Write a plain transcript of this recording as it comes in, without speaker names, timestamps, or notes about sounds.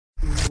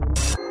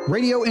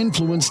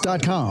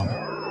radioinfluence.com.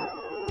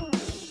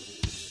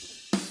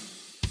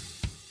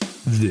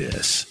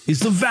 This is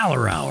the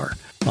Valor Hour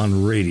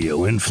on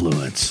Radio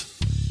Influence.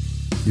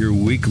 Your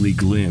weekly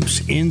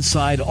glimpse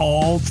inside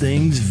all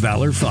things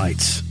Valor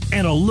fights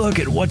and a look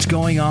at what's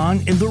going on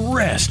in the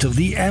rest of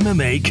the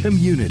MMA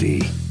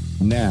community.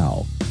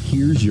 Now,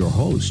 here's your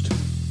host,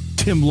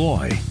 Tim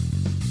Loy.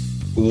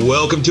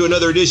 Welcome to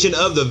another edition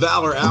of the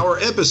Valor Hour,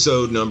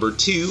 episode number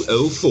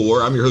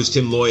 204. I'm your host,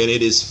 Tim Loy, and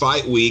it is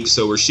fight week,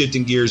 so we're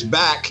shifting gears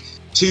back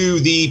to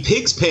the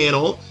picks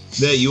panel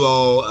that you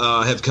all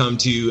have come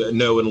to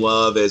know and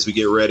love as we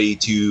get ready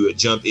to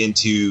jump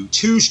into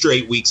 2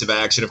 straight weeks of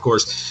action. Of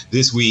course,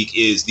 this week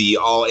is the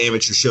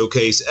all-amateur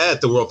showcase at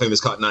the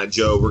world-famous Cotton Eye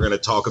Joe. We're going to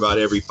talk about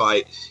every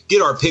fight,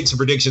 get our picks and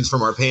predictions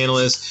from our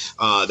panelists.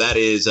 That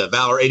is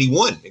Valor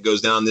 81. It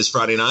goes down this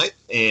Friday night,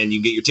 and you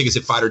can get your tickets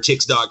at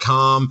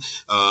fightertix.com,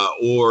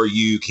 or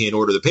you can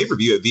order the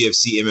pay-per-view at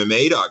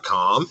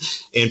VFCMMA.com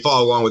and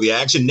follow along with the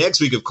action.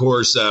 Next week, of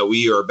course,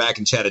 we are back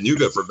in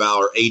Chattanooga for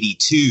Valor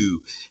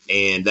 82,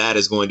 and that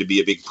is going to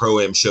be a big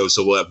Pro-Am show.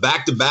 So we'll have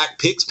back-to-back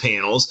picks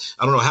panels.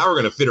 I don't know how we're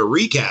going to fit a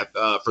recap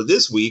for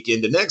this week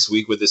into next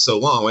week with this so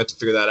long. We'll have to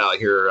figure that out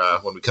here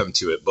when we come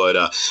to it. But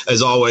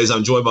as always,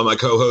 I'm joined by my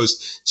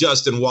co-host,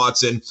 Justin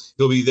Watson.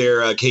 He'll be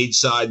there cage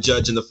side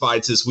judging the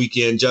fights this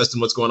weekend.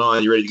 Justin, what's going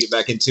on? You ready to get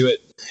back into it?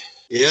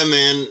 Yeah,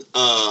 man.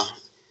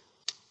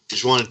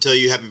 Just want to tell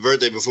you happy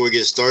birthday before we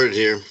get started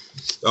here.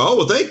 Oh,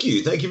 well, thank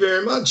you. Thank you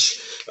very much.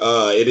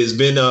 It has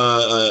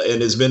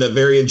been a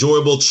very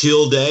enjoyable,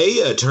 chill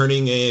day,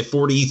 turning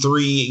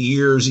 43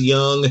 years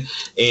young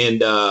and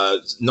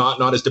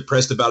not as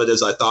depressed about it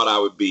as I thought I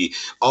would be.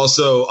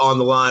 Also on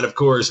the line, of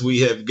course,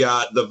 we have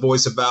got the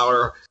voice of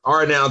Valor,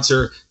 our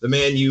announcer, the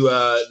man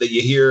that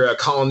you hear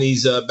calling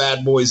these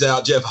bad boys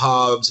out, Jeff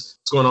Hobbs.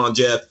 What's going on,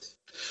 Jeff?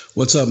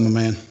 What's up, my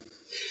man?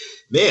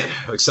 Man,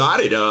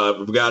 excited.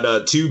 We've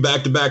got 2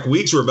 back-to-back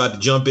weeks. We're about to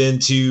jump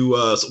into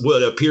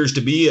what appears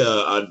to be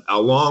a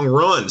long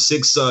run,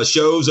 6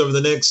 shows over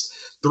the next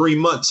 3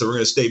 months. So we're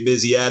going to stay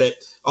busy at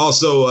it.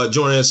 Also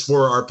joining us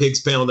for our picks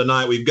panel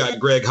tonight, we've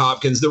got Greg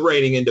Hopkins, the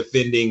reigning and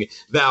defending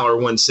Valor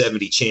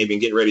 170 champion,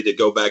 getting ready to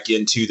go back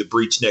into the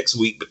breach next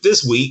week. But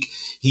this week,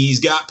 he's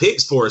got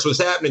picks for us.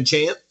 What's happening,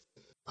 champ?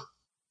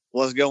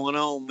 What's going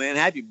on, man?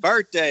 Happy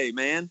birthday,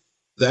 man.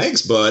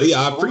 Thanks, buddy.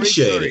 I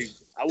appreciate it.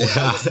 I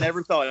would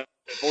never thought.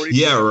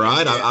 Yeah,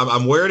 right.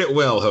 I'm wearing it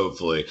well,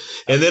 hopefully.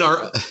 And then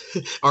our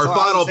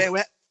final.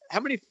 How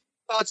many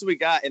fights have we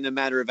got in the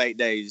matter of 8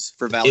 days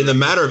for Valor? In the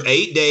matter of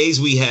 8 days,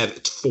 we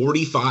have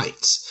 40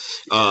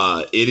 fights.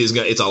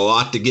 It's a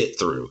lot to get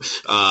through.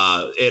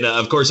 And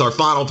of course, our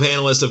final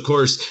panelist, of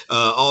course,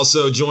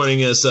 also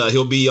joining us.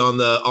 He'll be on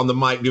the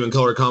mic doing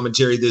color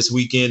commentary this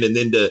weekend, and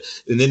then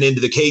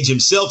into the cage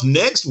himself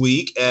next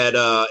week at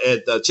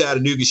the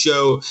Chattanooga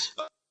show.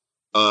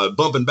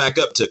 Bumping back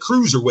up to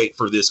cruiserweight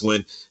for this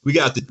one. We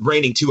got the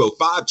reigning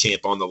 205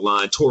 champ on the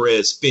line,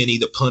 Torres Finney,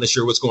 the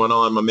Punisher. What's going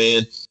on, my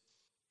man?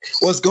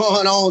 What's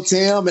going on,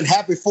 Tim? And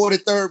happy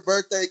 43rd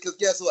birthday, because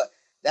guess what?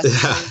 That's the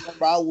same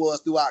number I was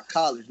throughout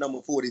college,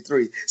 number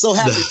 43. So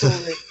happy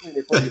Torres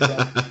Finney for you,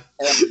 guys.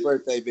 Happy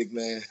birthday, big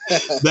man.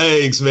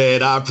 Thanks,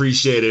 man. I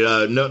appreciate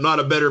it. Not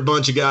a better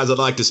bunch of guys I'd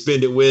like to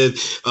spend it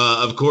with.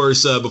 Of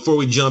course, before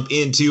we jump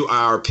into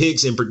our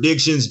picks and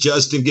predictions,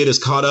 Justin, get us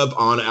caught up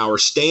on our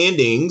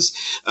standings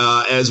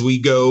as we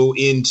go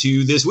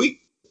into this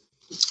week.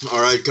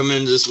 All right, coming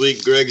into this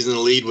week, Greg is in the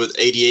lead with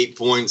 88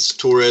 points.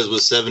 Torres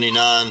with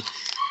 79.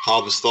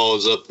 Hobbs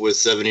follows up with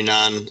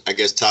 79. I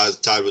guess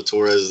tied with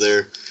Torres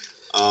there.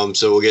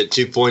 So we'll get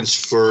 2 points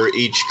for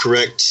each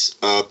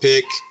correct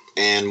pick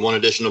and 1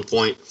 additional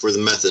point for the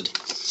method.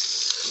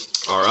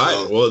 All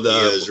right. Well,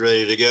 you guys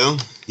ready to go?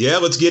 Yeah,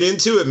 let's get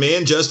into it,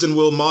 man. Justin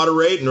will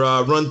moderate and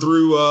run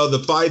through the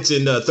fights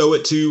and throw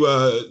it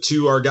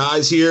to our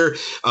guys here.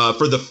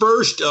 For the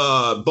first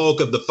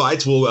bulk of the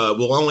fights,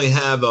 we'll only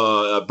have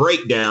a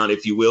breakdown,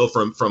 if you will,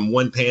 from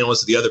one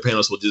panelist. The other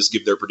panelists will just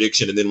give their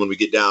prediction, and then when we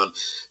get down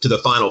to the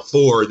final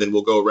 4, then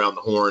we'll go around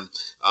the horn.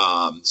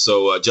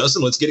 So,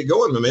 Justin, let's get it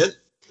going, my man.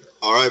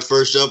 All right,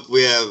 first up,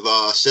 we have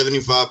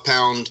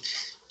 75-pound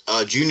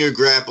junior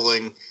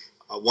grappling.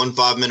 1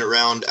 5-minute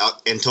round,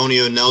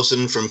 Antonio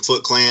Nelson from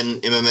Foot Clan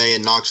MMA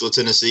in Knoxville,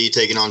 Tennessee,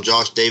 taking on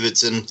Josh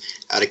Davidson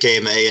out of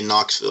KMA in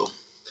Knoxville.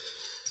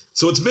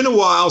 So it's been a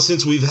while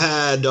since we've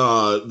had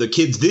the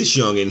kids this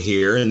young in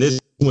here, and this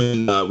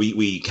when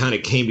we kind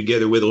of came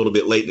together with a little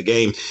bit late in the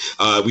game.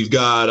 We've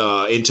got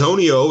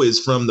Antonio is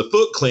from the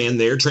Foot Clan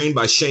there, trained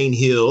by Shane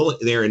Hill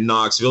there in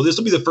Knoxville. This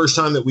will be the first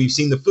time that we've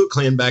seen the Foot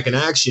Clan back in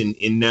action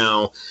in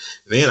now,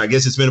 man, I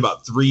guess it's been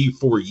about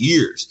 3-4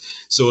 years.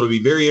 So it'll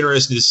be very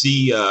interesting to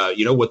see,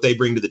 what they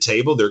bring to the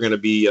table. They're going to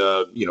be,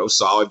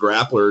 solid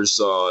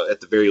grapplers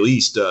at the very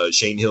least.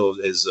 Shane Hill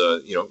is,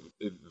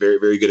 very,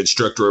 very good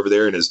instructor over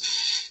there and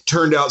has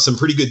turned out some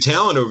pretty good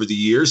talent over the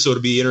years, so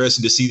it'll be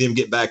interesting to see them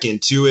get back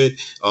into it.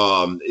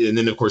 And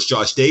then, of course,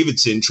 Josh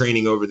Davidson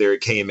training over there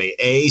at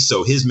KMAA,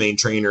 so his main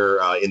trainer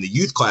in the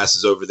youth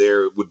classes over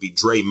there would be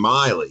Dre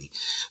Miley.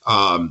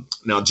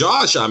 Now,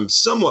 Josh, I'm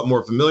somewhat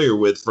more familiar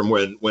with from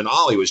when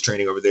Ollie was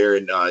training over there,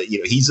 and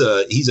he's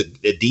a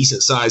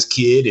decent sized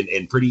kid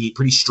and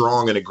pretty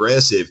strong and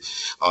aggressive.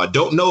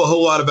 Don't know a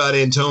whole lot about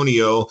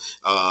Antonio.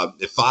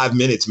 5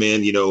 minutes, man.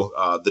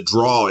 The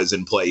draw is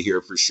in play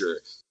here for sure.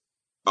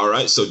 All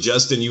right, so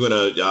Justin, you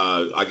want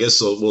to? I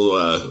guess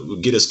we'll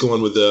get us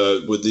going with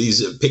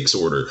these picks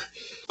order.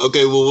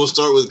 Okay, well, we'll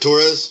start with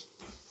Torres.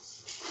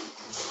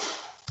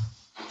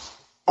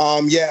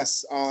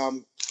 Yes.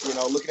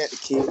 Looking at the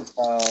kid,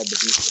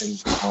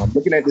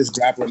 looking at this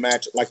grappling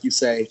match, like you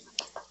say,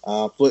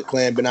 Foot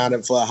Clan been out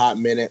of it for a hot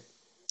minute,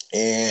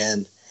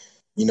 and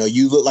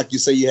you look like you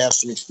say you have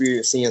some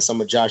experience seeing some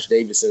of Josh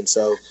Davidson.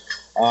 So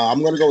I'm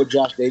going to go with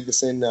Josh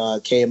Davidson,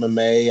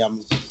 KMMA.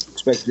 I'm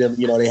expecting them,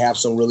 they have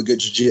some really good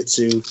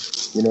jiu-jitsu,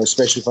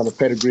 especially from the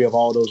pedigree of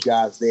all those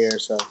guys there.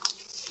 So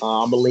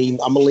I'm gonna lean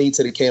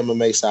to the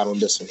KMMA side on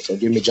this one. So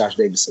give me Josh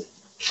Davidson.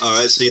 All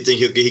right, so you think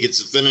he gets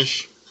the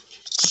finish?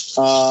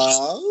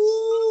 Well,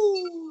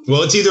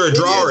 it's either a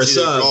draw or a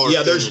sub.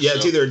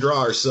 It's either a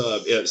draw or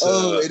sub. Yeah,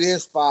 so, it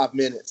is 5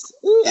 minutes.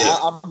 Yeah.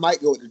 I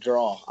might go with the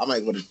draw. I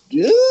might go to.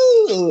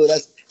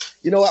 That's.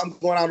 You know what? I'm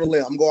going out on a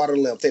limb.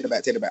 Take it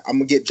back. I'm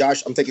gonna get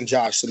Josh. I'm taking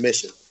Josh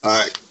submission. All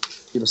right,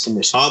 give a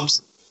submission.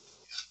 Hobbs.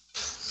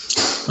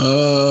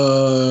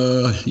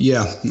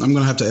 Yeah, I'm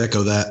gonna have to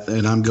echo that,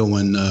 and I'm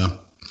going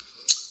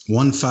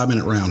 1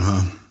 5-minute round,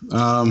 huh?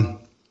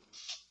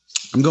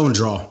 I'm going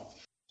draw. All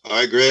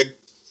right, Greg.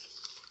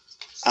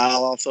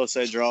 I'll also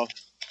say draw.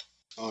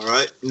 All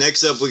right.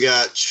 Next up, we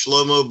got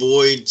Shlomo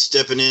Boyd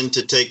stepping in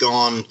to take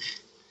on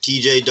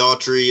TJ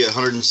Daughtry,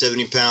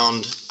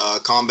 170-pound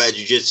combat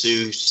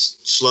jiu-jitsu.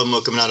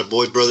 Shlomo coming out of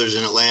Boyd Brothers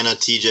in Atlanta,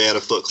 TJ out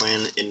of Foot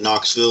Clan in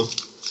Knoxville.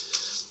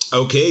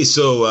 Okay,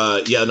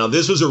 so now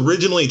this was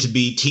originally to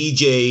be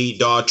TJ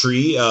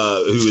Daughtry,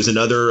 who is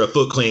another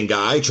Foot Clan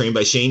guy trained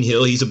by Shane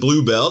Hill. He's a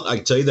blue belt, I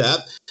can tell you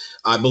that.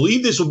 I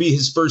believe this will be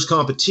his first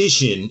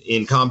competition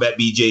in combat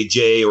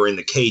BJJ or in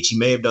the cage. He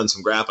may have done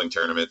some grappling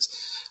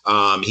tournaments.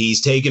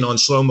 He's taken on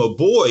Shlomo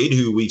Boyd,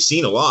 who we've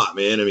seen a lot,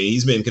 man. I mean,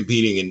 he's been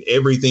competing in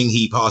everything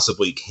he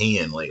possibly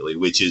can lately,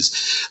 which is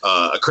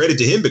a credit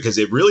to him because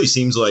it really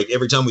seems like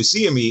every time we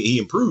see him, he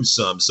improves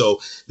some. So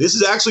this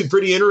is actually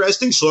pretty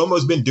interesting.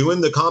 Shlomo's been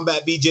doing the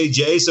combat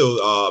BJJ,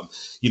 so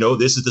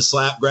this is the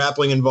slap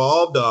grappling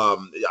involved.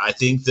 I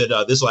think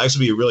that this will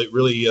actually be a really,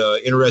 really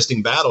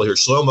interesting battle here.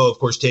 Shlomo, of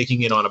course,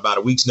 taking it on about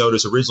a week's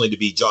notice originally to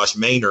be Josh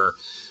Maynor,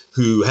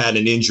 who had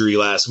an injury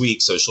last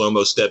week. So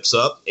Shlomo steps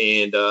up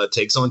and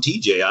takes on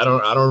TJ. I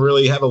don't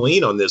really have a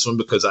lean on this one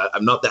because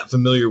I'm not that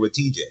familiar with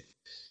TJ.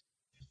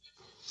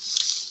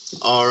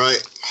 All right.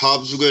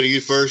 Hobbs, we'll go to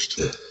you first.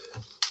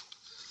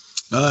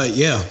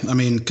 Yeah, I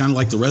mean, kind of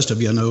like the rest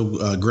of you. I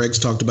know Greg's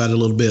talked about it a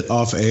little bit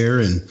off air,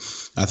 and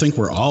I think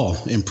we're all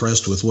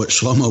impressed with what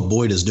Shlomo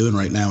Boyd is doing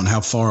right now and how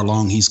far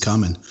along he's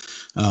coming.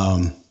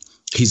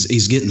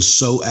 He's getting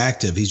so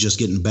active. He's just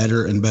getting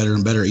better and better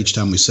and better each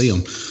time we see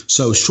him.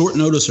 So short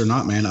notice or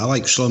not, man, I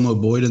like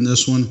Shlomo Boyd in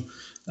this one.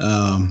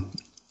 I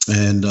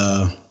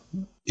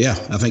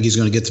think he's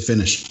going to get the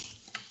finish.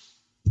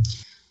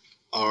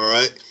 All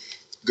right.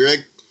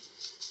 Greg?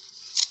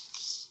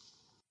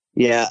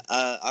 Yeah,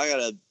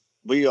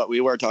 we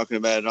were talking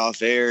about it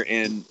off air,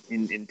 and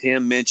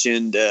Tim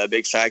mentioned a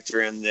big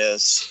factor in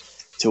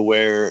this to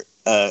where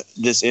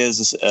this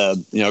is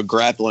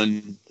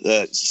grappling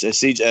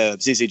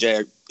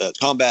CCJ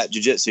combat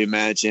jiu-jitsu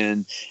match,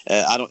 and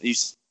you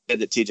said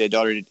that TJ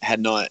Daughtry had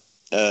not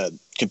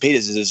competed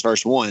as his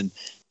first one.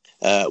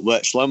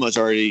 What Shlomo's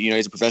already,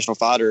 he's a professional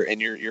fighter, and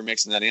you're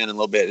mixing that in a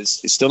little bit.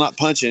 It's still not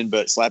punching,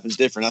 but slapping's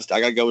different. I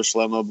got to go with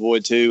Shlomo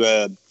Boyd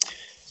too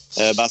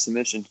by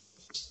submission.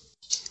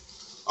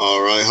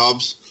 All right,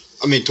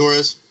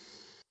 Torres.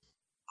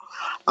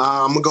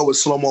 I'm going to go with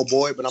Shlomo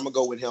Boyd, but I'm going to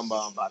go with him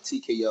by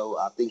TKO.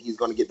 I think he's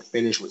going to get the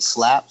finish with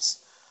slaps.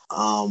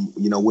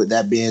 With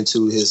that being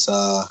to his,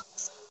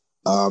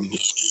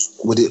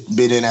 with it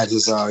being in at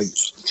his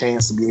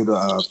chance to be able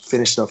to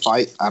finish the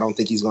fight, I don't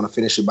think he's going to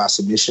finish it by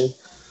submission.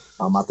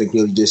 I think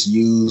he'll just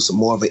use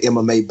more of an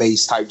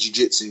MMA-based type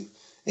jiu-jitsu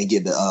and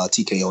get the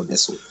TKO in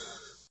this one.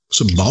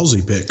 It's a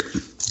ballsy pick.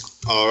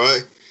 All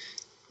right.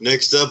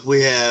 Next up,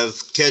 we have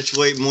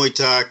catchweight Muay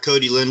Thai,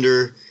 Cody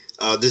Linder.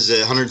 This is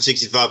at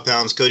 165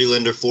 pounds. Cody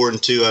Linder,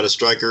 4-2 out of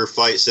Stryker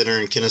Fight Center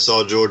in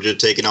Kennesaw, Georgia,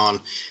 taking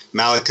on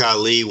Malachi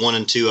Lee,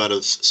 1-2 out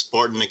of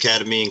Spartan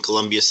Academy in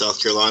Columbia,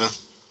 South Carolina.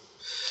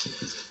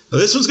 Well,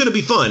 this one's going to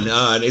be fun.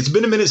 It's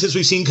been a minute since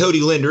we've seen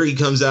Cody Linder. He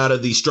comes out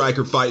of the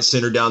Striker Fight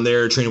Center down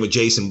there, training with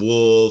Jason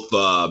Wolf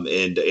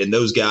and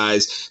those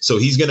guys. So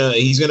he's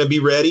gonna be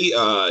ready.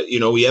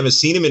 We haven't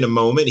seen him in a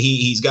moment.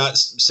 He's got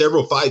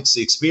several fights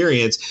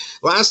experience.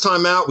 Last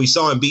time out, we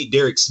saw him beat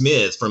Derek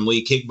Smith from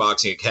Lee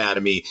Kickboxing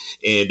Academy,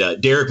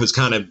 and Derek was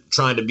kind of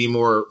trying to be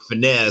more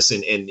finesse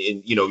and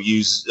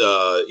use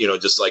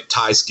just like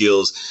tie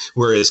skills,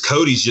 whereas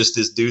Cody's just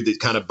this dude that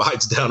kind of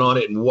bites down on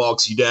it and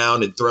walks you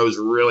down and throws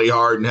really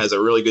hard and has a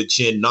really good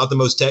chin. Not the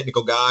most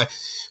technical guy,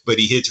 but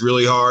he hits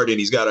really hard, and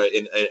he's got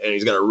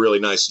a really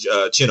nice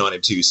chin on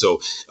him too.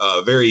 So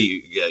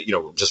very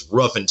just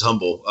rough and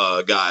tumble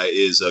guy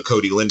is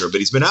Cody Linder, but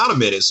he's been out a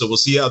minute, so we'll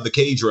see how the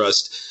cage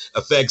rust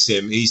affects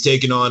him. He's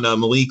taking on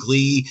Malik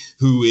Lee,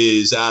 who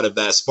is out of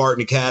that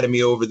Spartan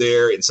Academy over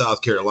there in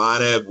South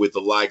Carolina with the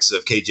likes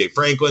of KJ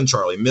Franklin,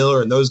 Charlie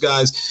Miller, and those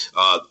guys.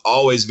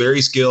 Always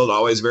very skilled,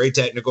 always very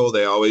technical.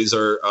 They always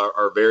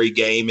are very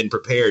game and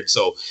prepared.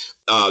 So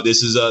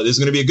this is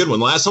going to be a good one.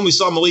 Last time we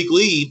saw Malik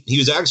Lee, he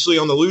was actually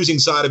on the losing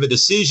side of a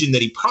decision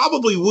that he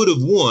probably would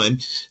have won.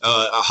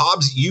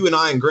 Hobbs, you and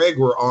I and Greg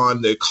were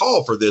on the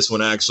call for this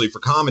one, actually, for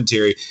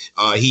commentary.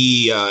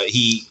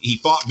 He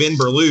fought Ben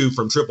Berlew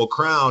from Triple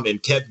Crown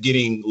and kept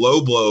getting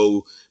low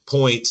blow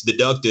points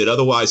deducted.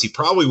 Otherwise, he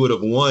probably would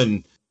have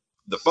won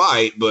the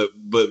fight, but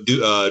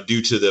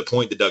due to the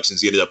point deductions,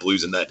 he ended up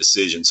losing that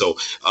decision. So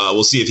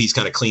we'll see if he's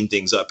kind of cleaned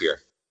things up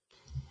here.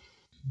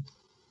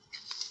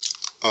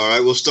 All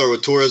right, we'll start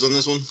with Torres on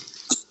this one.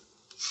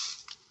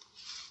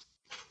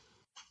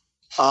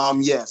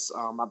 Yes.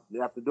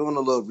 After doing a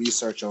little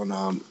research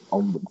on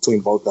between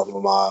both of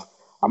them,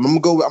 I'm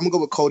gonna go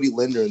with Cody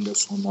Linder in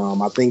this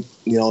one. I think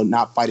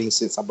not fighting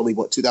since I believe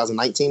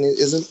 2019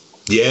 isn't.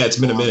 Yeah, it's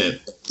been a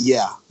minute.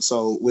 Yeah.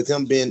 So with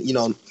him being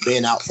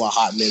out for a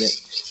hot minute,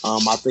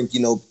 I think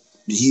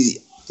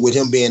with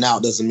him being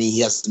out doesn't mean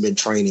he hasn't been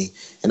training,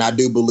 and I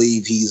do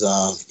believe he's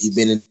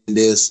been in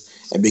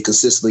this and been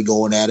consistently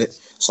going at it.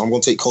 So I'm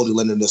going to take Cody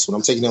Linder in this one.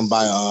 I'm taking him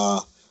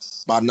by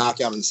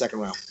knockout in the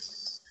second round.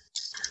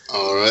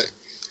 All right.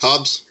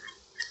 Hobbs?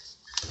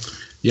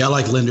 Yeah, I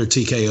like Linder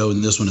TKO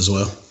in this one as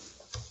well.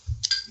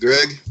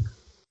 Greg?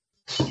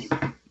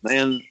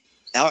 Man,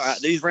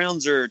 these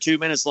rounds are 2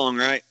 minutes long,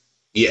 right?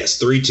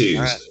 Yes, 3-2.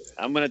 All right.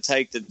 I'm going to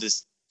take the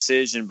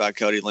decision by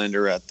Cody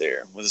Linder right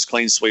there with his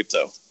clean sweep,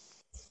 though.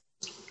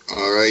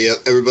 All right. Yep.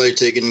 Everybody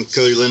taking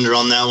Cody Linder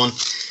on that one.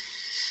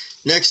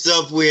 Next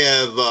up, we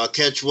have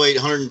catchweight,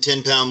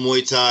 110-pound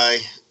Muay Thai.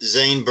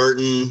 Zane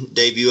Burton,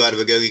 debut out of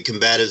Agoge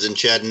Combatives in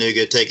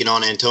Chattanooga, taking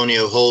on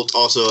Antonio Holt,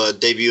 also a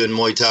debut in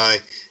Muay Thai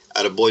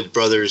out of Boyd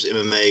Brothers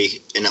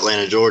MMA in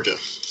Atlanta, Georgia.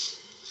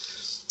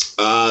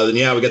 Then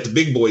we got the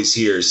big boys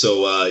here. So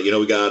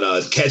we got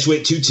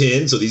catchweight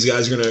 210. So these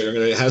guys are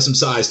gonna have some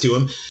size to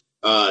them.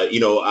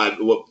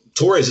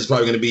 Torres is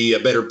probably going to be a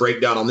better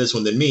breakdown on this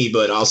one than me,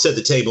 but I'll set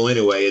the table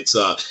anyway. It's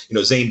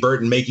Zane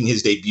Burton making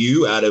his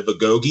debut out of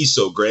Agoge.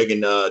 So Greg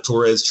and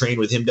Torres trained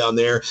with him down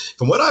there.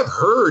 From what I've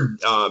heard,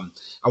 I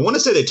want to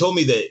say they told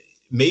me that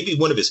maybe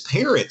one of his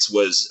parents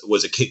was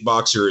a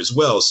kickboxer as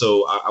well.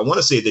 So I want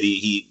to say that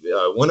he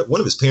one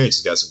of his parents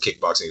has got some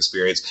kickboxing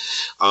experience.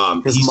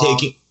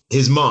 Taking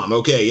his mom.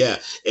 Okay. Yeah.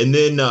 And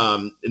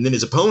then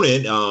his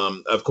opponent,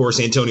 of course,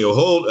 Antonio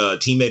Holt,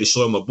 teammate of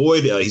Shlomo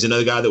Boyd. He's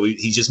another guy that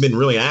he's just been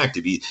really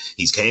active.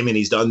 He's came and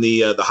he's done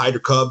the Hydra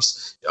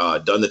Cups,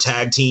 done the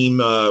tag team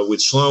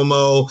with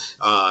Shlomo,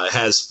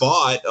 has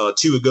fought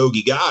two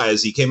Agoge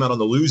guys. He came out on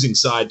the losing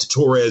side to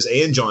Torres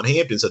and John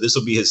Hampton. So this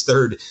will be his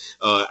third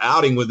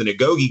outing with an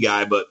Agoge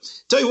guy.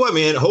 But tell you what,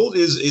 man, Holt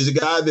is a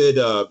guy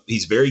that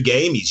he's very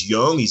game. He's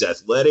young, he's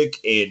athletic,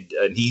 and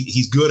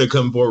he's going to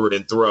come forward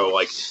and throw.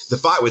 Like the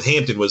fight with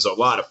Hampton was a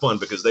lot of fun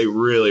because they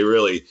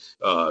really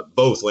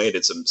both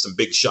landed some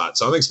big shots.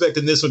 So I'm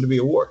expecting this one to be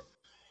a war.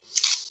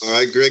 All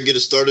right, Greg, get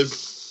us started.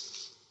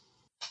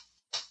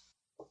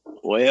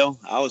 Well,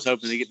 I was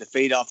hoping to get the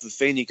feed off of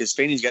Feeney because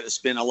Feeney's got to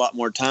spend a lot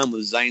more time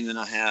with Zane than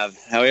I have.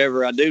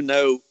 However, I do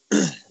know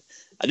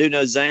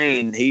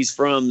Zane. He's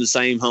from the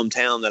same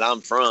hometown that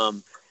I'm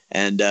from,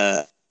 and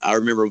I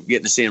remember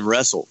getting to see him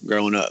wrestle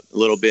growing up a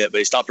little bit. But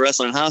he stopped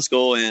wrestling in high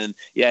school, and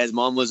his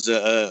mom was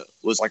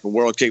like a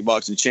world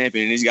kickboxing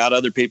champion. And he's got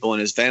other people in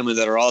his family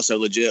that are also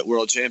legit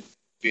world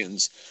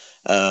champions.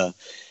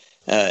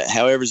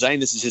 However, Zane,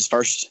 this is his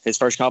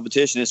first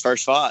competition, his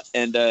first fight,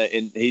 and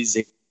he's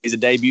a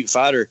debut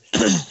fighter.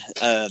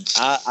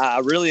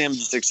 I really am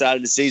just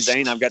excited to see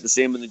Zane. I've got to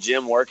see him in the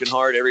gym working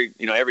hard every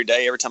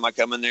day. Every time I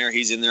come in there,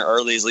 he's in there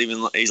early. He's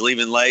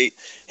leaving late.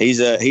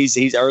 He's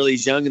early.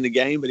 He's young in the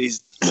game, but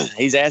he's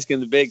asking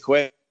the big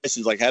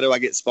questions like, how do I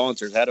get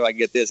sponsors? How do I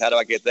get this? How do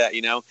I get that?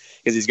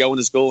 Because he's going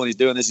to school and he's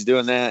doing this, he's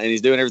doing that, and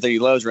he's doing everything he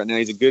loves right now.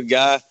 He's a good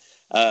guy.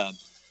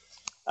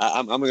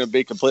 I'm going to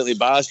be completely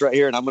biased right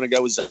here, and I'm going to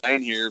go with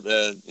Zane here.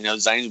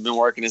 Zane's been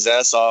working his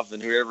ass off,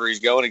 and whoever he's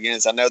going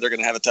against, I know they're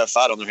going to have a tough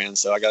fight on their hands,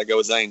 so I got to go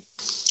with Zane.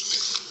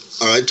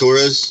 All right,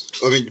 Torres.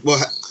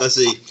 Let's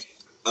see.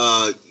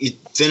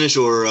 Finish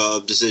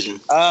or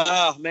decision?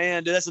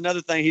 Man, dude, that's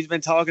another thing. He's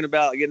been talking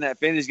about getting that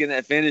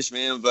finish,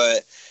 man.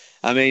 But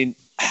I mean,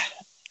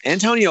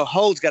 Antonio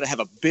Holt's got to have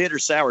a bitter,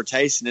 sour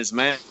taste in his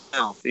mouth.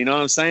 You know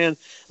what I'm saying?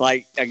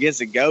 Like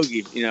against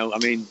Agogi, I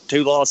mean,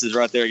 2 losses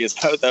right there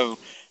against both of them.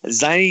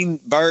 Zane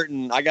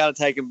Burton, I got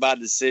to take him by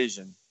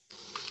decision.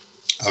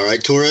 All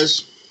right,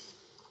 Torres.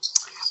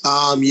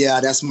 Yeah,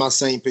 that's my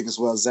same pick as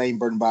well. Zane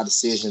Burton by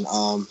decision.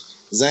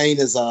 Zane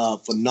is a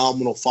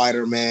phenomenal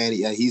fighter, man.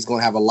 Yeah, he's going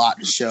to have a lot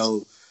to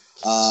show.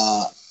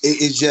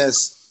 It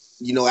just,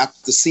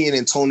 after seeing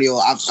Antonio,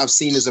 I've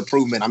seen his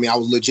improvement. I mean, I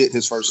was legit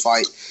his first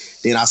fight.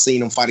 Then I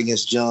seen him fight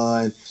against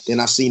John. Then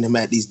I've seen him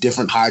at these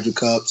different Hydra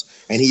Cups.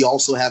 And he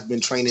also has been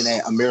training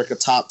at America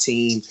Top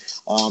Team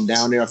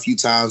down there a few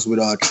times with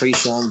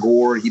Trayshawn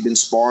Gore. He's been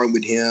sparring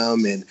with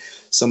him and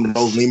some of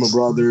those Lima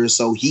brothers.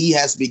 So he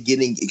has been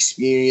getting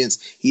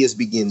experience. He has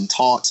been getting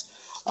taught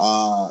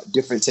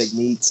different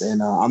techniques.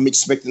 And I'm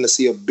expecting to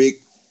see a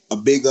big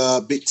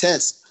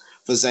test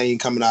for Zane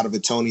coming out of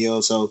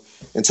Antonio. So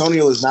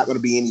Antonio is not going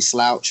to be any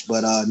slouch,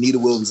 but neither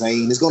will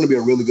Zane. It's going to be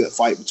a really good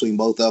fight between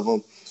both of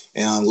them.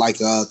 And like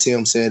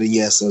Tim said, and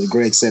yes,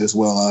 Greg said as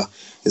well,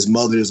 his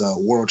mother is a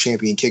world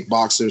champion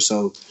kickboxer.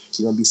 So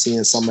you're going to be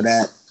seeing some of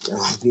that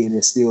being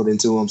instilled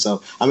into him.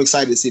 So I'm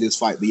excited to see this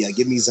fight. But yeah,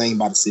 give me Zane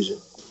by decision.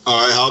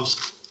 All right,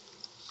 Hobbs.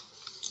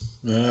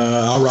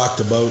 I'll rock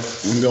the boat.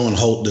 I'm going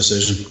Holt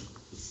decision.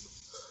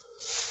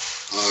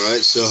 All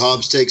right, so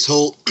Hobbs takes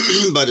Holt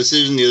by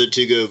decision. The other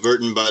two go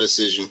Burton by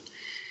decision.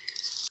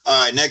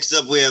 All right, next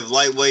up we have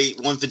lightweight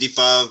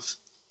 155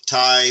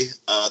 tie,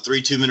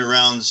 3 2-minute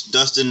rounds.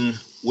 Dustin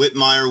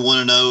Whitmire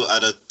 1-0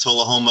 out of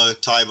Tullahoma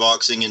Thai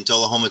Boxing in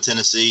Tullahoma,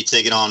 Tennessee,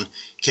 taking on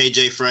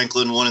KJ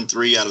Franklin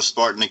 1-3 out of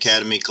Spartan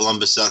Academy,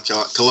 Columbia,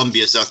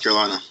 South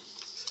Carolina.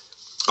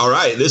 All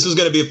right, this is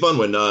going to be a fun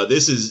one.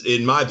 This is,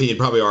 in my opinion,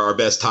 probably our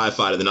best tie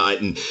fight of the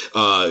night. And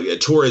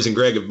Torres and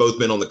Greg have both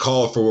been on the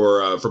call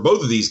for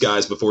both of these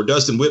guys before.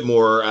 Dustin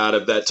Whitmore out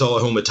of that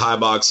Tullahoma Thai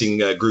Boxing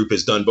group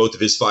has done both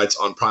of his fights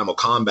on Primal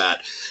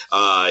Combat.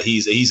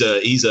 He's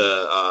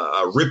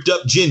a ripped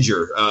up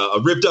ginger, a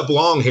ripped up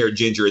long haired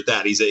ginger at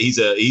that. He's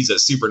a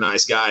super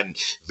nice guy and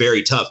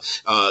very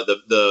tough.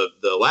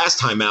 The last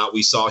time out,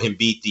 we saw him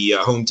beat the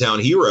hometown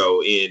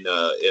hero in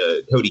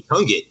Cody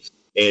Tungate.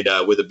 And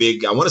with a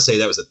big, I want to say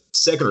that was a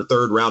 2nd or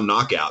 3rd round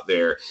knockout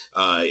there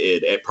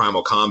at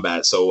Primal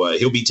Combat. So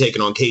he'll be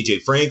taking on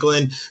KJ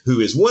Franklin,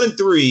 who is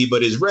 1-3,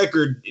 but his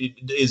record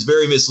is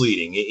very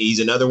misleading. He's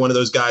another one of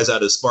those guys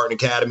out of Spartan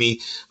Academy,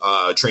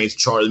 trains with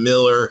Charlie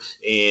Miller.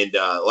 And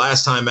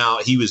last time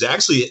out, he was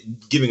actually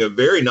giving a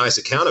very nice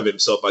account of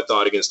himself, I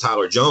thought, against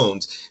Tyler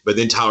Jones. But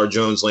then Tyler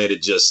Jones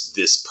landed just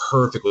this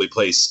perfectly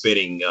placed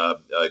spinning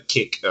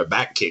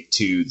back kick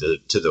to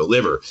the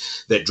liver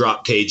that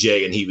dropped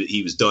KJ, and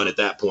he was done at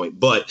that point.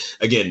 But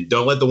again,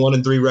 don't let the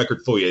 1-3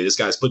 record fool you. This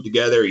guy's put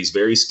together. He's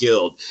very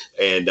skilled,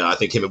 and I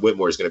think him and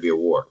Whitmore is going to be a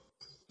war.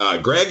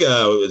 Greg,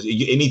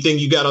 anything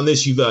you got on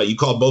this? You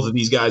called both of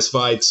these guys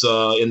fights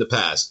in the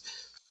past.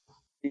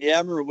 Yeah, I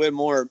remember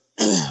Whitmore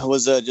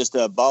was just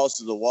a balls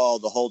to the wall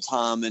the whole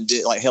time and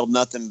held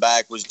nothing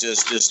back. Was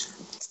just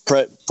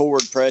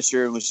forward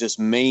pressure and was just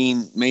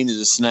mean as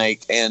a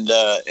snake. And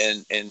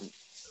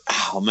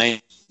oh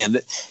man, and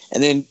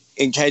then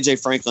in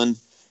KJ Franklin,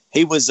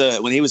 he was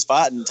when he was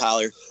fighting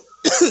Tyler.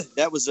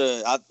 That was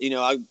I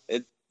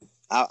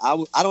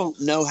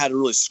don't know how to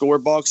really score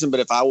boxing, but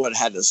if I would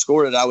have had to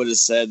score it, I would have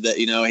said that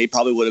he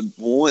probably would have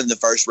won the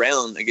first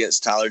round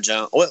against Tyler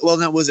Jones. Well,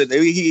 that was it.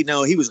 He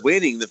was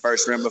winning the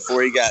first round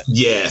before he got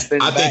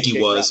I think he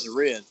was.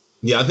 Right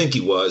yeah, I think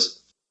he was.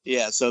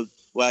 Yeah, so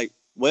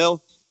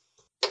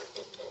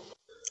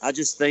I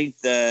just think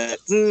that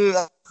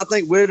I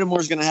think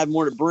Whitmore's going to have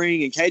more to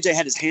bring, and KJ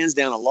had his hands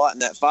down a lot in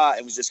that fight.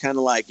 It was just kind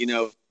of like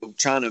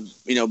trying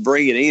to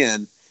bring it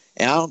in.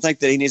 And I don't think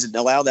that he needs to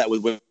allow that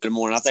with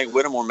Whitmore. And I think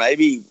Whitmore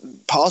maybe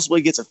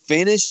possibly gets a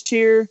finish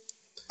here.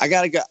 I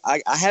gotta go.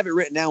 I have it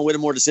written down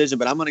Whitmore decision,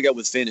 but I'm gonna go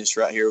with finish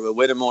right here with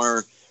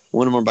Whitmore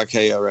by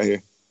KO right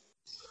here.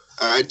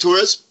 All right,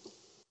 Torres.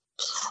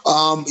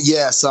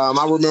 Yes.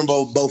 I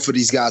remember both of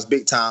these guys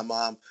big time.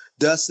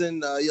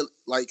 Dustin,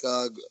 like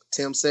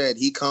Tim said,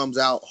 he comes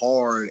out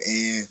hard,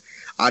 and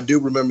I do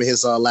remember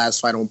his last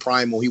fight on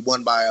Primal. He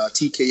won by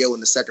TKO in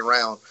the 2nd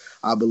round,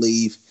 I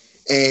believe.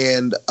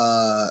 And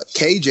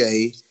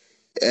KJ,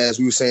 as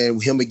we were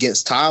saying, him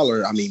against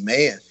Tyler, I mean,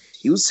 man,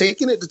 he was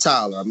taking it to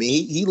Tyler. I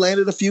mean, he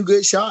landed a few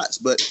good shots,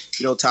 but,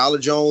 Tyler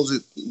Jones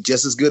is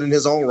just as good in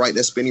his own right.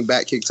 That spinning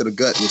back kick to the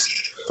gut was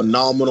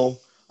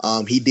phenomenal.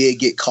 He did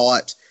get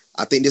caught.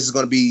 I think this is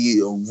going to be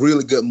a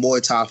really good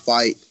Muay Thai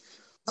fight.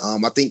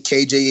 I think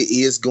KJ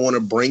is going to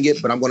bring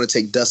it, but I'm going to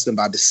take Dustin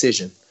by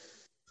decision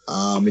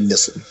in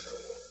this one.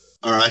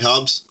 All right,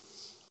 Hobbs.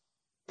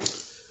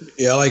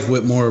 Yeah, I like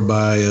Whitmore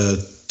by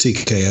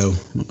TKO.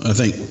 I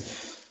think,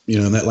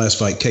 in that last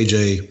fight,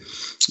 KJ,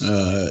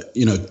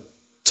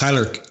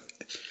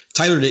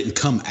 Tyler didn't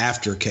come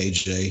after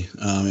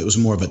KJ. It was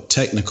more of a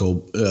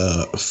technical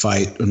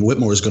fight, and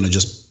Whitmore is going to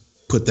just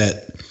put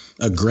that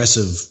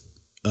aggressive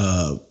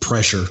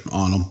pressure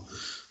on him.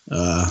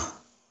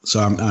 So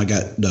I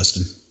got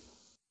Dustin.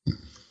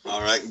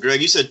 All right,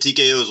 Greg, you said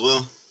TKO as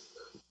well.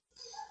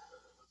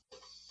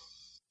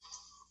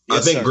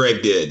 I think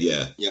Greg did,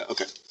 yeah. Yeah,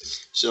 okay.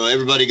 So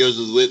everybody goes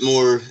with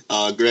Whitmore,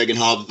 Greg and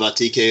Hobbs by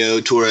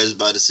TKO, Torres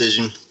by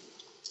decision.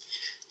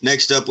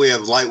 Next up, we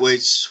have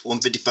lightweights,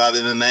 155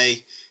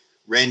 MMA.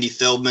 Randy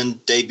Feldman,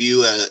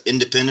 debut at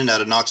Independent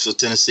out of Knoxville,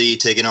 Tennessee,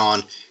 taking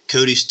on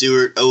Cody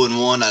Stewart,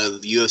 0-1 out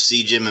of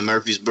UFC gym in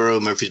Murfreesboro,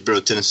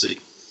 Tennessee.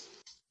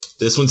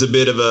 This one's a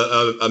bit of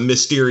a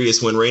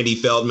mysterious one. Randy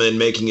Feldman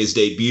making his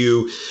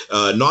debut.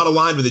 Not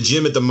aligned with the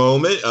gym at the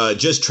moment.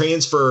 Just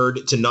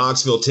transferred to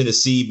Knoxville,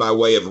 Tennessee by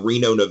way of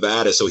Reno,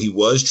 Nevada. So he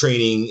was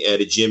training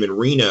at a gym in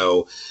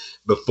Reno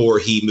before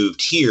he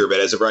moved here. But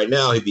as of right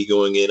now, he'd be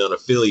going in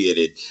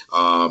unaffiliated.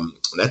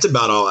 That's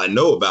about all I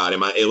know about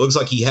him. It looks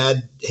like he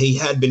had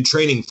been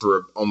training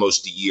for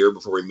almost a year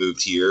before he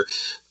moved here.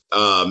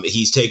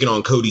 He's taken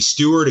on Cody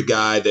Stewart, a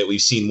guy that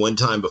we've seen one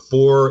time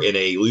before in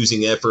a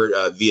losing effort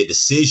via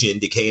decision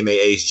to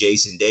KMAA's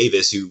Jason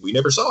Davis, who we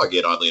never saw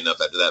again, oddly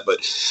enough, after that.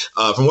 But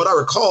from what I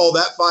recall,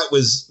 that fight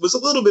was a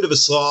little bit of a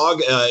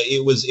slog.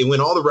 It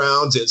went all the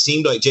rounds. It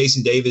seemed like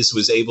Jason Davis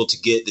was able to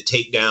get the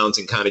takedowns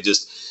and kind of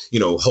just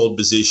hold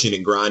position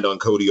and grind on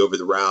Cody over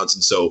the rounds.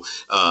 And so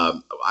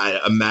I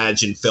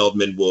imagine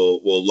Feldman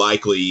will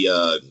likely,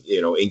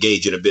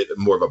 engage in a bit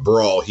more of a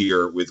brawl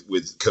here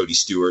with Cody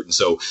Stewart. And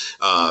so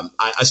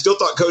I still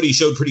thought Cody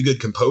showed pretty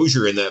good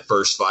composure in that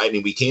first fight.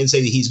 And we can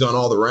say that he's gone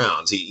all the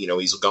rounds.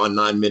 He's gone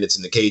 9 minutes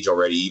in the cage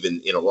already, even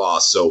in a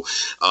loss. So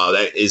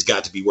that has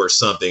got to be worth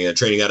something.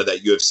 Training out of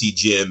that UFC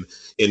gym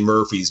in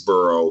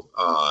Murfreesboro,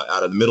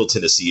 out of the Middle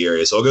Tennessee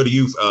area. So I'll go to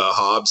you,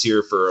 Hobbs,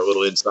 here for a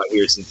little insight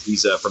here, since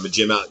he's from a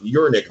gym out in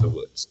your neck of the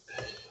woods.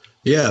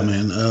 Yeah,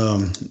 man.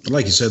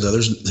 Like you said, though,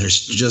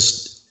 there's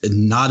just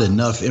not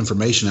enough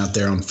information out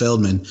there on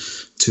Feldman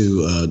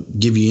to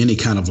give you any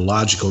kind of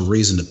logical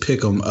reason to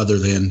pick him, other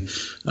than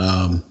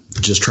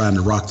just trying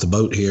to rock the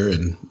boat here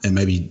and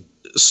maybe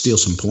steal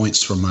some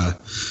points from my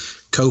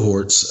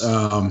cohorts.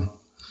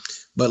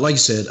 But like you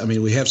said,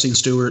 we have seen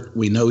Stewart.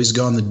 We know he's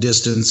gone the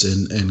distance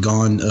and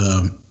gone,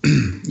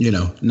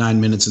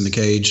 9 minutes in the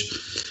cage.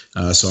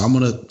 So I'm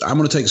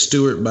gonna take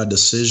Stewart by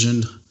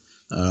decision.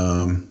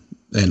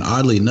 And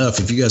oddly enough,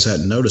 if you guys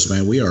hadn't noticed,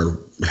 man,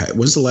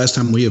 when's the last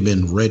time we have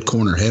been red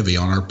corner heavy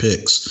on our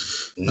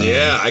picks?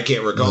 Yeah, I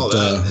can't recall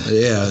that.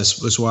 Yeah,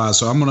 it's why.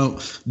 So I'm gonna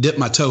dip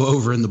my toe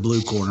over in the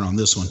blue corner on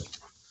this one.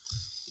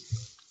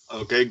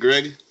 Okay,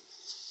 Greg.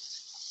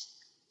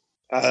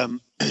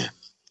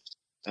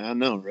 I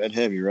know, red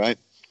heavy, right?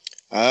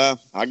 I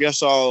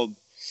guess I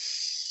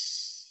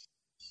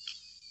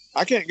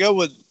can't go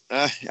with.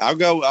 I'll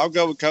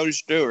go with Cody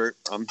Stewart.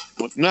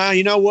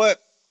 You know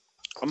what?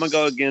 I'm gonna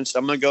go against.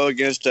 I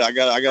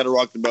got to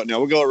rock the boat now.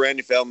 We'll go with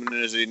Randy Feldman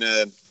as in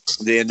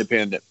the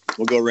Independent.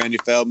 We'll go Randy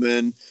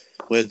Feldman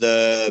with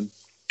the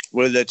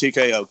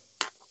TKO.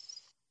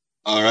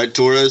 All right,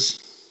 Torres.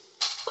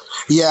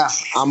 Yeah,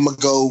 I'm gonna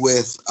go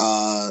with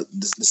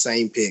the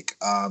same pick.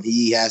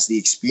 He has the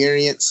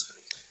experience.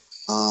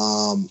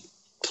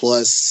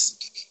 Plus,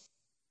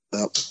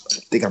 I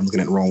think I'm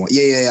looking at the wrong one.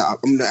 Yeah.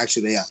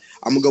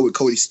 I'm gonna go with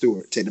Cody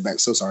Stewart. Take it back.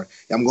 So sorry.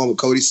 Yeah, I'm going with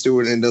Cody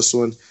Stewart in this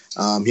one.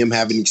 Him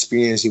having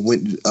experience, he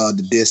went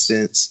the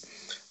distance.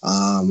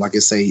 Like I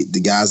say, the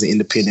guy's an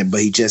independent,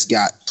 but he just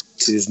got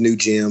to his new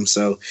gym,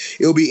 so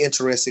it'll be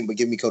interesting. But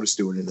give me Cody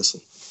Stewart in this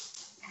one.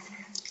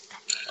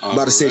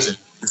 By decision.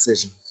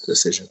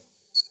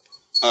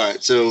 All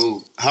right,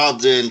 so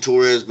Hobbs and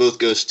Torres both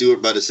go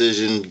Stewart by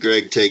decision.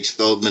 Greg takes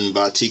Feldman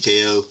by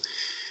TKO.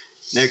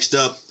 Next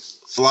up,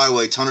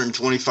 flyweights,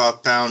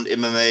 125-pound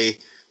MMA.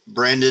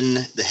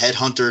 Brandon, the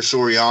Headhunter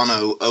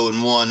Soriano,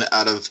 0-1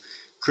 out of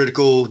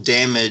Critical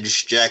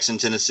Damage, Jackson,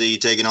 Tennessee,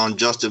 taking on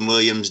Justin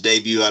Williams,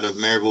 debut out of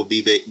Maryville,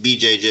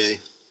 BJJ.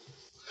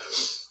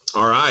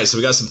 All right, so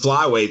we got some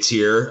flyweights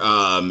here.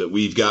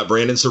 We've got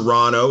Brandon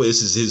Serrano.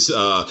 This is his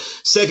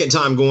second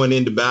time going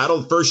into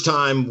battle. The first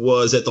time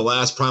was at the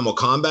last Primal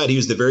Combat. He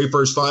was the very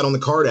first fight on the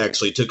card,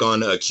 actually. Took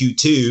on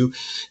Q2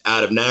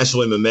 out of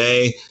National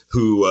MMA,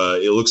 who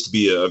it looks to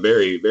be a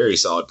very, very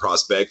solid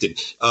prospect. And,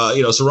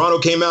 Serrano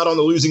came out on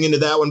the losing end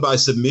of that one by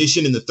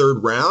submission in the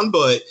third round,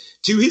 but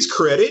to his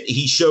credit,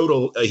 he showed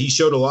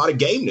a lot of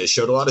gameness,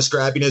 showed a lot of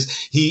scrappiness.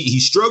 He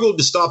struggled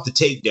to stop the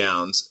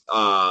takedowns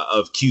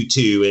of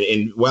Q2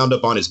 and wound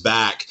up on his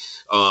back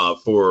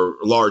for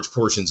large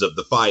portions of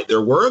the fight.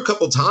 There were a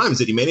couple times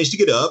that he managed to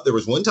get up. There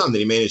was one time that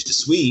he managed to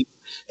sweep,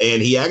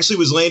 and he actually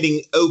was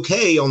landing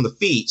okay on the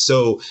feet.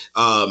 So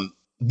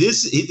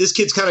this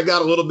kid's kind of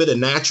got a little bit of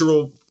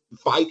natural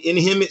fight in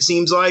him, it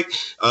seems like.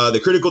 The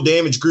Critical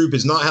Damage group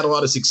has not had a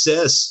lot of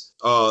success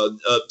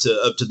up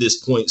to this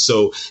point.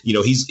 So,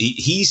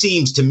 he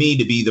seems to me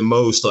to be the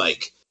most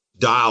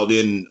dialed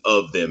in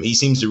of them. He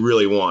seems to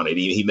really want it.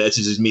 He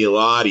messages me a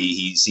lot.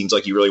 He seems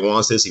like he really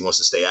wants this. He wants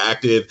to stay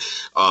active.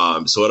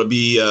 So it'll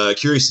be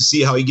curious to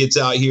see how he gets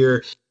out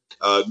here,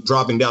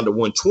 dropping down to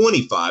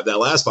 125. That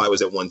last fight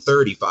was at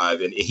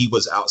 135, and he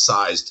was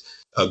outsized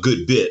a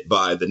good bit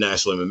by the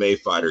National MMA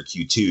fighter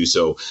Q2.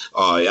 So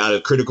out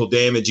of Critical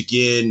Damage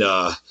again,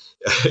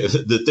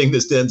 the thing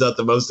that stands out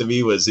the most to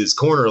me was his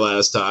corner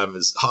last time,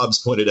 as Hobbs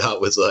pointed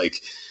out, was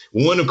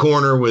one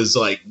corner was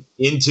like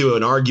into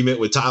an argument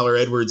with Tyler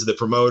Edwards, the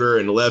promoter,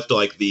 and left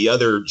like the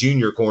other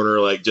junior corner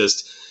like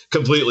just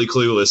completely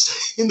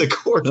clueless in the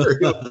corner.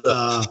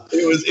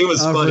 It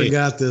was funny. I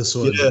forgot this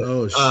one. Yeah.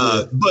 Oh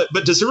shit!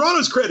 But to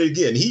Serrano's credit,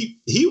 again,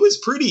 he was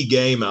pretty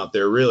game out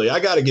there. Really, I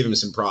got to give him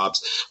some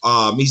props.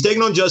 He's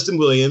taking on Justin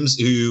Williams,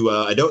 who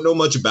I don't know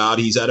much about.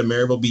 He's out of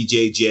Maryville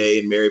BJJ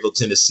in Maryville,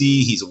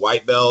 Tennessee. He's a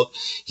white belt.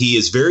 He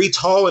is very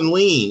tall and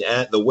lean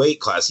at the weight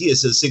class.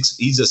 He's a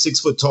 6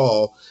 foot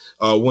tall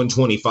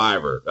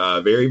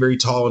 125er, very, very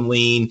tall and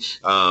lean.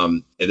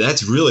 And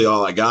that's really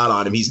all I got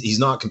on him. He's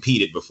not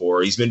competed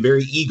before. He's been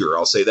very eager.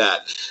 I'll say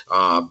that.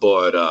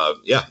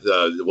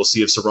 We'll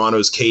see if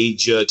Serrano's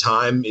cage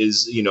time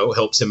is,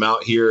 helps him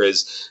out here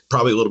as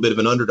probably a little bit of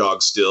an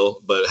underdog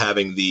still, but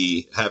having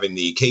the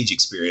cage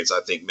experience, I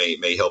think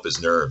may help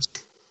his nerves.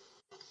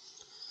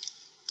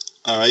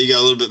 All right. You got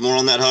a little bit more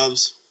on that,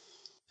 Hobbs?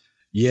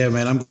 Yeah,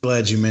 man, I'm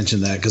glad you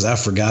mentioned that because I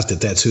forgot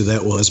that's who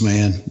that was,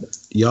 man.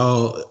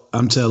 Y'all,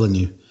 I'm telling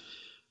you,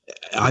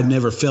 I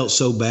never felt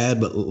so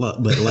bad, but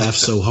laughed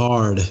so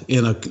hard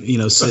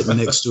sitting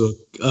next to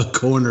a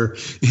corner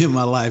in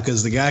my life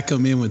because the guy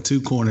come in with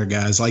two corner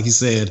guys, like you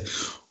said,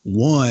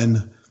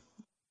 one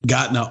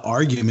got in an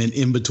argument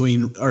in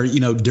between or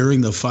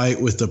during the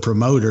fight with the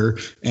promoter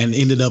and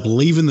ended up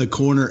leaving the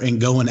corner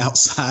and going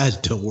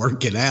outside to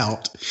work it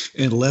out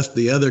and left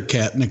the other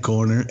cat in the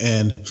corner.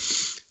 And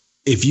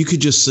if you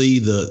could just see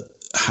the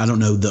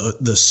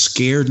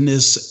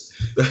scaredness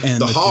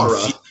and the horror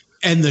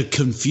and the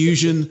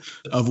confusion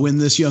of when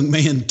this young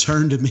man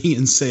turned to me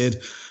and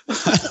said,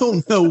 I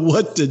don't know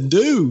what to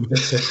do.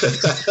 The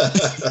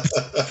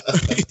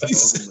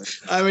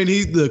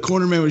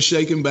cornerman was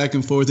shaking back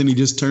and forth and he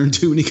just turned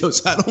to and he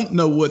goes, I don't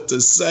know what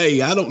to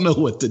say. I don't know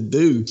what to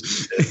do.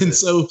 And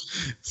so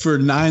for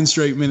 9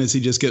 straight minutes, he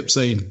just kept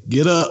saying,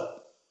 get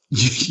up,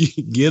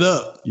 get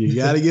up. You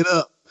got to get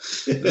up.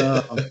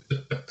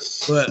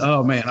 But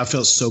oh man, I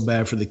felt so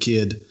bad for the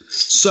kid.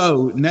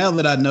 So now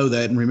that I know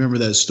that and remember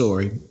that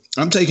story,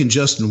 I'm taking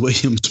Justin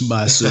Williams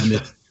by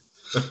submit.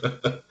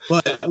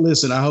 But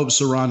listen, I hope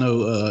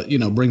Serrano,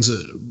 brings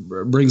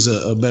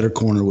a better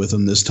corner with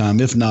him this time.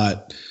 If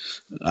not,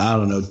 I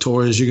don't know,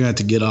 Torres, you're gonna have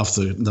to get off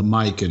the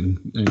mic and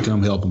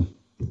come help him.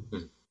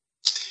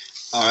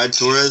 All right,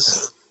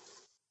 Torres.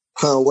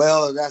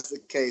 Well, if that's the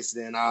case,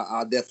 then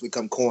I'll definitely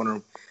come corner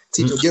him.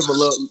 Teach him, give him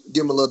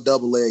a little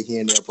double leg here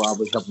and there,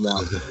 probably help him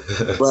out.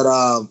 But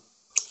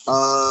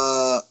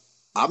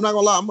I'm not gonna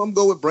lie, I'm gonna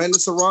go with Brandon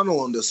Serrano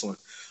on this one.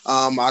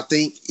 I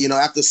think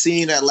after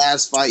seeing that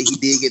last fight, he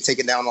did get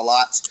taken down a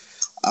lot.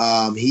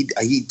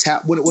 He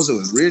tapped. What was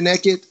it? Rear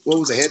naked? What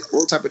was the head?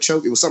 What type of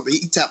choke? It was something.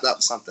 He tapped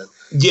out something.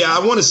 Yeah,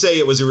 I want to say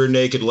it was a rear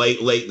naked late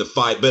in the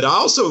fight, but I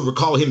also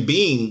recall him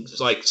being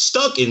like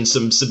stuck in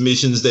some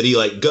submissions that he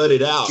like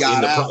gutted out in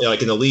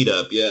the lead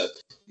up. Yeah.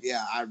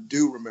 Yeah, I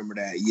do remember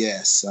that.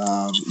 Yes.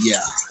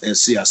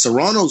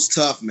 Serrano's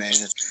tough, man.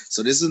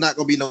 So this is not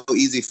going to be no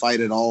easy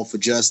fight at all for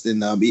Justin.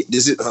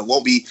 This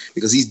won't be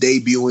because he's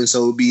debuting,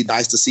 so it'll be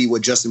nice to see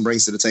what Justin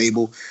brings to the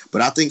table.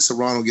 But I think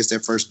Serrano gets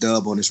that first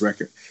dub on his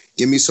record.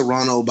 Give me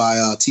Serrano by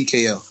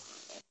TKO.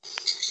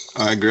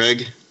 All right,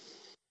 Greg.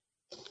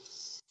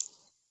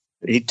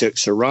 He took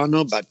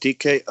Serrano by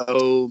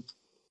TKO.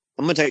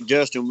 I'm going to take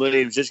Justin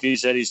Williams just because he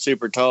said he's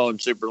super tall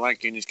and super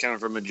lanky and he's coming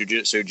from a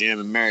jiu-jitsu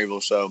gym in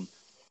Maryville. So,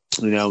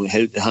 Brandon Serrano,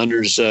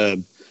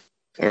 the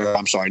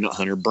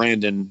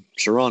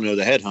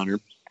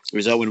headhunter,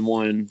 was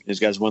 0-1. His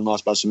guy's one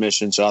loss by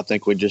submission. So I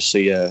think we just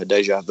see a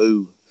deja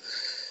vu.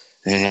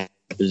 And it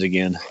happens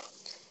again.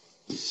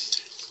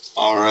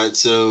 All right.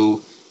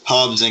 So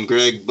Hobbs and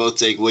Greg both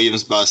take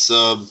Williams by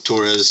sub,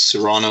 Torres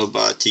Serrano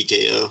by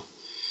TKO.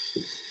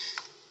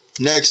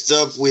 Next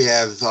up, we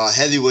have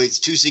heavyweights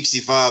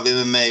 265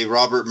 MMA.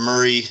 Robert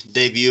Murray,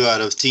 debut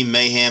out of Team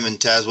Mayhem in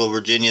Tazewell,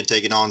 Virginia,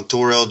 taking on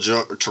Terrell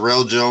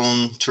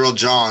Johns,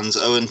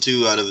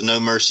 0-2 out of No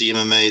Mercy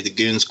MMA, the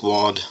Goon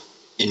Squad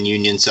in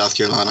Union, South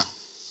Carolina.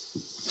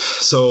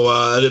 So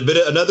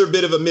another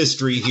bit of a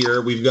mystery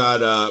here. We've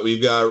got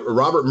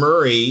Robert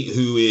Murray,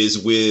 who is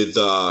with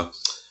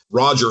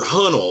Roger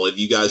Hunnell. If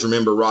you guys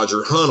remember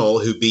Roger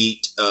Hunnell, who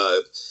beat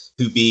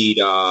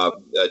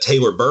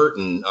Taylor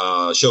Burton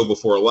show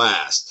before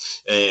last.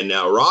 And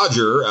now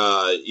Roger,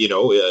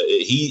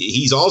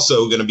 he's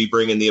also going to be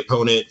bringing the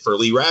opponent for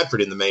Lee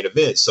Radford in the main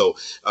event. So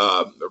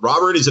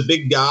Robert is a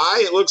big guy.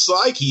 It looks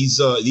like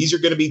these are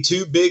going to be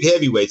 2 big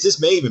heavyweights.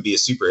 This may even be a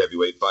super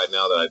heavyweight fight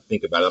now that I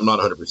think about it. I'm not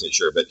 100%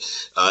 sure, but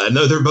I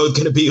know they're both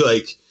going to be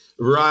like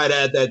right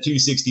at that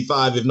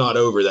 265, if not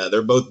over that.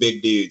 They're both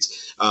big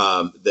dudes.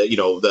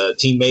 The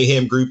Team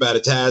Mayhem group out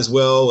of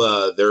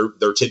Tazewell,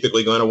 they're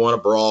typically going to want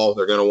to brawl.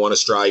 They're going to want to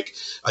strike.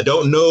 I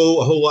don't know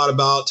a whole lot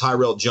about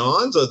Tyrell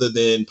Johns other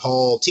than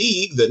Paul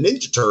Teague, the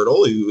Ninja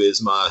Turtle, who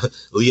is my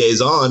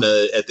liaison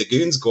at the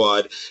Goon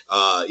Squad.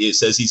 He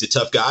says he's a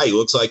tough guy. He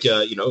looks like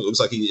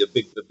he's a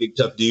big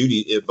tough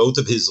dude. Both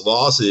of his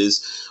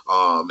losses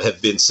have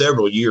been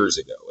several years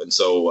ago, and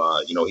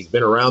so he's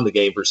been around the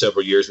game for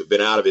several years, but been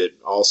out of it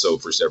also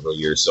for several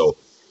years. So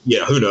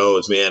Yeah, who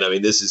knows, man? I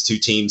mean, this is two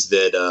teams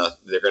that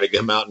they're going to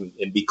come out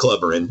and be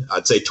clubbering.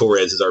 I'd say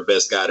Torres is our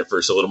best guy to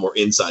first a little more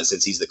insight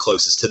since he's the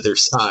closest to their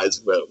size,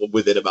 but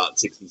within about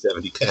 60,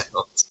 70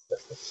 pounds.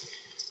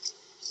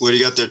 What do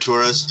you got there,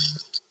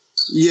 Torres?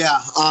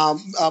 Yeah, I'm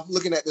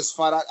looking at this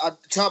fight. I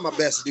tried my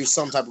best to do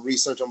some type of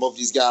research on both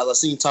these guys. I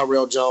seen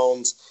Tyrell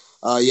Jones.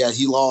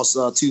 He lost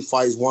 2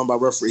 fights, one by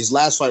referee. His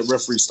last fight,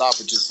 referee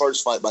stoppage. His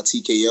first fight by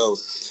TKO.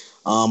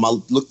 I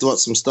looked up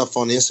some stuff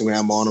on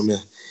Instagram on him.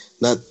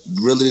 Not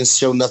really didn't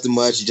show nothing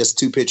much, just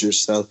 2 pictures.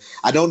 So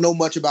I don't know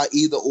much about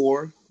either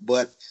or,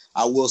 but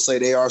I will say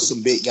they are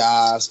some big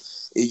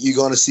guys. You're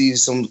going to see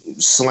some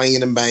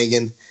slinging and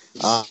banging.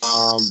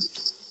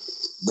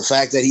 The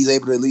fact that he's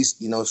able to at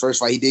least, first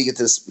fight, he did get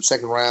to the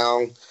second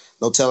round.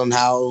 No telling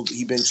how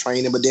he been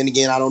training. But then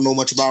again, I don't know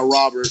much about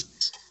Robert.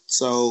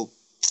 So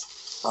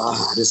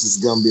this is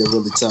going to be a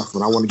really tough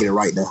one. I want to get it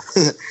right, though.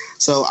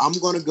 So I'm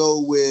going to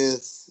go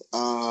with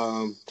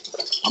Robert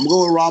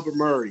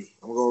Murray.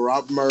 I'm going to go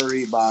Robert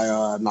Murray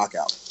by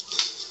knockout.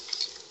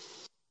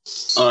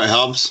 All right,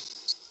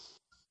 Hobbs.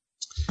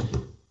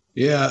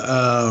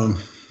 Yeah,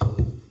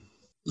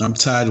 I'm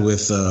tied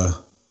with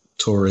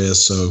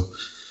Torres, so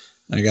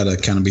I got to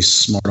kind of be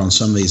smart on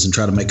some of these and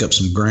try to make up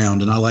some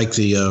ground. And I like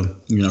the,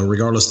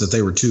 regardless that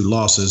they were 2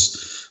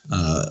 losses,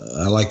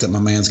 I like that my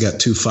man's got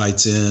 2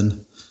 fights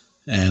in,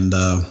 and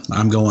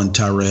I'm going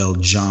Tyrell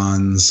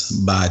Johns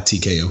by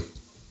TKO.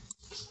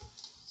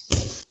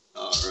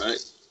 All right,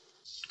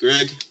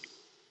 Greg.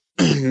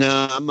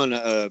 No, I'm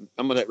gonna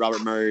hit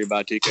Robert Murray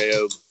by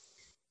TKO.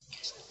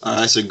 All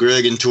right, so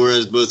Greg and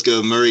Torres both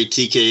go Murray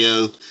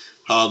TKO.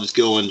 Hobbs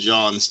going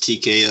Johns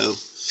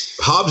TKO.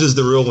 Hobbs is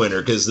the real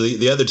winner because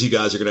the other 2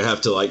 guys are going to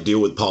have to deal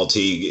with Paul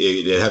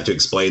Teague. They have to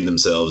explain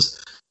themselves.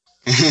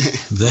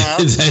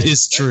 that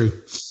is true.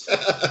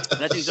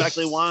 That's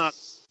exactly why.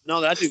 No,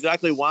 that's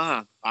exactly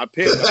why I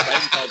picked.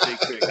 Paul Teague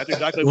pick. That's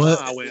exactly why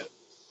I went.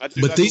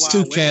 But these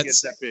 2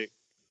 cats.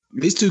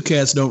 These 2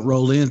 cats don't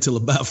roll in until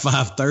about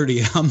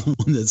 5:30. I'm the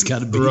one that's got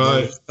to be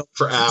right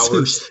for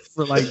hours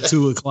for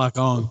 2 o'clock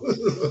on.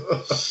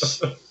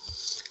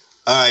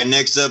 All right,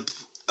 next up,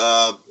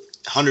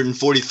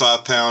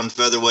 145-pound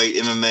featherweight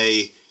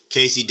MMA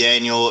Casey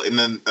Daniel,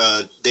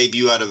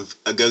 debut out of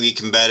Agogi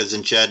Combatives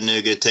in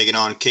Chattanooga, taking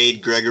on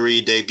Cade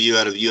Gregory, debut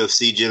out of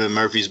UFC Gym in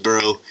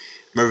Murfreesboro,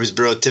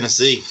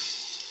 Tennessee.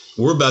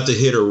 We're about to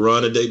hit a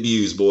run of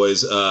debuts,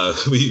 boys.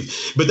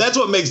 But that's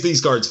what makes these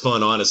cards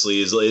fun,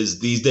 honestly, is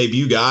these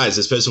debut guys,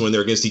 especially when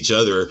they're against each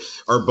other,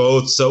 are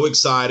both so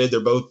excited. They're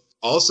both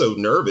also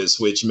nervous,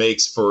 which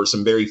makes for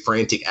some very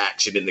frantic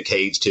action in the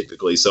cage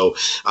typically. So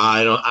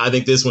I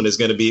think this one is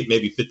going to be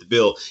maybe fit the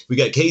bill. We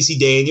got Casey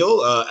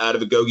Daniel out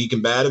of Agogi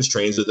Combatives,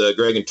 trains with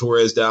Greg and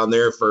Torres down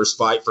there. First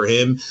fight for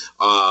him.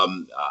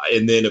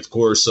 And then, of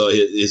course,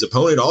 his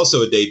opponent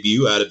also a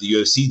debut out of the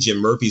UFC Gym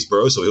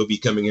Murfreesboro. So he'll be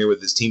coming here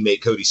with his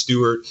teammate Cody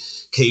Stewart.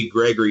 Cade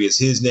Gregory is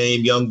his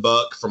name, young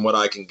buck, from what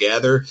I can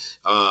gather.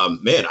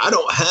 Man, I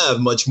don't have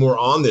much more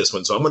on this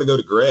one, so I'm going to go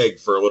to Greg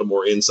for a little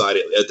more insight,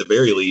 at the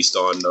very least,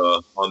 on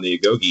the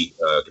Agogi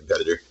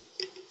competitor.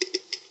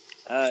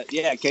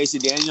 Yeah, Casey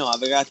Daniel,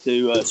 I've got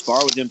to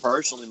spar with him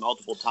personally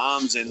multiple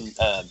times, and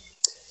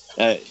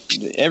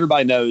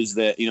everybody knows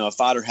that a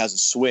fighter has a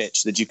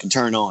switch that you can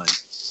turn on.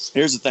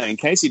 Here's the thing: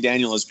 Casey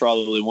Daniel is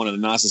probably one of the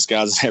nicest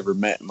guys I've ever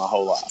met in my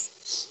whole life.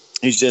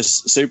 He's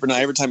just super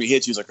nice. Every time he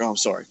hits you, he's like, "Oh, I'm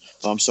sorry.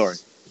 Oh, I'm sorry."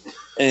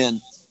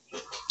 And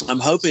I'm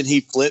hoping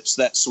he flips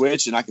that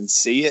switch and I can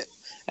see it.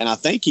 And I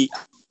think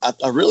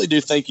I really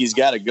do think he's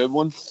got a good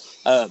one.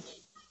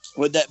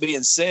 With that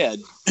being said,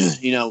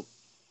 in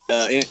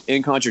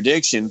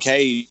contradiction,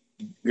 Cade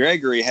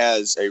Gregory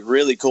has a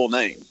really cool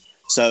name.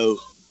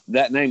 So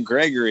that name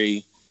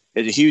Gregory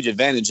is a huge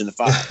advantage in the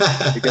fight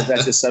because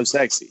that's just so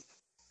sexy.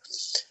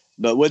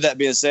 But with that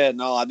being said,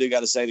 no, I do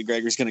got to say that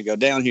Gregory's going to go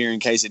down here in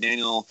Casey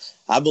Daniel.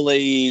 I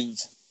believe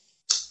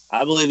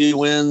he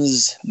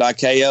wins by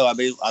KO. I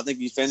think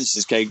he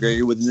finishes Cade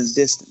Gregory within the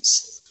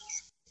distance.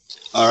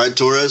 All right,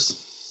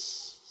 Torres.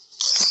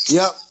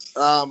 Yep,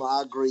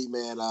 I agree,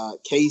 man.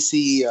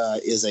 Casey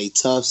is a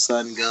tough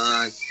son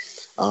gun.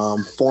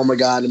 Former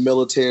guy in the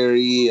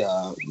military,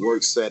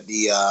 works at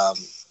the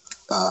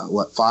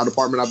fire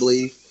department, I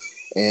believe,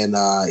 and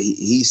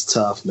he's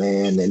tough,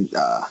 man. And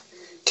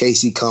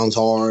Casey comes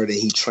hard and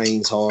he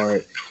trains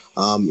hard.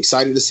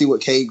 Excited to see what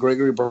Cade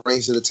Gregory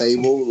brings to the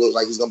table. Looks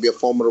like he's going to be a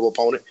formidable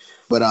opponent.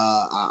 But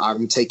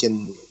I'm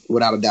taking,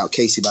 without a doubt,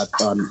 Casey by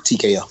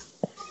TKO.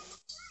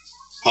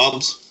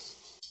 Hobbs?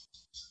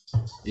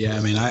 Yeah,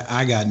 I mean,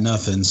 I got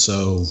nothing,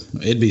 so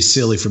it'd be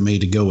silly for me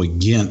to go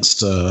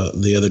against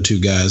the other 2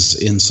 guys'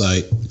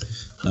 insight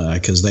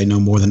because they know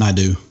more than I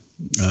do.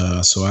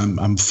 So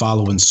I'm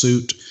following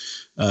suit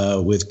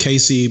with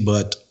Casey.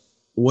 But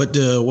what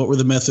were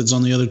the methods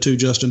on the other 2,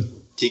 Justin?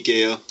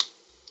 TKO.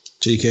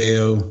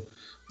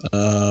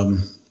 I'm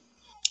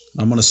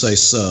going to say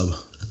sub.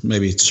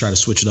 Maybe try to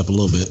switch it up a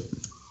little bit.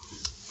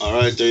 All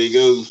right, there you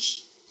go.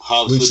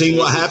 Hobbs. We've seen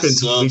what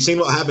happens. We've seen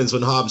what happens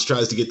when Hobbs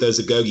tries to get those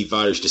Agogi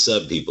fighters to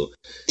sub people.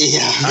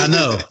 Yeah, I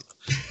know.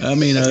 I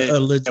mean, a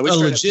legit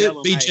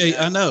BJ.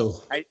 I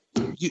know. Hey,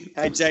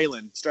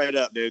 Jalen, straight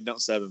up, dude,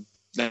 don't sub him.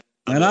 No,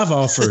 and I've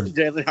offered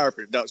Jalen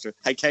Harper, don't.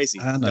 Hey, Casey,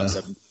 don't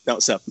sub him.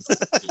 Don't sub him.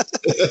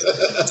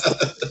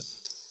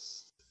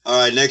 All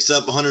right, next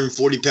up,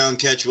 140-pound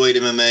catchweight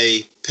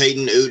MMA,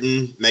 Peyton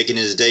Uten making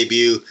his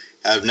debut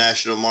out of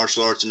National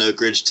Martial Arts in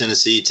Oak Ridge,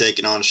 Tennessee,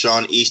 taking on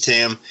Sean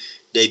Eastham,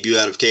 debut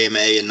out of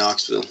KMA in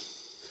Knoxville.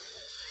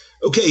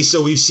 Okay,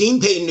 so we've seen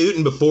Peyton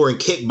Uten before in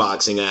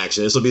kickboxing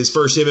action. This will be his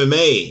first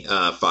MMA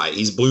fight.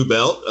 He's blue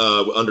belt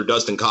under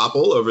Dustin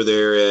Koppel over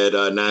there at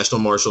National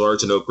Martial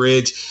Arts in Oak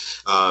Ridge.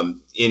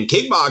 In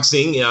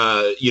kickboxing,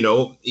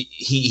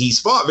 he's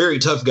fought very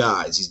tough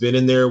guys. He's been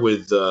in there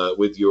with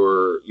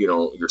your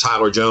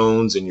Tyler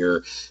Jones and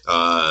your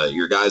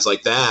guys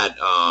like that.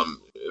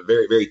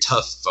 Very, very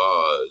tough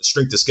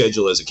strength of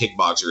schedule as a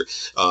kickboxer.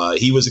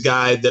 He was a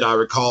guy that I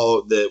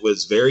recall that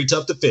was very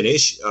tough to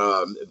finish,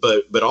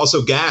 but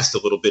also gassed a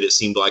little bit, it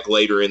seemed like,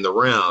 later in the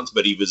rounds.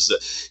 But he was,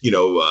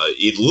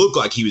 it looked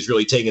like he was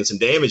really taking some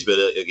damage, but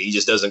he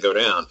just doesn't go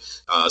down.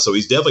 So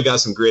he's definitely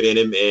got some grit in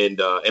him, and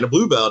a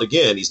blue belt.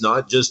 Again, he's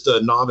not just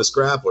a novice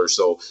grappler,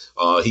 so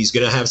he's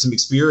going to have some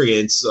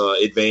experience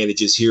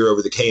advantages here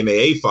over the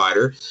KMAA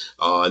fighter,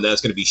 and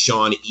that's going to be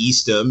Sean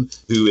Eastham,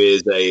 who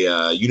is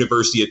a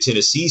University of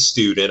Tennessee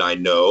student. I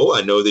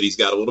know that he's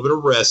got a little bit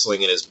of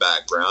wrestling in his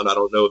background. I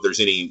don't know if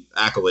there's any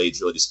accolades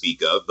really to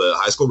speak of, but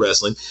high school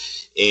wrestling.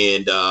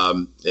 And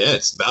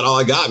it's about all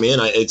I got, man.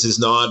 This is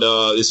not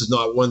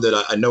one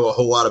that I know a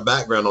whole lot of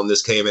background on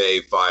this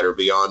KMA fighter.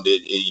 Beyond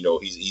it,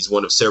 he's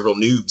one of several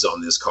noobs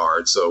on this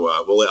card. So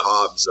we'll let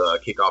Hobbs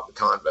kick off the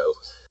convo.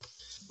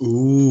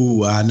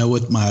 Ooh, I know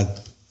what my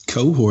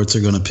cohorts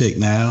are going to pick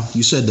now.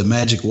 You said the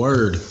magic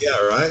word. Yeah,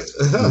 right.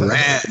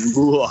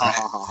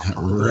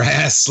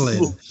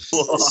 Wrestling.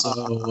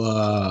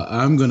 So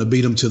I'm going to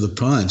beat him to the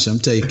punch. I'm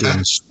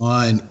taking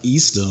Sean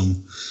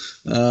Eastham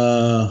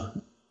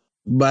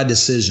by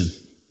decision.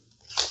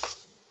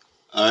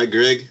 All right,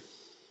 Greg.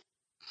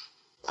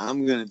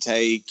 I'm going to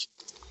take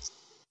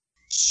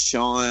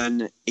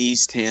Sean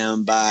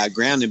Eastham by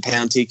ground and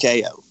pound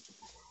TKO.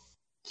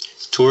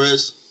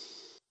 Torres.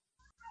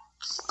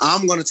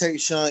 I'm going to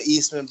take Sean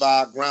Eastman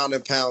by ground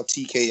and pound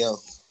TKO.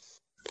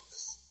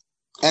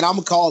 And I'm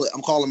going to call it.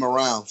 I'm calling him a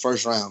round,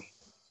 first round.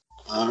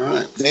 All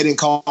right. They didn't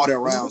call that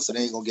round, so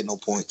they ain't going to get no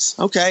points.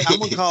 Okay, I'm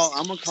going to call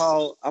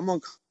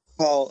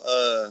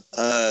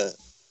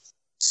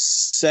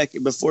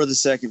second before the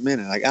second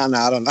minute. Like, I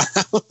don't know.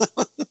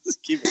 Let's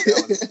keep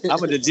it going.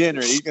 I'm a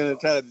degenerate. You going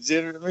to try to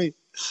degenerate me?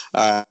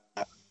 All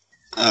right,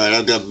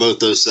 I've got both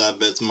those side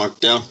bets marked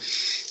down.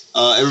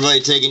 Everybody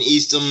taking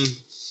Eastham.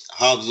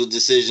 Hobbs with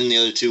decision, the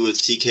other two with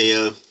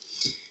TKO.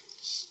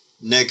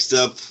 Next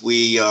up,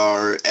 we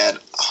are at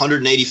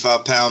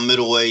 185-pound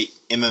middleweight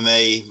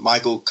MMA.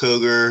 Michael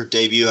Koger,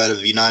 debut out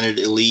of United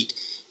Elite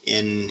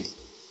in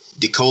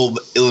DeKalb,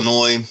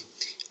 Illinois.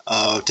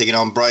 Taking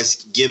on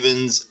Bryce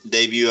Gibbons,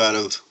 debut out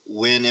of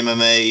Win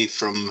MMA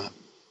from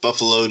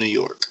Buffalo, New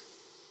York.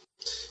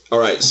 All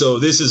right, so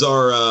this is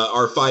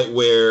our fight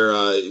where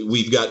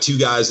we've got two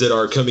guys that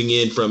are coming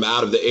in from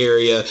out of the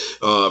area,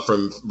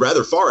 from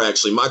rather far,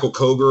 actually. Michael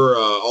Koger,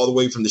 all the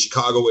way from the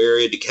Chicago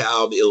area,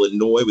 DeKalb,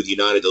 Illinois, with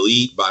United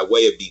Elite by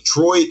way of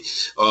Detroit.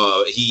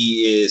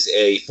 He is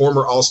a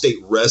former All-State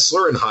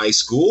wrestler in high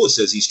school. It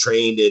says he's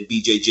trained in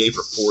BJJ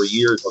for 4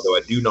 years, although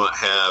I do not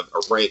have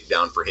a rank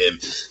down for him.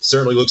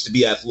 Certainly looks to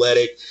be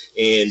athletic,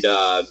 and,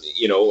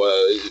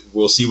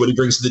 we'll see what he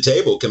brings to the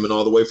table coming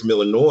all the way from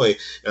Illinois.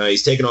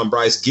 He's taking on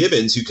Bryce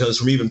Gibbons, who comes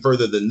from even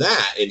further than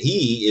that, and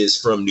he is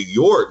from New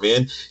York,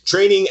 man.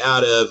 Training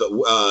out of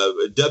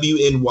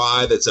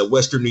WNY, that's a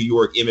Western New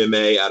York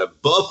MMA out of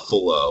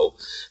Buffalo.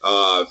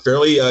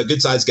 Fairly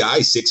good-sized guy,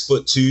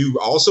 6'2",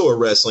 also a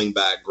wrestling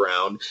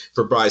background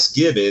for Bryce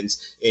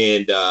Gibbons,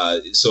 and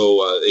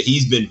so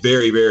he's been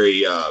very,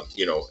 very,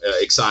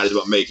 excited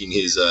about making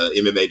his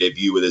MMA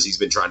debut with us. He's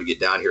been trying to get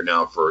down here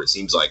now for, it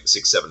seems like,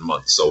 6-7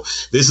 months. So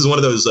this is one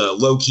of those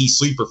low-key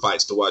sleeper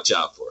fights to watch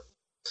out for.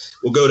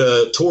 We'll go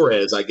to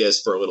Torres, I guess,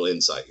 for a little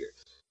insight here.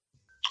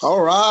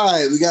 All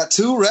right. We got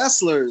two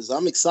wrestlers.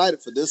 I'm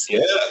excited for this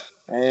one.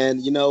 Yeah.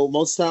 And,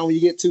 most of the time when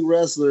you get two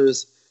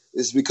wrestlers,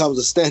 it becomes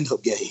a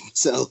stand-up game.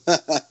 So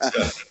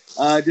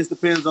it just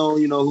depends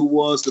on, who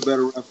was the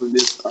better wrestler in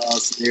this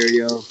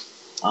scenario.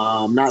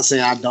 I'm not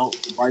saying I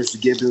don't. Bryce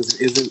Gibbons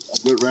isn't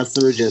a good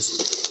wrestler.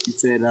 Just, he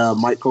said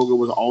Mike Koger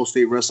was an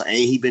all-state wrestler, and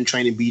he's been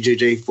training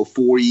BJJ for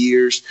 4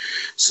 years.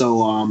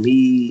 So I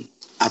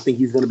think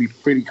he's going to be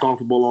pretty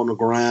comfortable on the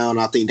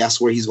ground. I think that's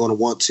where he's going to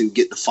want to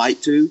get the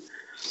fight to.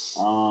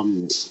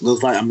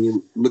 Looks like,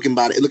 looking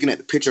at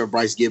the picture of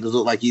Bryce Gibbons,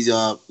 looks like he's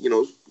got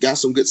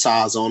some good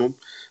size on him.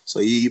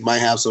 So he might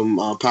have some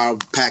power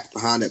packed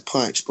behind that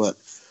punch. But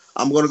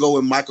I'm going to go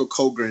with Michael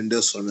Koger in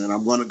this one, and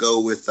I'm going to go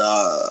with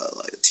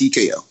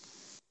TKO.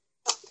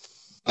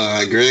 All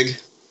right, Greg.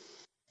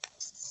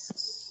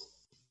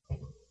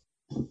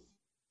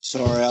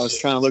 Sorry, I was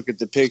trying to look at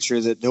the picture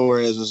that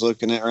Torres was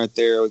looking at right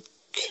there with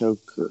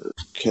Koger.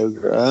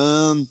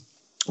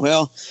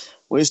 Well,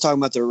 we was talking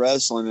about the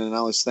wrestling, and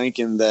I was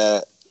thinking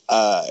that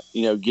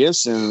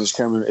Gibson is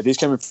coming. If he's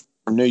coming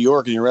from New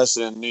York and you're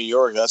wrestling in New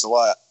York, that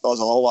was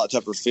a whole lot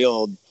tougher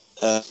field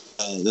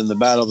than the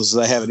battles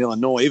they have in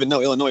Illinois. Even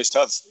though Illinois is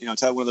tough, one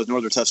of those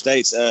northern tough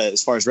states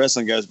as far as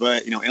wrestling goes.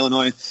 But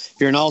Illinois, if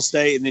you're an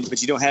all-state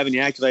but you don't have any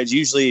accolades,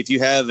 usually if you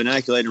have an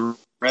accolade in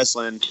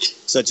wrestling,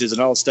 such as an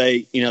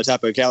all-state,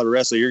 type of caliber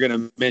wrestler, you're going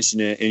to mention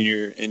it in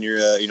your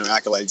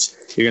accolades.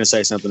 You're going to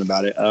say something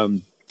about it.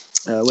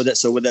 With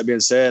that being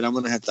said, I'm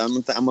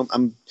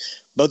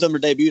both of them are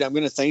debuted. I'm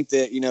going to think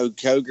that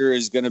Coger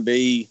is going to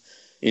be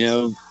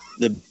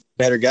the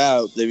better guy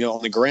on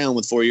the ground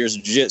with 4 years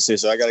of jiu-jitsu.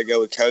 So I got to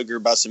go with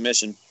Coger by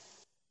submission.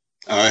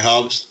 All right,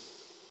 Hobbs.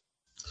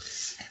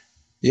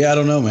 Yeah, I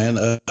don't know, man.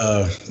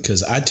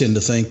 Because I tend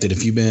to think that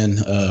if you've been,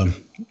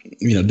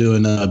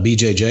 doing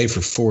BJJ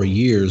for 4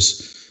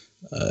 years,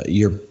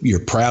 you're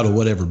proud of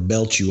whatever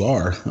belt you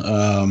are.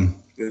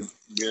 Good.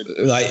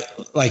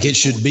 Like it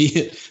should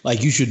be,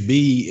 like you should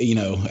be,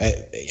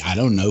 I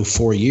don't know,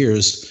 4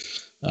 years.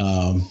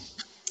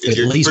 If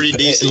you're pretty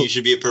decent, you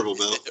should be a purple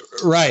belt.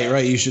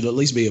 Right. You should at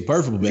least be a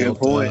purple belt.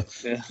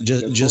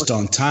 Just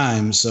on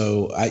time.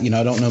 So I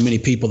don't know many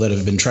people that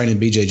have been training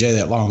BJJ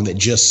that long that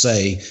just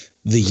say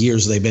the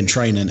years they've been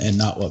training and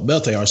not what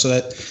belt they are. So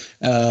that,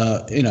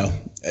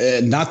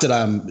 not that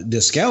I'm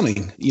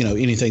discounting,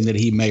 anything that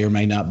he may or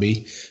may not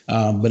be,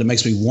 but it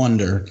makes me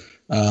wonder,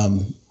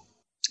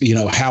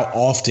 how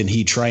often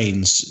he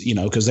trains,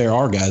 because there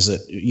are guys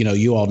that,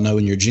 you all know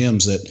in your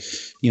gyms that,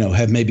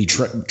 have maybe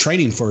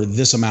training for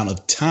this amount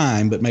of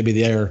time, but maybe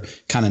they're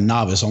kind of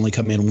novice, only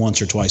come in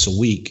once or twice a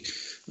week,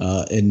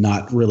 and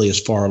not really as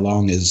far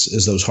along as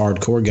those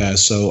hardcore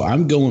guys. So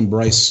I'm going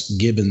Bryce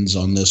Gibbons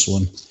on this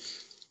one.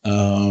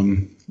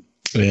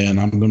 And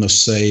I'm going to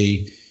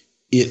say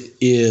it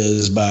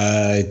is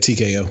by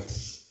TKO.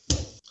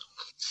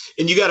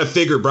 And you got to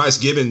figure Bryce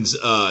Gibbons,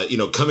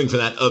 coming from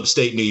that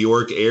upstate New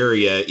York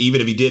area,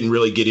 even if he didn't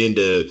really get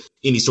into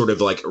any sort of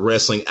like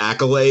wrestling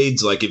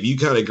accolades, like if you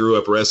kind of grew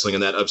up wrestling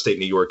in that upstate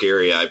New York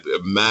area, I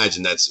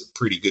imagine that's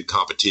pretty good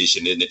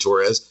competition, isn't it,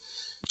 Torres?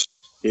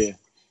 Yeah.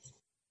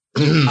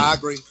 I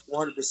agree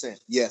 100%.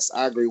 Yes,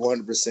 I agree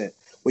 100%.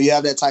 When you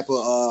have that type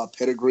of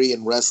pedigree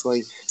in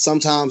wrestling,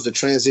 sometimes the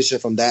transition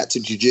from that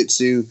to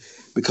jiu-jitsu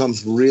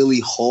becomes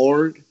really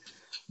hard,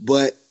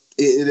 but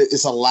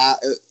it's a lot.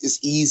 It's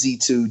easy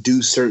to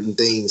do certain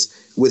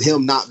things with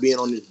him not being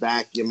on his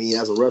back. I mean,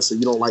 as a wrestler,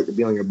 you don't like to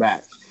be on your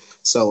back.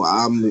 So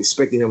I'm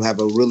expecting him to have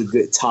a really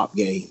good top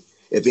game,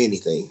 if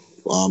anything,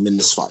 in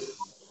this fight.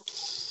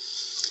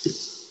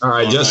 All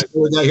right, Justin,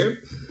 what we got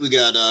here? We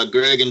got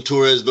Greg and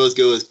Torres both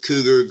go with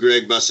Cougar.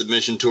 Greg by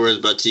submission, Torres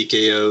by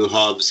TKO.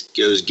 Hobbs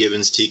goes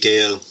Gibbons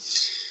TKO.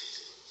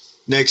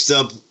 Next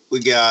up, we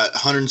got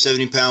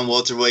 170-pound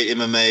welterweight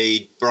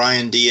MMA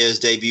Brian Diaz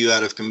debut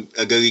out of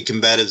Agogi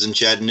Combatives in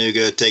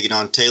Chattanooga, taking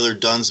on Taylor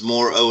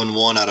Dunsmore,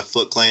 0-1 out of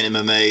Foot Clan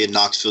MMA in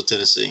Knoxville,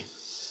 Tennessee.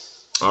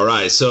 All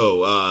right, so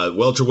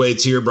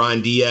welterweights here.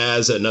 Brian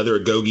Diaz, another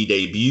Agogi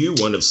debut,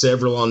 one of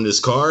several on this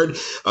card.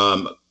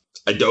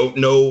 I don't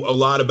know a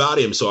lot about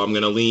him, so I'm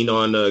going to lean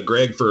on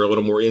Greg for a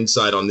little more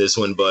insight on this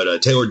one.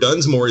 But Taylor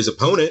Dunsmore, his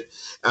opponent,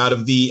 out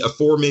of the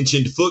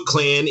aforementioned Foot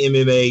Clan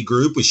MMA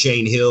group with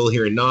Shane Hill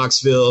here in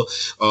Knoxville,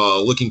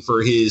 looking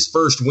for his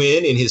first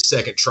win in his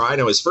second try.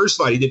 Now, his first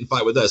fight, he didn't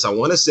fight with us. I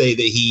want to say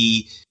that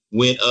he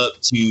went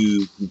up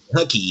to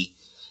Kentucky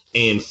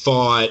and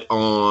fought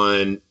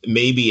on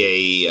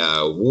maybe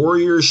a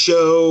Warrior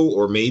show,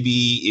 or maybe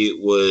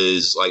it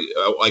was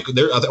like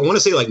there. I want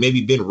to say like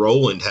maybe Ben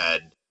Rowland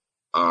had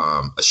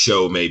a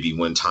show maybe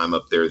one time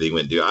up there they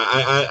went to.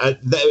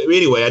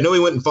 Anyway, I know he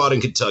went and fought in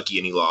Kentucky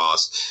and he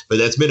lost, but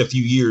that's been a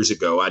few years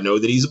ago. I know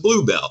that he's a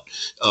blue belt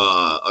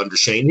under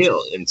Shane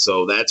Hill, and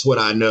so that's what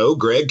I know.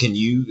 Greg, can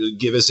you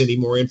give us any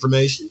more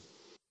information?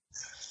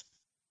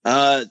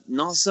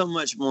 Not so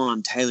much more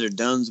on Taylor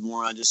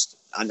Dunsmore.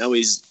 I know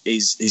he's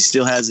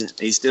still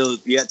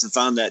yet to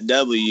find that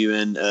W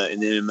in the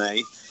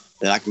MMA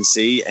that I can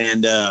see,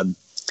 and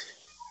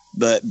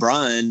but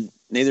Brian.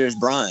 Neither is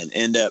Brian,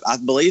 and I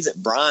believe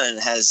that Brian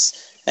has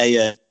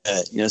a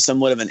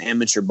somewhat of an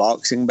amateur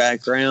boxing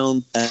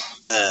background,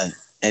 and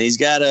he's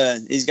got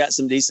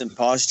some decent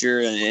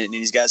posture, and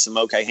he's got some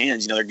okay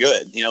hands. They're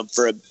good.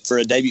 For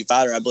a debut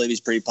fighter, I believe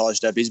he's pretty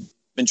polished up. He's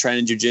been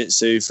training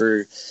jiu-jitsu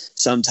for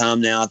some time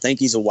now. I think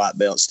he's a white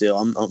belt still.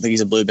 I don't think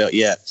he's a blue belt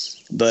yet,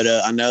 but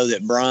I know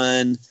that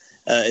Brian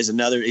is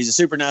another. He's a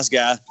super nice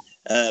guy,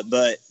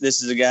 but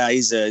this is a guy.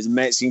 He's a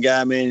Mexican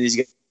guy, man.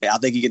 I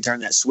think he can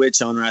turn that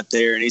switch on right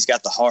there, and he's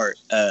got the heart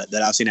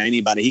that I've seen out of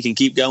anybody. He can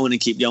keep going,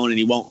 and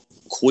he won't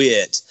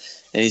quit,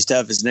 and he's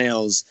tough as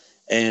nails.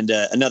 And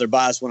another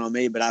bias one on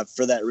me, but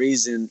for that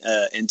reason,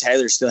 and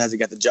Taylor still hasn't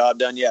got the job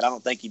done yet. I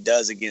don't think he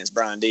does against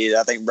Brian Diaz.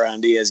 I think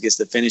Brian Diaz gets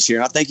the finish here,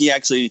 and I think he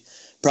actually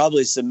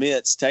probably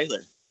submits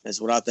Taylor.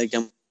 That's what I think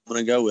I'm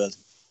going to go with.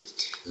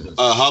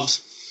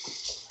 Hobbs?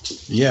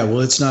 Yeah, well,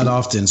 it's not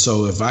often.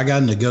 So if I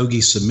got an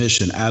Agogi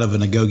submission out of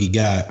an Agogi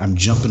guy, I'm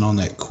jumping on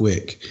that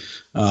quick.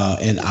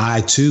 And I,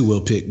 too,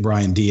 will pick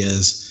Brian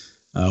Diaz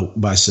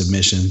by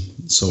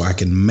submission, so I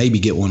can maybe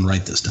get one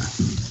right this time.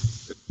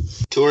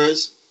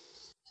 Torres?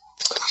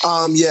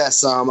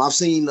 Yes. I've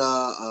seen.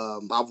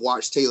 I've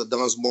watched Taylor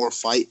Dunsmore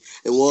fight.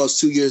 It was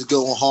 2 years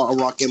ago on Hard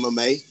Rock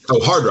MMA. Oh,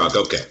 Hard Rock.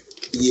 Okay.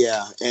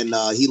 Yeah, and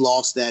he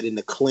lost that in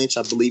the clinch,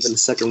 I believe, in the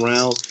second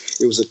round.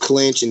 It was a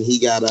clinch, and he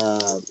got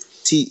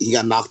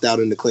knocked out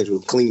in the clinch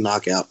with a clean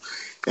knockout.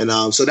 And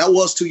so that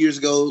was 2 years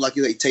ago. Like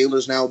you say,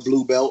 Taylor's now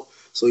blue belt,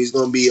 so he's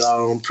going to be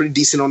pretty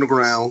decent on the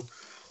ground.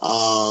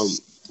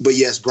 But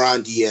yes,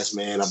 Brian Diaz,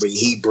 man. I mean,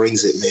 he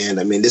brings it, man.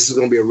 I mean, this is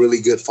going to be a really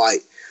good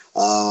fight.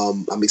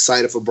 I'm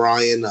excited for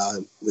Brian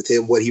with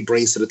him, what he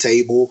brings to the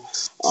table.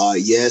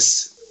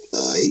 Yes,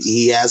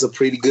 he has a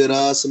pretty good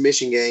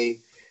submission game.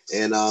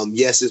 And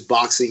yes, his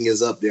boxing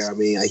is up there. I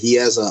mean, he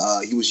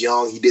was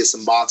young. He did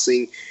some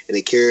boxing, and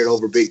it carried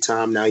over big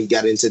time. Now he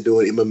got into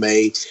doing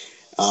MMA.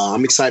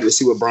 I'm excited to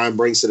see what Brian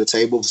brings to the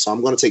table. So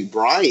I'm going to take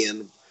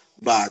Brian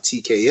by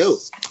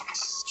TKO.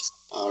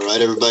 All right,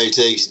 everybody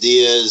takes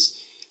Diaz.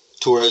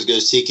 Torres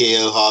goes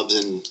TKO. Hobbs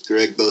and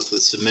Greg both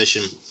with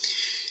submission.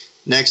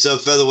 Next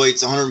up,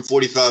 featherweights,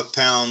 145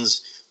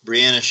 pounds.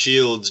 Brianna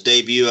Shields,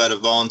 debut out of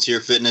Volunteer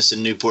Fitness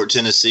in Newport,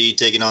 Tennessee,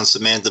 taking on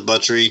Samantha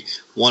Buttery,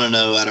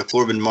 1-0 out of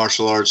Corbin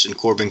Martial Arts in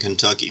Corbin,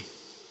 Kentucky.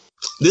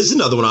 This is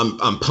another one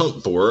I'm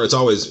pumped for. It's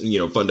always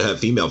fun to have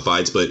female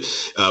fights, but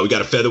we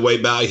got a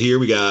featherweight bout here.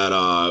 We got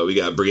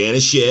Brianna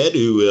Shed,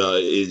 who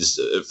is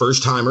a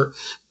first timer.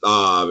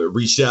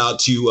 Reached out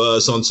to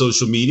us on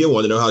social media,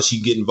 wanted to know how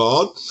she'd get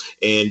involved,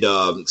 and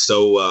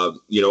so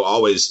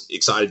always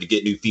excited to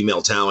get new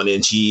female talent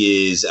in.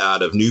 She is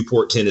out of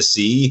Newport,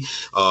 Tennessee,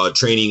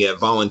 training at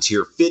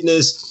Volunteer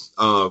Fitness.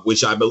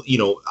 Which I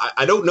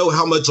don't know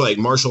how much like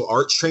martial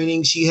arts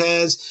training she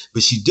has,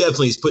 but she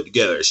definitely is put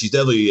together. She's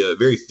definitely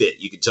very fit.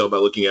 You can tell by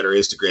looking at her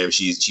Instagram.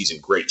 She's in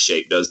great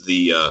shape. Does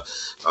the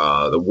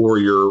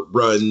warrior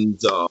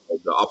runs, the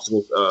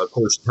obstacle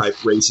course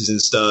type races and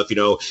stuff.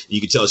 You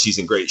can tell she's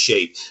in great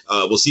shape.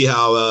 We'll see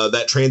how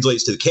that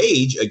translates to the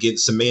cage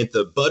against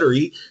Samantha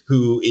Buttery,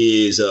 who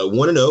is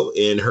 1-0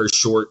 in her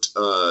short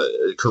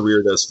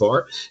career thus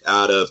far,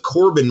 out of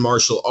Corbin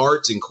Martial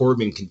Arts in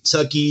Corbin,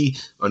 Kentucky,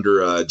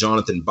 under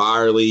Jonathan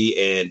Byerly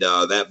and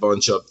that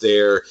bunch up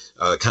there,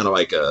 kind of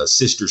like a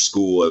sister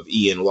school of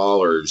Ian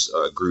Lawler's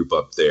group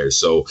up there.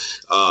 So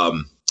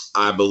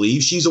I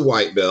believe she's a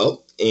white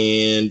belt.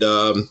 And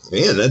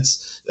man,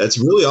 that's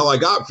really all I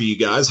got for you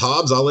guys.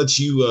 Hobbs, I'll let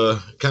you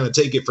kind of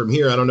take it from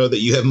here. I don't know that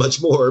you have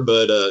much more,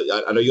 but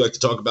I know you like to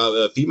talk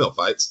about female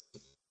fights.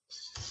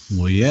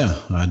 Well, yeah,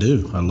 I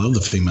do. I love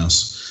the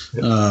females.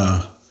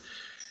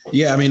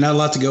 Yeah, I mean, not a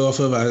lot to go off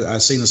of.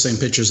 I've seen the same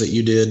pictures that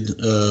you did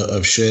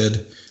of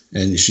Shed,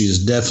 and she's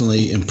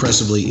definitely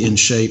impressively in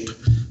shape.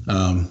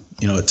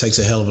 It takes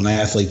a hell of an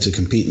athlete to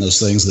compete in those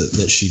things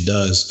that she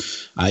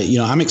does.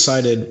 I'm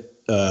excited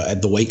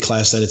at the weight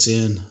class that it's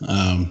in.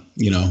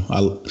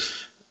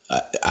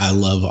 I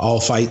love all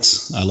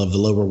fights. I love the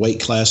lower weight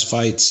class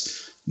fights.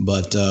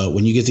 But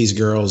when you get these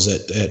girls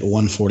at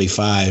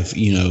 145,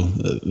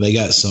 they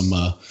got some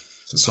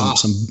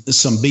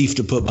beef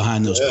to put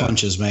behind those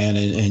punches, man,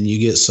 and you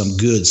get some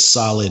good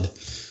solid,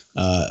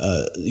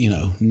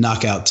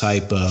 knockout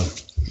type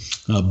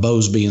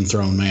bows being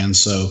thrown, man.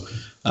 So,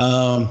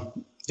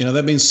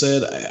 that being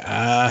said,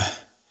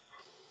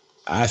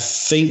 I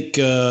think,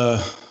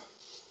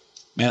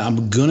 man,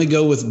 I'm gonna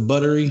go with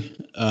Buttery.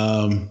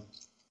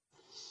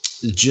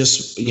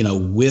 Just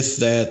with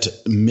that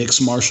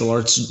mixed martial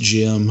arts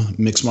gym,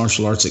 mixed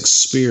martial arts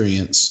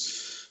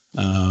experience,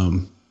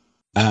 I'm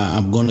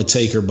going to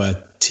take her by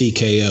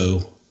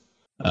TKO.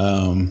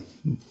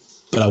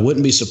 But I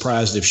wouldn't be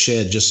surprised if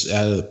Shed, just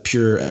out of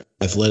pure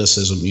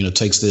athleticism,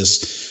 takes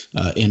this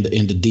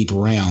into deep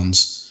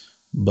rounds.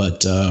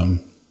 But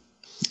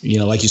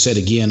like you said,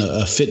 again,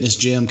 a fitness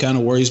gym kind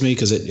of worries me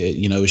because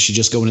is she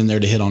just going in there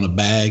to hit on a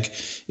bag?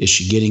 Is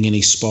she getting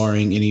any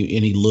sparring,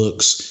 any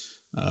looks?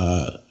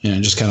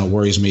 It just kind of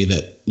worries me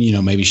that,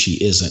 maybe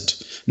she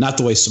isn't. Not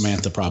the way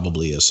Samantha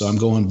probably is. So I'm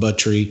going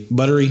Buttery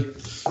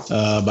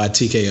by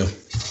TKO.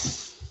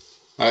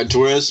 All right,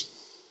 Torres.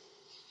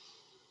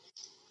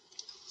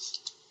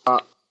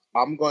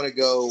 I'm going to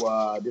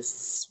go, this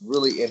is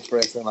really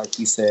interesting. Like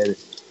you said,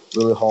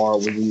 really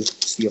hard when you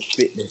see a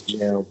fitness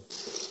gym.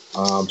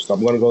 So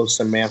I'm going to go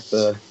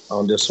Samantha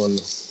on this one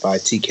by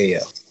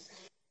TKO.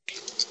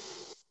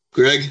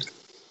 Greg?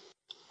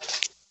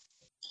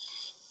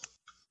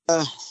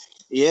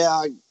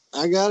 Yeah,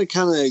 I got to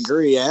kind of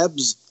agree.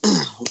 Abs,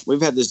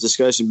 we've had this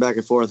discussion back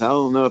and forth. I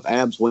don't know if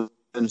Abs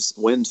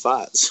wins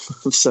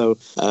fights. So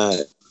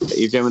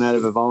you're coming out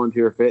of a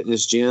volunteer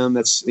fitness gym.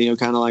 That's,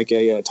 kind of like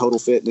a total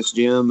fitness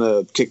gym,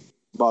 a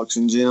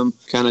kickboxing gym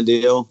kind of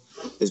deal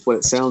is what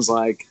it sounds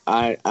like.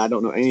 I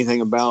don't know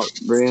anything about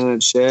Brianna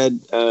and Shed.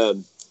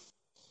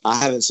 I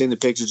haven't seen the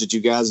pictures that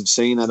you guys have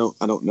seen. I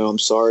don't know. I'm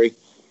sorry.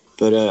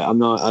 But I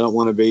don't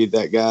want to be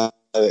that guy.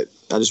 I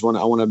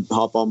want to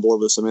hop on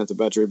board with Samantha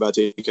Buttery by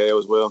TKO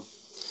as well.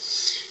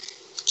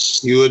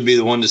 You would be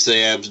the one to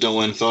say Abs don't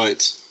win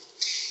fights.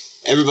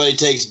 Everybody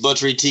takes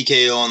Buttery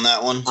TKO on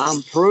that one.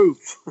 I'm proof.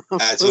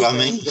 That's what I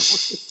mean.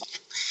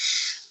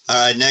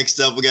 All right, next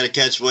up we got a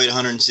catchweight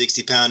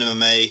 160-pound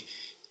MMA.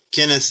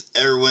 Kenneth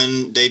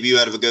Irwin, debut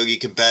out of Agoge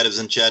Combatives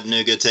in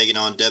Chattanooga, taking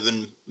on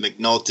Devin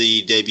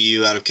McNulty,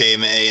 debut out of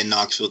KMA in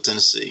Knoxville,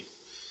 Tennessee.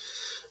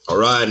 All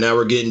right, now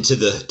we're getting to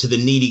the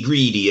nitty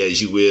gritty,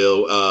 as you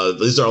will.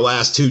 These are our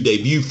last two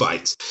debut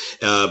fights,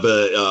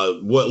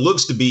 but what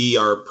looks to be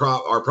are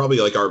probably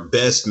like our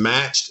best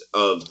matched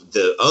of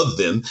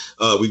them.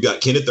 We've got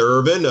Kenneth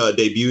Irvin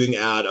debuting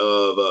out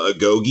of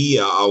Agoge.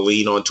 I'll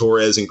lean on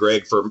Torres and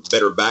Greg for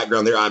better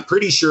background there. I'm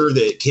pretty sure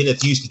that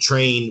Kenneth used to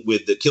train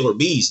with the Killer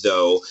Bees,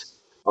 though.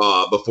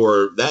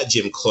 Before that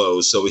gym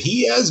closed. So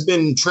he has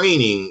been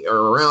training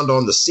around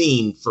on the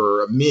scene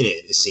for a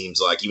minute, it seems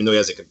like, even though he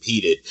hasn't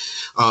competed.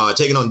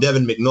 Taking on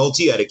Devin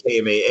McNulty at a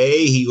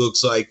KMAA. He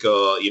looks like,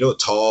 a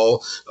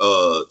tall,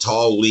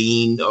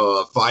 lean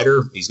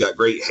fighter. He's got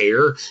great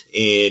hair,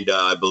 and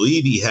I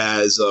believe he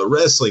has a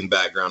wrestling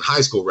background,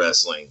 high school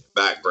wrestling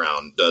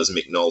background, does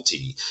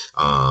McNulty.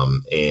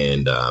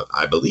 And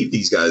I believe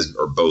these guys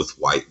are both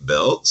white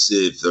belts.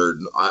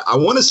 I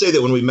want to say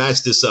that when we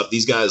matched this up,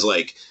 these guys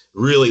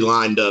really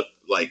lined up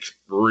like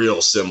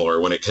real similar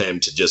when it came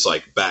to just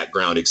like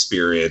background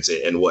experience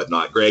and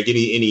whatnot. Greg,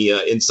 any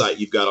insight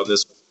you've got on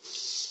this?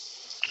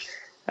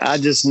 I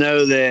just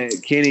know that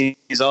Kenny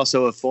is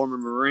also a former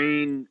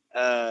Marine.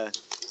 I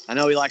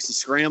know he likes to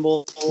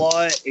scramble a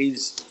lot. He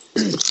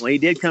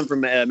did come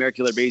from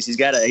American Killer Beast. He's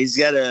got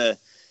a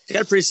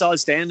pretty solid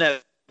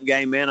stand-up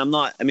game, man.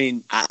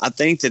 I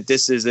think that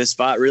this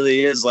fight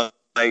really is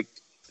like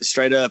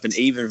straight up an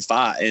even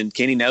fight, and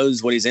Kenny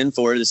knows what he's in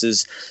for.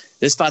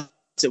 This fight's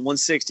at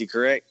 160,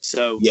 correct?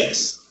 So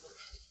yes.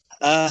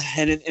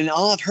 And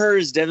all I've heard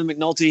is Devin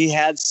McNulty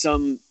had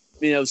some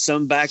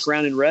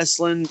background in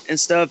wrestling and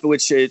stuff,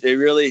 which it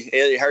really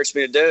hurts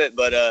me to do it,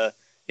 but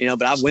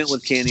but I went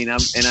with Kenny,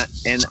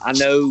 and I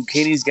know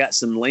Kenny's got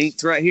some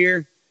length right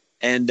here,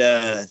 and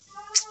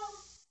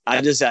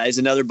it's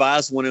another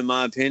biased one in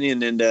my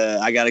opinion, and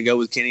I got to go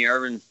with Kenny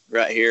Irvin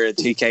right here at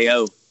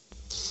TKO.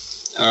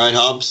 All right,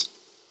 Hobbs.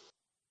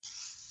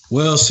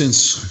 Well,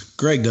 since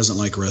Greg doesn't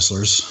like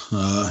wrestlers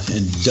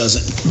and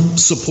doesn't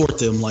support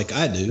them like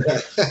I do,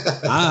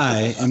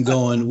 I am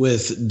going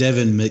with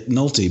Devin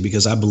McNulty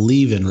because I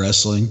believe in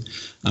wrestling.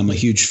 I'm a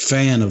huge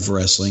fan of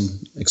wrestling,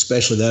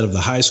 especially that of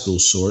the high school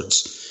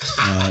sorts.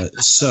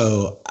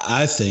 So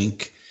I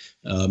think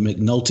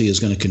McNulty is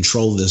going to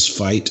control this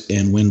fight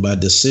and win by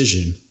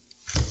decision.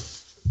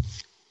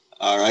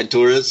 All right,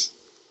 Torres.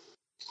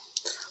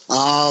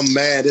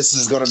 Man, this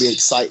is going to be an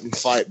exciting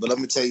fight. But let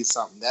me tell you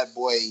something. That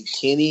boy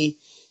Kenny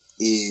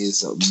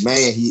is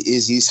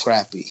he's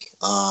scrappy.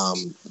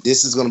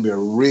 This is going to be a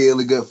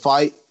really good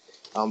fight.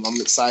 I'm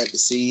excited to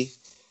see.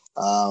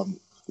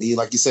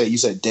 Like you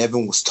said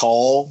Devin was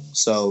tall,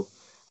 so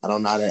I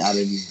don't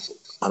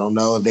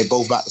know if they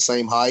both about the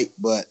same height,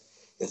 but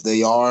if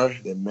they are,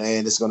 then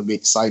man, it's going to be an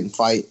exciting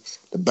fight.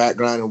 The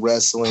background in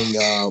wrestling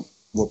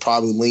will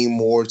probably lean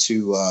more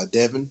to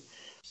Devin.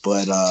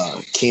 But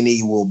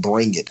Kenny will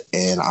bring it,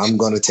 and I'm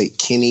going to take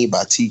Kenny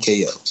by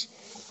TKO.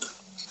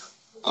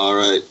 All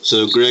right.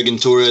 So Greg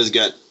and Torres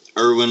got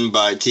Irwin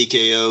by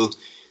TKO,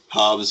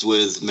 Hobbs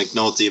with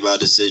McNulty by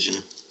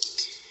decision.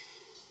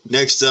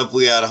 Next up,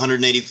 we got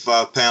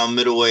 185-pound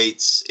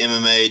middleweights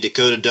MMA,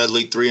 Dakota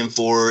Dudley,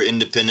 3-4,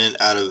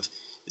 independent out of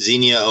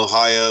Xenia,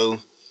 Ohio,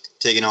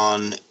 taking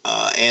on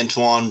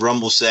Antoine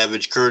Rumble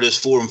Savage Curtis,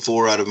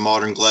 4-4 out of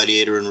Modern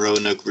Gladiator in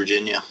Roanoke,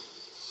 Virginia.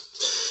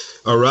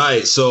 All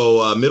right,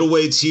 so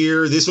middleweights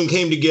here. This one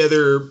came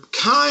together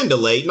kind of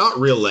late, not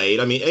real late.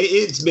 I mean,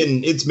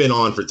 it's been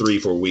on for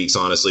 3-4 weeks,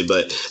 honestly.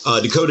 But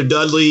Dakota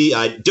Dudley,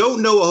 I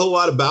don't know a whole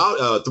lot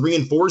about.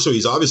 3-4, so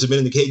he's obviously been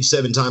in the cage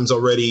 7 times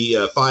already,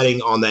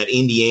 fighting on that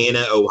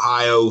Indiana,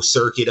 Ohio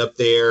circuit up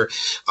there,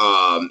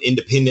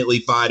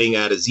 independently fighting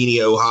out of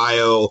Xenia,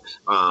 Ohio.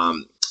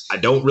 I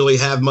don't really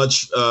have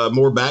much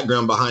more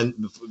background behind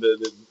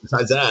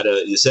besides that.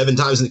 7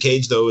 times in the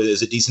cage, though,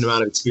 is a decent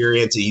amount of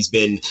experience. He's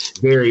been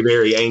very,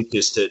 very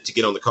anxious to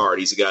get on the card.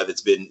 He's a guy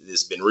that's been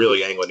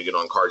really angling to get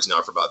on cards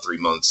now for about 3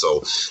 months.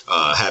 So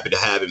happy to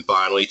have him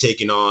finally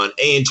taking on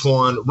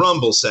Antoine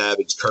Rumble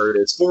Savage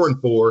Curtis,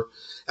 4-4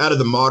 out of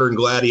the Modern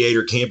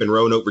Gladiator camp in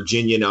Roanoke,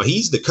 Virginia. Now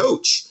he's the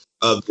coach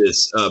of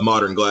this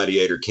Modern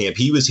Gladiator camp.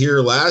 He was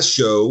here last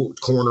show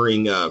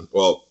cornering,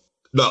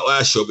 not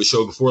last show, but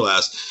show before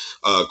last,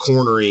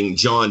 cornering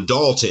John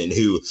Dalton,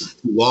 who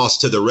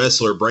lost to the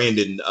wrestler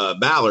Brandon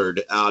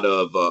Ballard out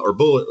of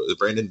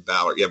Brandon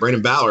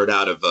Ballard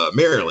out of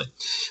Maryland.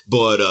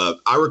 But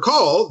I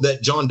recall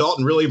that John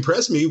Dalton really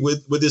impressed me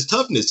with his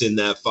toughness in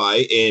that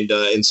fight,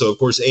 and so of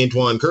course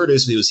Antoine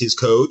Curtis, who was his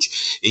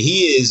coach,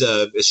 he is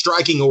a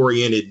striking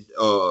oriented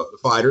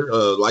fighter,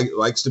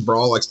 likes to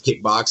brawl, likes to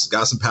kickbox,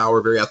 got some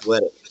power, very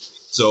athletic.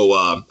 So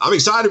I'm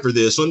excited for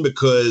this one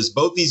because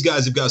both these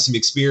guys have got some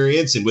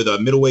experience, and with a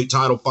middleweight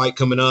title fight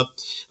coming up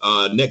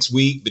next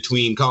week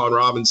between Colin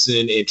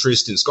Robinson and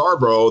Tristan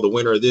Scarborough, the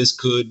winner of this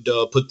could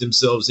put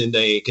themselves in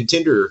a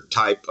contender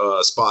type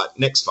spot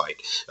next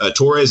fight.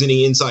 Torres,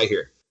 any insight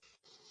here?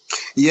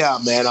 Yeah,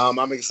 man.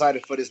 I'm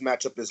excited for this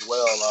matchup as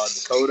well.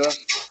 Dakota,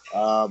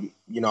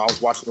 You know, I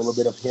was watching a little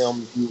bit of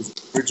him. He was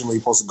originally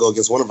supposed to go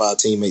against one of our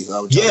teammates.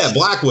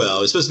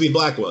 Blackwell. It's supposed to be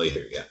Blackwell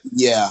here. Yeah.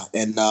 Yeah,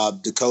 and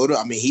Dakota.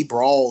 I mean, he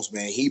brawls,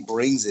 man. He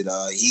brings it.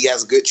 He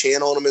has a good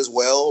chin on him as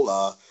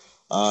well.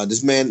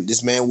 This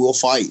man will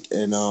fight.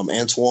 And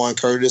Antoine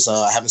Curtis,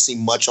 I haven't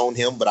seen much on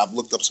him, but I've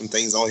looked up some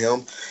things on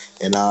him,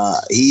 and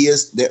he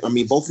is. I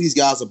mean, both of these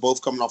guys are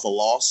both coming off a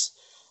loss.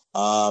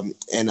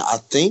 And I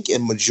think a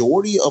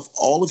majority of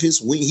all of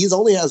his wins, he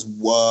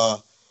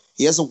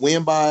has a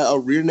win by a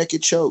rear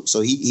naked choke.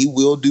 So he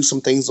will do some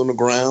things on the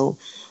ground.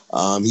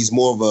 He's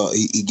more of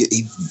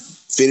he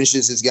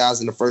finishes his guys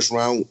in the first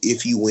round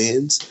if he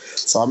wins.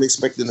 So I'm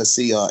expecting to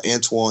see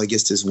Antoine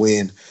gets this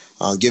win,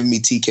 giving me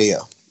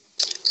TKO.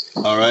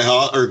 All right,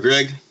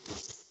 Greg.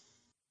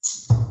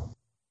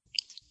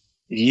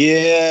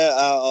 Yeah,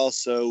 I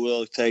also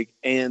will take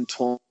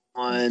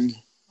Antoine.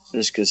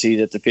 Just because he's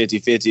at the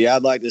 50-50.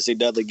 I'd like to see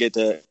Dudley get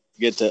the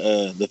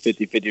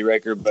 50-50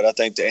 record, but I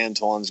think the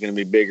Antoine's going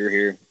to be bigger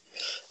here.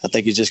 I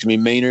think he's just going to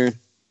be meaner.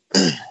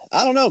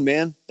 I don't know,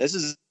 man. This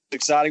is an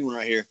exciting one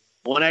right here.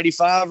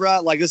 185, right?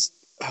 Like this.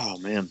 Oh,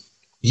 man.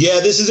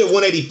 Yeah, this is at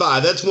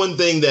 185. That's one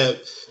thing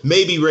that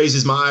maybe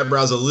raises my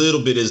eyebrows a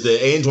little bit is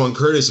that Antoine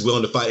Curtis is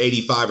willing to fight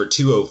 85 or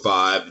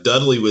 205.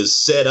 Dudley was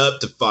set up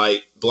to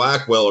fight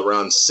Blackwell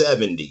around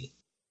 70.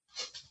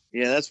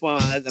 Yeah, that's why.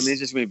 I mean,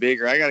 it's just gonna be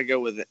bigger. I gotta go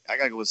with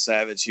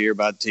Savage here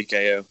by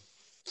TKO.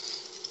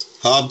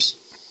 Hobbs.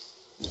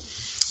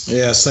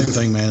 Yeah, same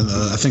thing, man.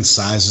 I think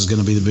size is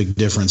going to be the big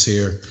difference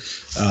here,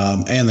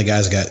 and the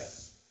guy's got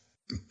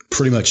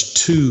pretty much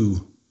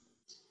two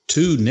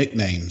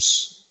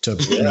nicknames to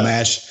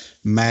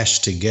mash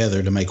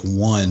together to make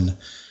one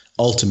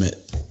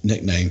ultimate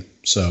nickname.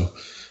 So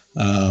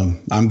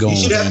I'm going.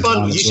 You should have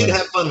fun. You should well.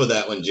 have fun with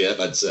that one, Jeff.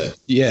 I'd say.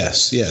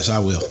 Yes, I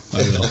will.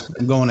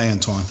 I'm going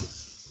Antoine.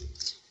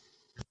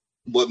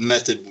 What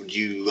method would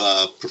you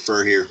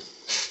prefer here?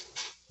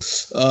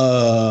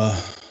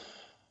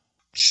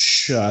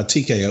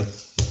 TKO.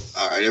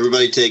 All right,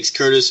 everybody takes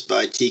Curtis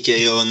by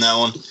TKO in that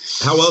one.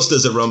 How else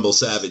does a Rumble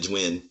Savage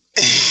win?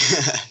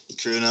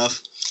 True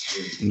enough.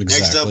 Exactly.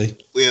 Next up,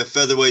 we have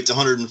featherweights,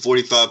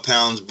 145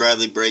 pounds.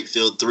 Bradley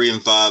Brakefield,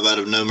 3-5 out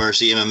of No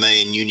Mercy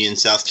MMA in Union,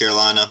 South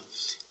Carolina,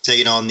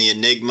 taking on the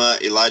Enigma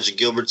Elijah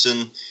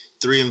Gilbertson,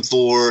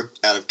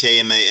 3-4 out of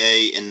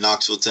KMAA in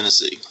Knoxville,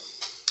 Tennessee.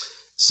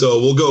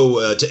 So we'll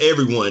go to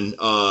everyone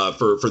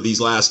for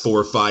these last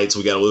four fights.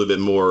 We got a little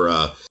bit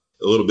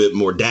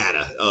more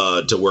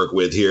data to work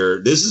with here.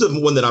 This is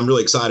one that I'm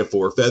really excited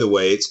for.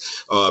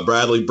 Featherweights,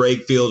 Bradley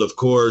Brakefield, of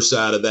course,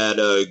 out of that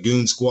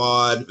Goon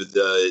Squad with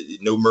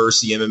No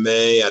Mercy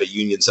MMA out of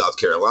Union, South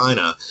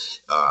Carolina.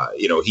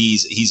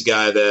 He's a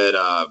guy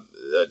that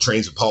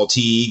trains with Paul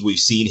Teague. We've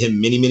seen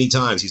him many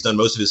times. He's done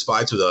most of his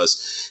fights with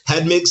us.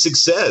 Had mixed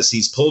success.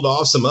 He's pulled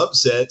off some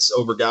upsets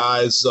over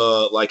guys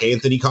like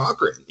Anthony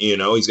Cochran.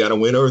 He's got a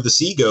win over the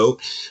Sea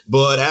Goat,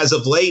 but as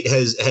of late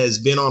has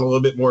been on a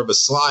little bit more of a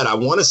slide. I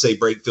want to say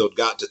Brakefield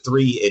got to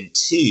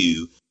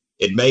 3-2.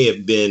 It may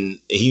have been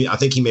I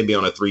think he may be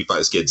on a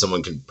 3-5 skid.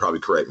 Someone can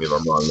probably correct me if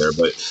I'm wrong there.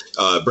 But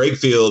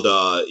Brakefield,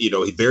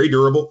 he's very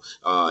durable.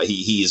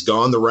 He has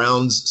gone the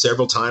rounds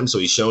several times, so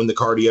he's shown the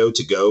cardio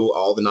to go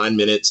all the 9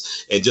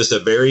 minutes, and just a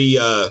very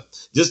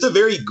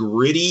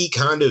gritty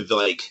kind of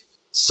like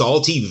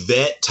salty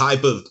vet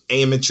type of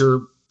amateur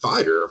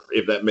fighter,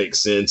 if that makes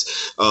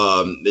sense.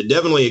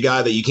 Definitely a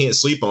guy that you can't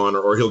sleep on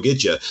or he'll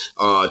get you.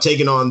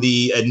 Taking on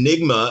the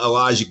Enigma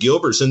Elijah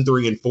Gilbertson,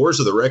 3-4.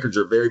 So the records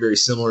are very, very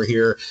similar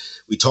here.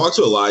 We talked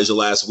to Elijah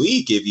last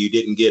week. If you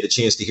didn't get a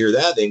chance to hear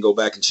that, then go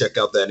back and check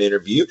out that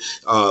interview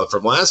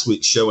from last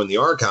week's show in the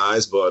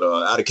archives. But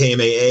out of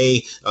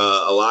KMAA,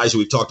 Elijah,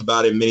 we've talked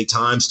about him many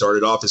times,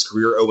 started off his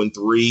career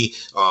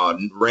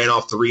 0-3, ran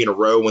off 3 in a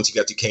row once he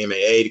got to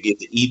KMAA to get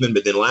to even.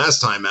 But then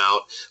last time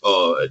out,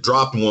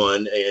 dropped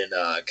one and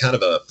kind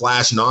of a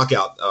flash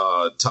knockout.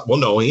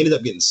 He ended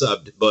up getting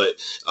subbed,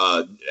 but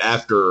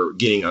after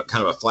getting a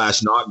kind of a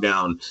flash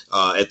knockdown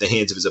at the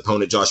hands of his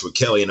opponent, Joshua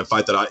Kelly, in a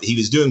fight that he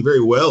was doing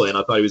very well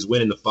in. I thought he was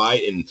winning the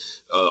fight and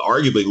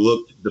arguably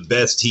looked the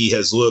best he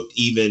has looked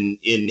even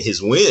in his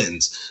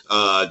wins.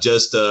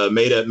 Just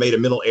made a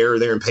mental error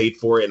there and paid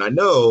for it. And I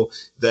know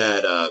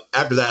that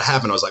after that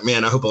happened, I was like,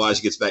 man, I hope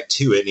Elijah gets back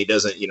to it and he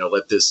doesn't,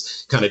 let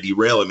this kind of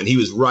derail him. And he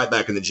was right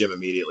back in the gym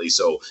immediately.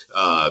 So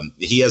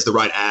he has the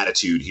right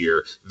attitude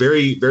here.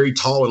 Very, very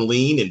tall and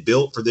lean and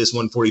built for this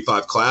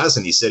 145 class.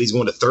 And he said he's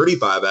going to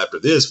 35 after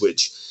this,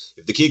 which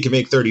if the kid can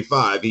make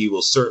 35, he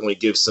will certainly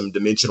give some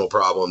dimensional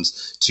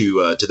problems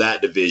to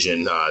that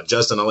division.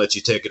 Justin, I'll let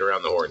you take it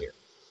around the horn here.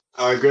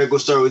 All right, Greg, we'll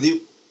start with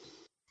you.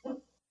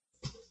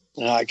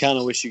 I kind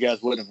of wish you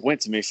guys would have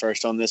went to me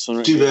first on this one.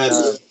 Right? Too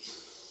bad.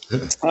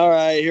 All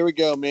right, here we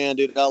go, man.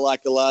 Dude, I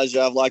like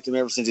Elijah. I've liked him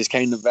ever since he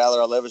came to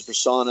Valor. I love his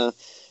persona.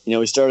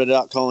 We started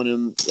out calling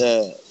him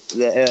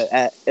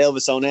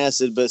Elvis on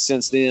acid, but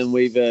since then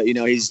we've,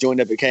 he's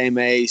joined up at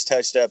KMA. He's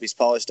touched up. He's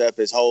polished up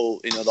his whole,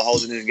 the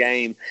holes in his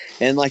game.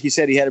 And like you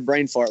said, he had a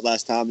brain fart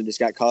last time and just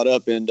got caught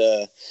up. And,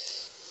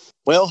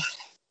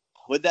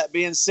 with that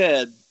being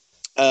said,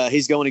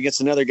 he's going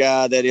against another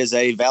guy that is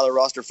a Valor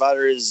roster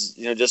fighter, is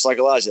just like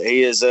Elijah.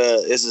 He is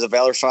this is a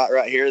Valor fight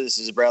right here. This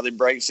is Bradley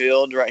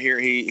Brakefield right here.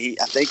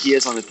 I think he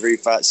is on the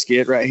 3-fight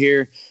skid right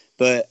here.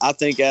 But I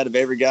think out of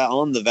every guy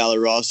on the Valor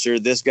roster,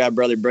 this guy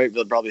Bradley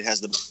Brakefield probably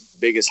has the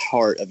biggest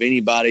heart of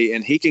anybody,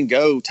 and he can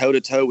go toe to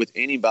toe with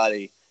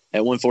anybody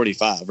at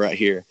 145 right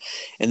here.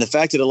 And the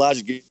fact that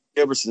Elijah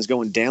Gilbertson is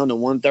going down to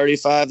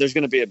 135, there's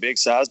going to be a big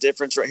size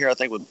difference right here, I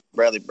think, with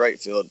Bradley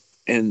Brakefield.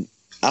 And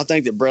I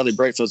think that Bradley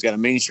Brakefield's got a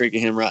mean streak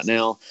of him right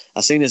now.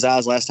 I seen his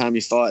eyes last time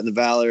he fought in the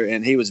Valor,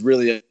 and he was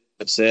really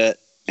upset.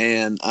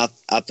 And I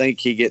think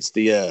he gets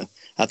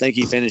I think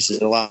he finishes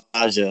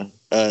Elijah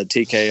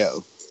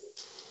TKO.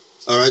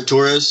 All right,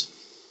 Torres.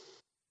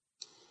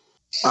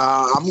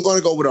 I'm going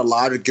to go with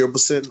Elijah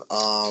Gilbertson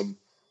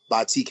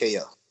by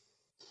TKO.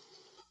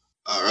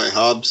 All right,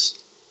 Hobbs.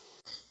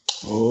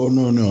 Oh,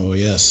 no.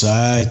 Yes,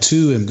 I,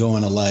 too, am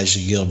going Elijah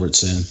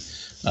Gilbertson.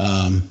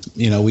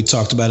 We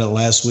talked about it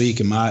last week.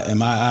 In my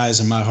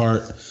eyes and my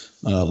heart,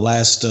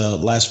 last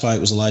fight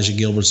was Elijah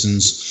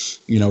Gilbertson's,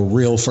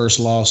 real first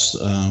loss,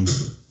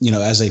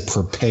 as a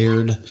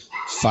prepared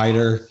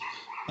fighter.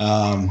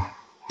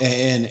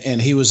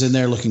 And he was in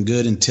there looking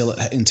good until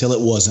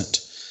it wasn't.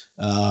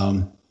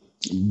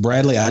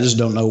 Bradley, I just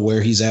don't know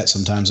where he's at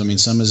sometimes. I mean,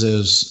 some of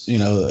his,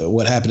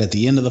 what happened at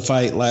the end of the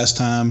fight last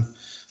time,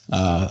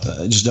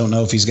 I just don't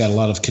know if he's got a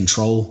lot of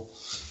control.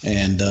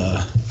 And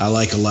I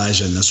like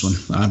Elijah in this one.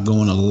 I'm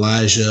going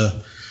Elijah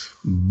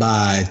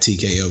by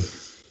TKO.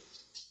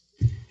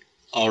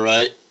 All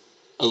right.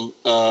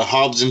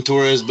 Hobbs and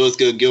Torres both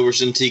go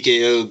Gilbertson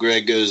TKO.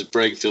 Greg goes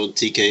Brakefield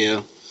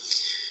TKO.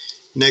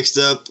 Next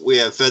up, we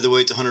have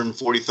featherweight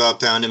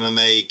 145-pound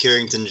MMA.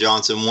 Carrington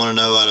Johnson, 1-0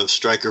 out of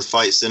Stryker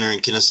Fight Center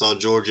in Kennesaw,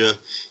 Georgia,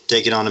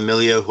 taking on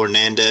Emilio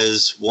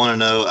Hernandez,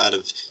 1-0 out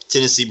of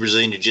Tennessee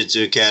Brazilian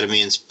Jiu-Jitsu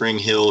Academy in Spring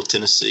Hill,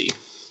 Tennessee.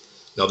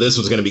 Now, this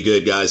one's going to be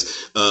good, guys.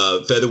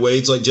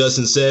 Featherweights, like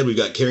Justin said, we've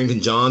got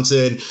Carrington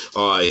Johnson.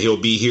 He'll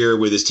be here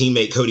with his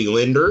teammate Cody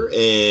Linder,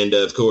 and,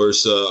 of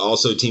course,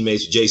 also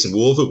teammates with Jason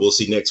Wolf, who we'll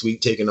see next week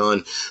taking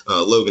on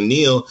Logan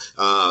Neal.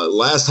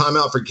 Last time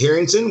out for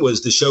Carrington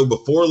was the show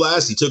before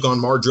last. He took on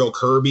Mardrell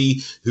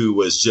Kirby, who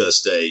was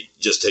just a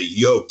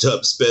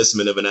yoked-up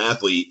specimen of an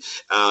athlete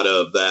out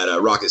of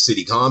that Rocket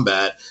City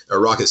Combat,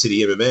 or Rocket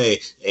City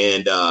MMA,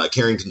 and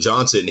Carrington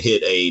Johnson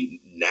hit a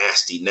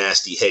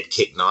nasty head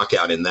kick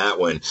knockout in that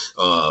one,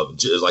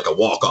 just like a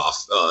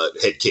walk-off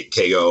head kick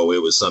KO.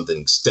 It was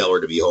something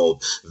stellar to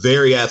behold.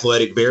 Very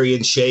athletic, very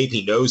in shape.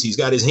 He knows he's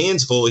got his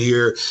hands full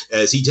here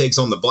as he takes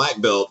on the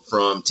black belt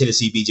from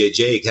Tennessee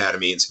BJJ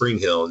Academy in Spring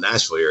Hill,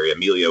 Nashville area,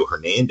 Emilio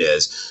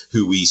Hernandez,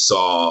 who we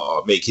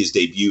saw make his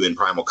debut in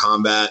Primal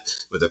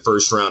Combat with a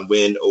first-round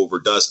win over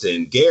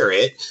Dustin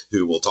Garrett,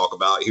 who we'll talk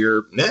about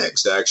here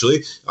next,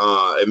 actually.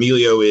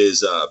 Emilio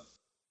is a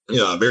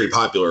very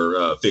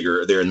popular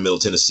figure there in Middle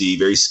Tennessee,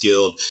 very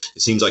skilled.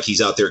 It seems like he's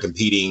out there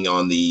competing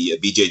on the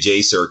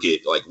BJJ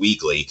circuit like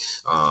weekly.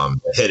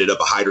 Headed up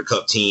a Hydra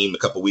Cup team a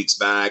couple weeks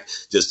back.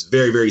 Just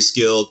very, very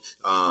skilled.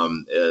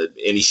 And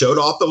he showed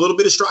off a little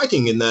bit of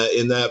striking in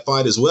that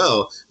fight as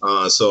well.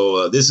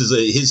 So this is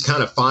his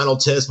kind of final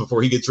test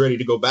before he gets ready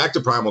to go back to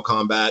Primal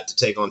Combat to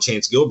take on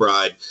Chance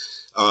Gilbride,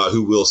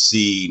 who we'll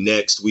see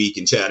next week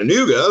in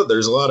Chattanooga.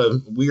 There's a lot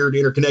of weird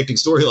interconnecting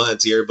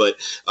storylines here, but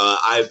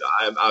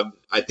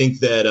I think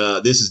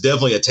that this is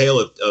definitely a tale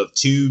of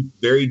two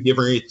very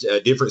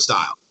different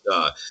styles.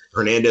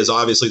 Hernandez,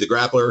 obviously the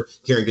grappler,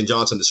 Carrington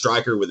Johnson, the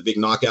striker, with a big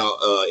knockout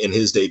in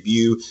his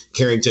debut.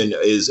 Carrington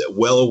is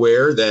well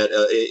aware that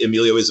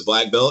Emilio is a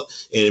black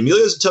belt, and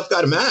Emilio's a tough guy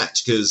to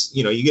match because,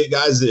 you get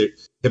guys that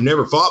have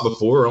never fought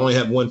before or only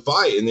have one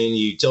fight, and then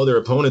you tell their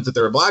opponent that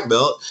they're a black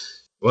belt.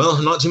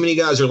 Well, not too many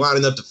guys are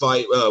lining up to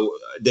fight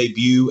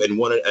debut and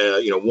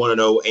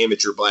 1-0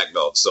 amateur black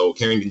belt. So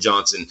Carrington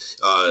Johnson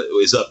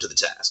is up to the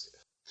task.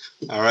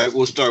 All right,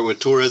 we'll start with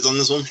Torres on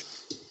this one.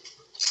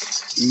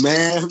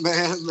 Man,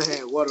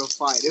 what a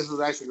fight. This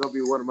is actually going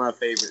to be one of my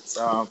favorites.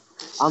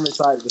 I'm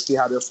excited to see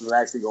how this is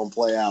actually going to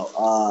play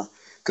out.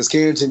 Because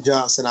Carrington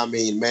Johnson,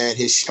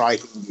 his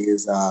striking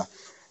is,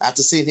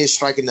 after seeing his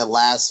striking the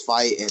last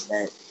fight,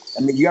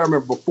 you got to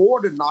remember,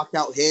 before the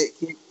knockout head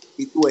kick,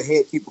 he threw a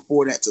head kick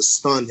before that to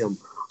stun him.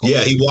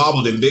 Yeah, he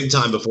wobbled him big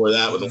time before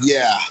that with him.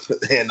 Yeah,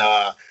 and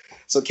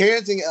so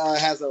Carrington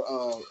has a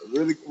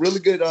really, really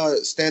good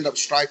stand-up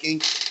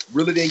striking.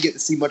 Really didn't get to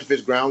see much of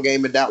his ground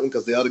game in that one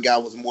because the other guy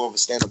was more of a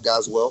stand-up guy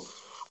as well.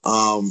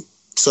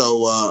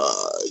 So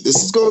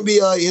this is going to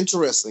be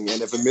interesting.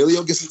 And if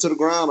Emilio gets into the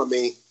ground,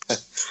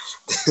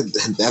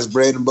 that's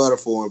bread and butter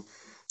for him.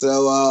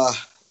 So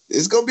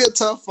it's going to be a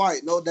tough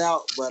fight, no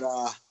doubt. But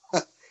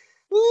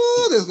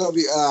there's going to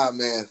be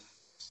man.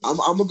 I'm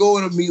gonna go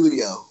with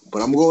Emilio,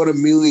 but I'm going with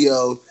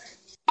Emilio.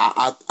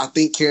 I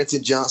think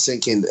Carrington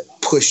Johnson can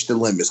push the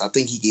limits. I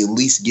think he can at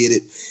least get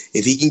it.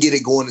 If he can get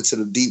it going into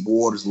the deep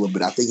waters a little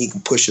bit, I think he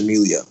can push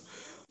Emilio.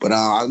 But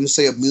I'm gonna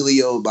say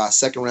Emilio by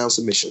second round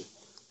submission.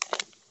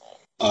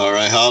 All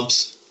right,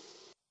 Hobbs.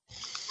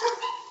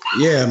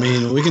 Yeah,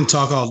 we can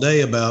talk all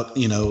day about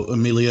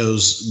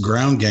Emilio's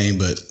ground game,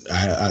 but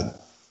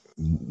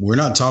we're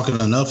not talking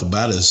enough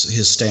about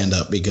his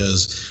stand-up,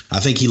 because I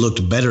think he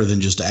looked better than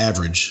just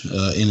average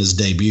in his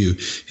debut.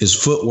 His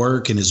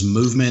footwork and his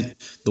movement,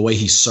 the way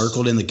he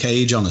circled in the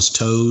cage on his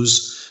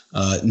toes,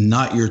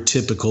 not your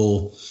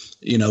typical,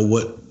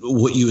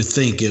 what you would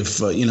think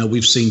if,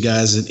 we've seen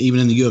guys that even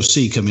in the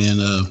UFC come in,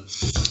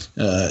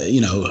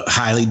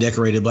 highly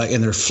decorated black,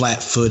 and they're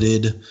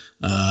flat-footed.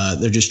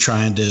 They're just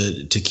trying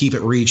to keep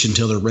it reach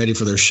until they're ready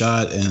for their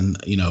shot. And,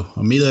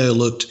 Emilio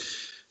looked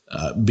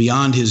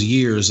beyond his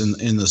years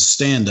in the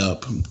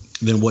stand-up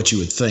than what you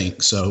would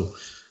think. So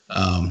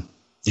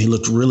he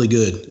looked really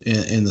good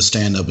in the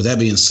stand-up. With that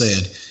being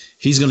said,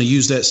 he's going to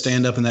use that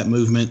stand-up and that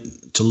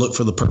movement to look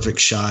for the perfect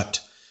shot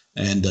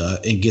and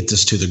get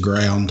this to the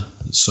ground.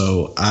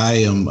 So I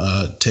am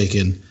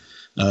taking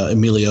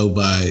Emilio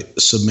by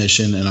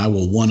submission, and I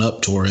will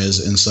one-up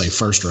Torres and say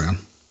first round.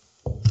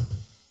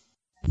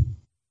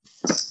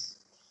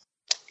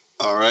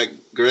 All right,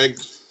 Greg.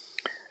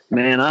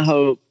 Man, I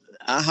hope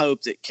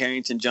that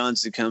Carrington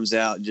Johnson comes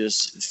out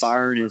just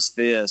firing his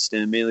fist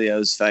in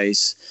Emilio's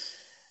face,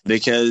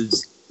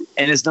 because,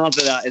 and it's not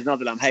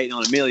that I'm hating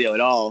on Emilio at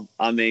all.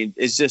 I mean,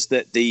 it's just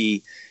that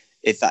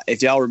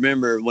if y'all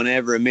remember,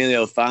 whenever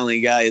Emilio finally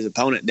got his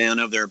opponent down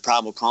over there in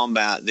Primal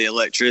Combat, the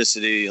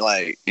electricity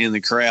like in the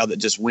crowd that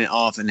just went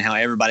off, and how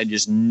everybody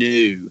just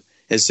knew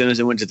as soon as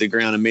it went to the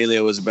ground,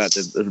 Emilio was about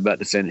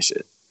to finish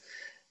it.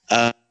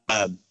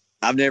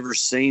 I've never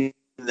seen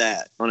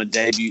that on a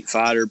debut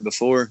fighter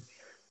before.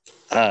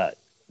 The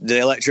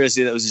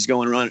electricity that was just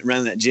going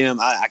around that gym,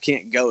 I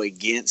can't go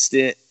against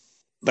it,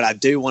 but I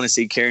do want to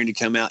see Carrington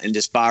come out and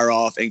just fire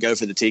off and go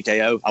for the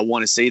TKO. I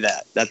want to see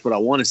that. That's what I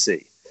want to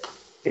see.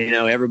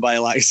 Everybody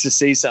likes to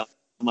see something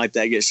like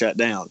that get shut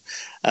down.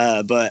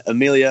 But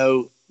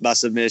Emilio by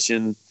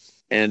submission,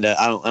 and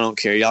I don't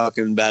care. Y'all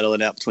can battle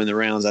it out between the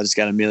rounds. I just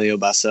got Emilio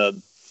by sub.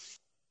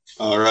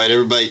 All right,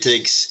 everybody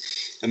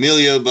takes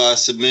Emilio by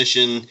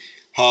submission.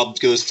 Hobbs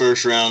goes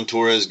first round.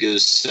 Torres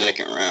goes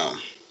second round.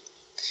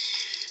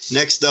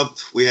 Next up,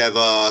 we have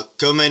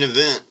co-main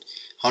event,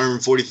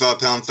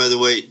 145-pound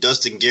featherweight,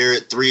 Dustin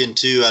Garrett,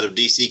 3-2 out of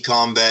DC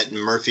Combat in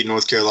Murphy,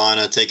 North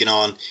Carolina, taking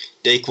on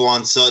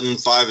Daquan Sutton,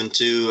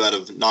 5-2 out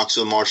of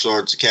Knoxville Martial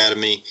Arts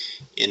Academy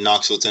in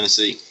Knoxville,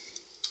 Tennessee.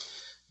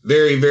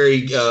 Very,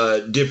 very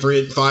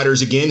different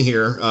fighters again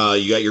here.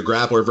 You got your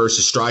grappler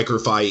versus striker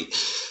fight.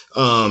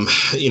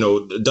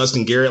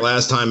 Dustin Garrett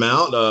last time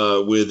out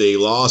with a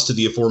loss to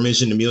the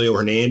aforementioned Emilio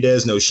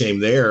Hernandez. No shame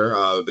there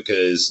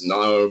because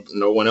no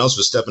one else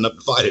was stepping up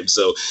to fight him.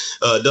 So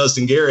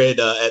Dustin Garrett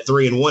at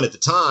 3-1 at the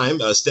time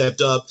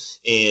stepped up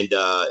and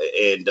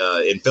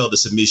fell to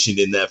submission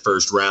in that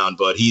first round.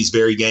 But he's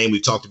very game.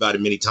 We've talked about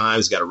him many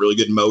times. He's got a really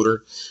good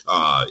motor.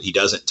 He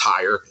doesn't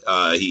tire.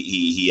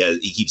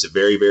 He keeps a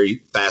very,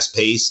 very fast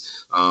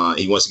pace.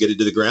 He wants to get it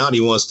to the ground.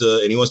 He wants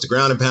to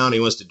ground and pound. He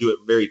wants to do it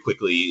very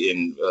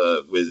quickly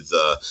with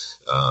a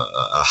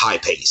high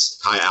pace,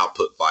 high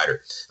output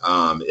fighter.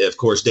 Of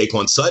course,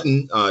 Daquan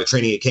Sutton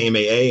training at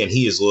KMAA, and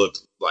he has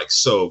looked like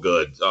so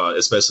good,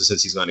 especially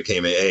since he's gone to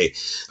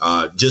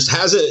KMAA. Just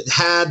hasn't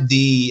had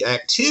the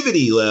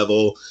activity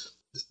level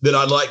that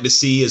I'd like to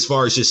see as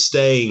far as just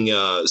staying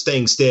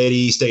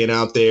steady, staying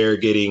out there,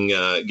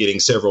 getting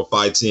several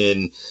fights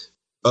in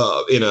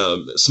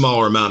a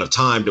smaller amount of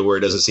time to where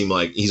it doesn't seem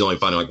like he's only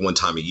fighting like one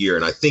time a year.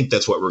 And I think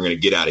that's what we're going to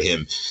get out of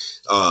him.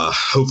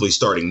 Hopefully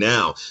starting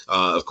now.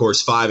 Of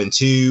course,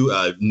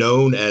 5-2,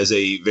 known as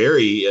a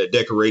very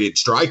decorated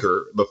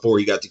striker before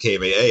he got to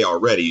KMAA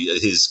already.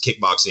 His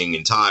kickboxing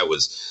and Thai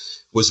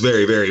was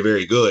very, very,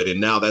 very good. And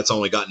now that's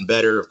only gotten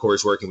better, of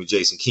course, working with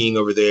Jason King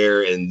over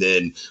there. And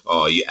then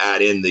you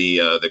add in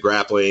the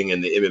grappling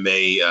and the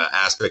MMA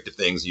aspect of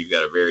things. You've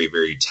got a very,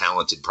 very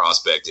talented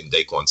prospect in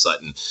Daquan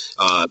Sutton.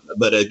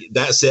 But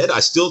that said, I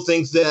still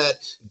think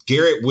that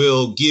Garrett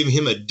will give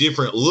him a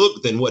different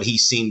look than what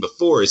he's seen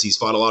before, as he's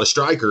fought a lot of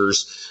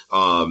strikers.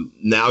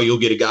 Now you'll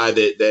get a guy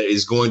that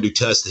is going to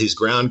test his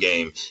ground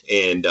game,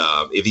 and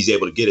if he's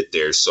able to get it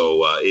there.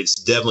 So it's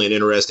definitely an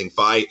interesting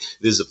fight.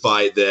 This is a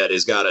fight that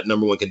has got a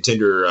number one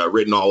contender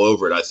written all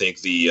over it. I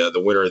think the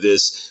winner of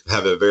this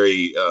have a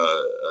very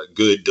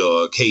good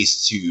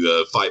case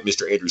to fight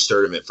Mr. Andrew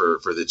Sturdivant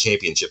for the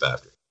championship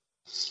after.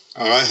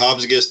 All right,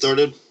 Hobbs, get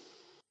started.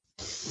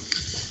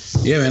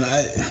 Yeah, man.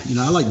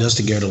 I like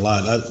Dustin Garrett a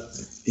lot.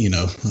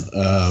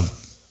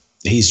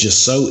 He's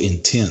just so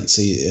intense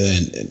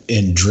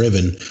and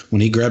driven.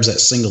 When he grabs that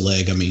single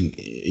leg, I mean,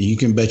 you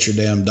can bet your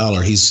damn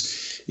dollar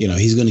he's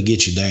going to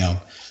get you down.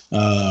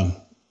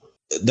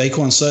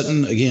 Daquan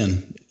Sutton,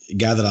 again, a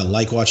guy that I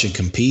like watching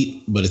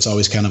compete, but it's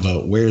always kind of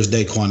a where's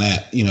Daquan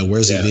at?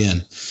 Where's he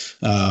been?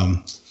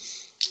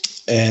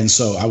 And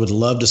so I would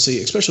love to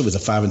see, especially with a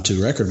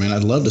 5-2 record, man,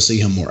 I'd love to see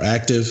him more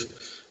active.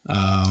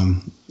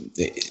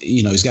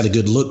 He's got a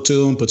good look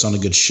to him, puts on a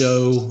good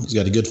show. He's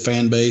got a good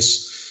fan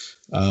base.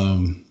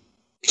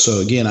 So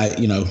again,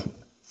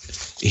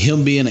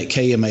 him being at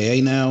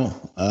KMAA now,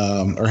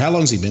 or how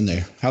long has he been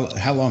there?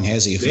 How long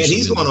has he? Man,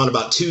 he's going on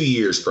about 2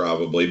 years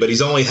probably, but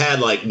he's only had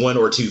like 1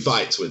 or 2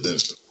 fights with them.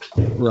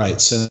 Right,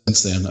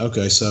 since then.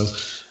 Okay, so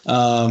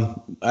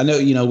I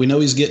know, we know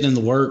he's getting in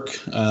the work.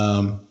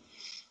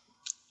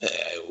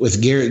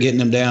 With Garrett getting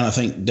him down, I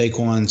think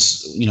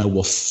Daquan's,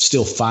 will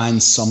still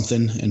find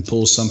something and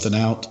pull something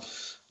out.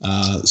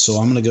 So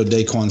I'm going to go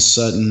Daquan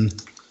Sutton.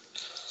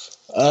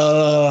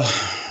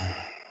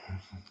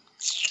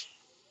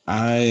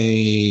 I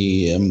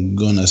am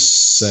going to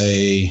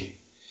say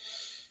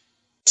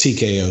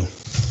TKO.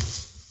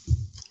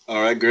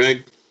 All right,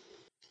 Greg.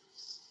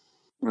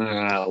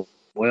 Well,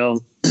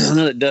 I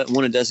know that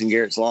one of Dustin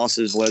Garrett's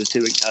losses was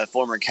to a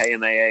former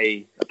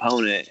KMAA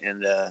opponent,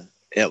 and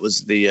it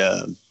was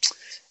the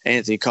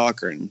Anthony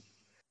Cochran,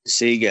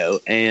 Seago.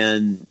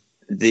 And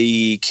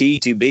the key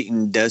to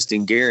beating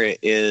Dustin Garrett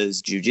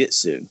is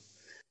jiu-jitsu.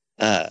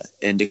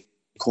 And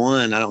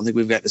Daquan, I don't think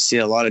we've got to see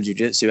a lot of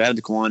jiu-jitsu out of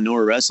Daquan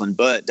nor wrestling,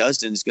 but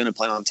Dustin's going to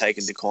plan on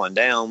taking Daquan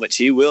down, which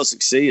he will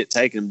succeed at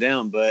taking him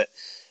down. But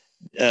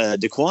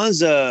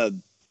Daquan's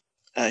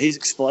he's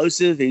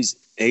explosive. He's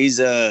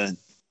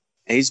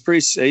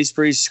pretty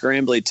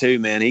scrambly too,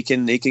 man. He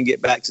can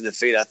get back to the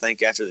feet, I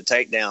think, after the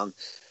takedown.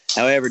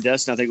 However,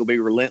 Dustin, I think, will be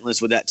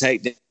relentless with that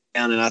takedown,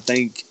 and I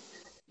think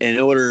in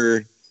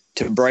order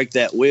to break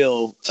that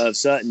will of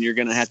Sutton, you're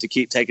going to have to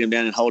keep taking him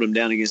down and hold him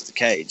down against the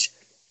cage.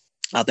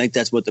 I think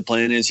that's what the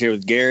plan is here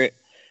with Garrett.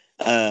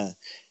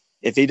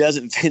 If he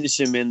doesn't finish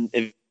him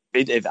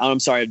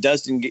if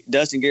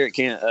Dustin Garrett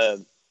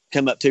can't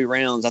come up 2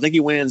 rounds, I think he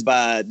wins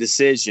by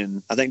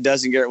decision. I think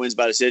Dustin Garrett wins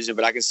by decision,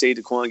 but I can see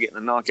Daquan getting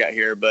a knockout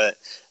here. But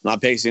my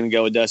pick's going to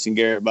go with Dustin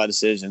Garrett by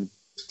decision.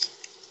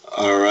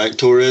 All right,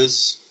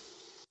 Torres.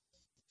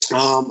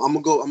 I'm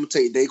gonna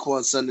take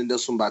Daquan Sutton in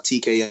this one by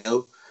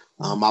TKO.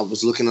 I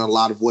was looking at a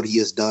lot of what he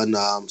has done,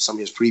 some of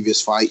his previous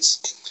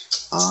fights.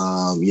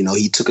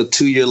 He took a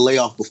 2-year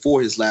layoff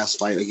before his last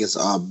fight against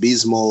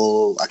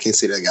Bismo. I can't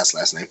say that guy's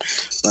last name,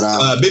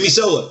 but Bimi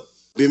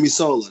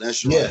Sola.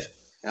 That's right.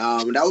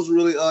 Yeah. And that was a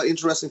really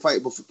interesting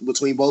fight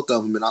between both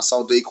of them. And I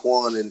saw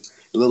Daquan, and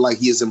it looked like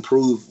he has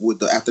improved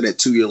after that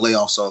 2-year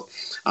layoff. So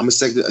I'm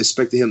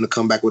expecting him to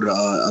come back with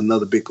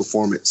another big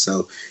performance.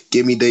 So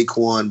give me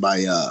Daquan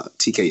by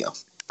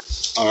TKO.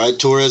 All right,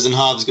 Torres and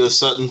Hobbs go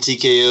Sutton,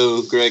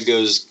 TKO. Greg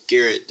goes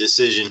Garrett,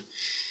 decision.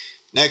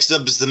 Next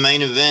up is the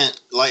main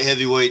event, light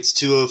heavyweights,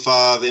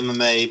 205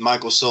 MMA.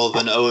 Michael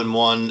Sullivan,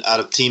 0-1 out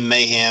of Team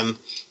Mayhem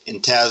in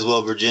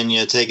Tazewell,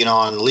 Virginia, taking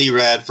on Lee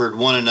Radford,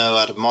 1-0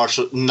 out of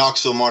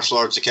Knoxville Martial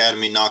Arts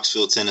Academy,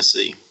 Knoxville,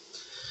 Tennessee.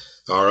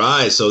 All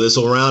right, so this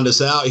will round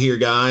us out here,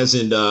 guys.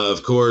 And,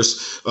 of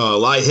course,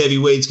 light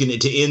heavyweights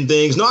to end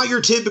things. Not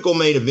your typical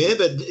main event,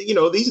 but,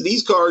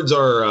 these cards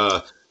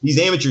are these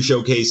amateur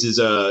showcases,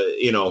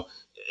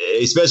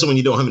 especially when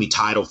you don't have any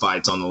title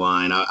fights on the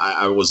line.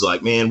 I was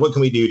like, man, what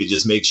can we do to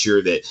just make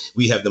sure that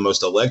we have the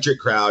most electric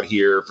crowd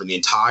here for the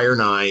entire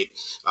night,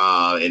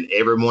 and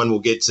everyone will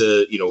get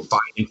to, fight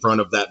in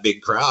front of that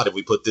big crowd if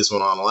we put this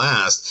one on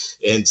last.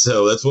 And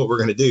so that's what we're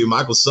going to do.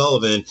 Michael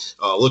Sullivan,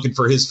 looking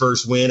for his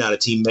first win out of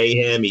Team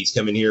Mayhem. He's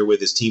coming here with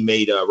his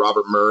teammate,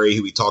 Robert Murray,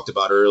 who we talked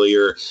about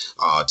earlier,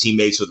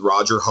 teammates with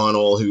Roger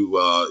Hunnell,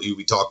 who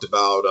we talked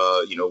about,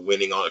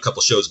 winning on a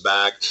couple shows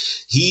back.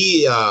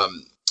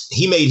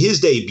 He made his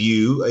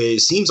debut, it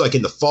seems like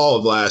in the fall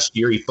of last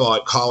year. He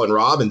fought Colin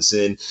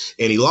Robinson,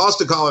 and he lost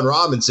to Colin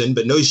Robinson,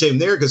 but no shame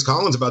there because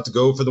Colin's about to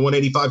go for the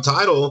 185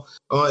 title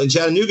in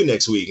Chattanooga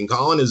next week. And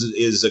Colin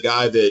is a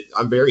guy that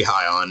I'm very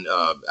high on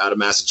out of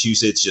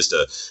Massachusetts, just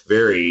a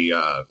very,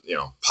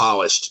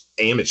 polished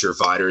amateur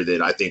fighter that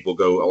I think will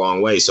go a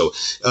long way. So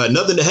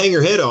nothing to hang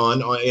your head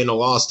on in a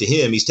loss to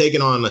him. He's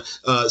taken on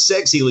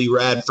sexy Lee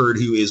Radford,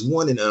 who is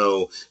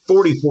 1-0,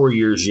 44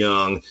 years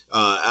young,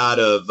 out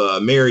of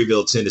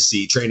Maryville,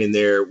 Tennessee, training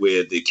there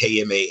with the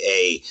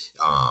KMAA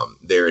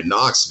there in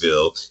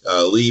Knoxville.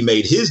 Lee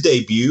made his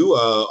debut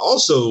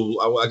also,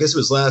 I guess it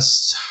was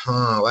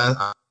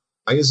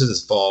I guess it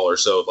was fall or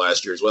so of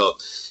last year as well.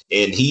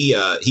 And he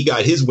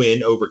got his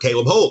win over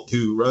Caleb Holt,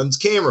 who runs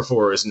camera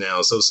for us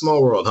now. So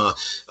small world, huh?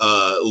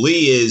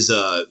 Lee is,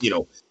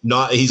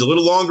 he's a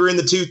little longer in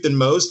the tooth than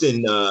most,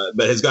 and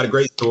but has got a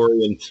great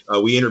story.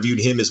 And we interviewed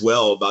him as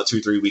well about 2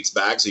 or 3 weeks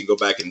back, so you can go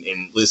back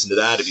and listen to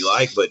that if you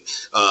like. But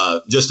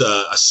just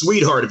a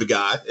sweetheart of a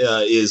guy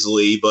is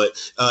Lee. But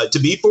to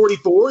be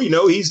 44,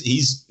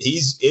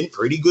 he's in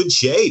pretty good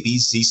shape.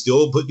 He's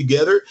still put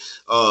together.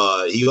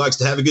 He likes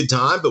to have a good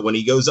time, but when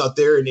he goes out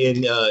there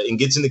and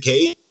gets in the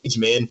cage,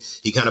 man,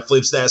 he kind of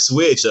flips that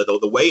switch. The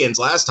weigh-ins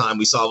last time,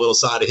 we saw a little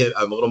side of him,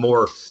 a little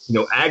more,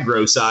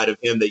 aggro side of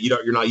him that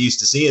you're not used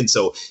to seeing.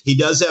 So he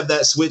does have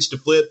that switch to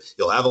flip.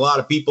 He'll have a lot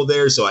of people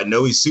there, so I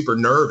know he's super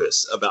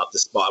nervous about the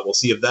spot. We'll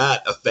see if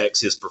that affects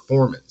his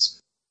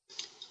performance.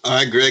 All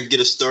right, Greg,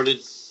 get us started.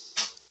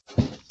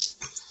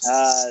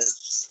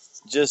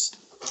 Just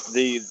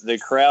the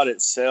crowd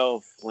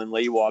itself when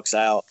Lee walks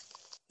out.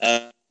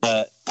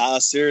 I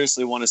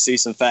seriously want to see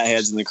some fat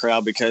heads in the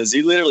crowd because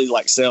he literally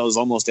sells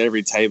almost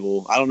every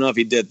table. I don't know if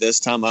he did this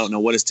time. I don't know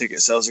what his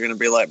ticket sales are going to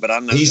be like, but I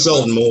know he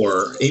sold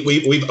more.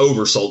 We've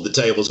oversold the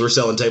tables. We're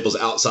selling tables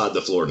outside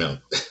the floor now.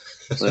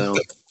 Well,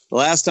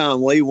 last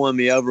time Lee won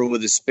me over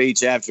with his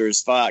speech after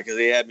his fight because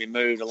he had me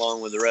moved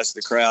along with the rest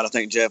of the crowd. I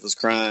think Jeff was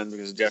crying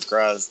because Jeff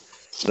cries.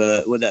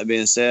 But with that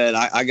being said,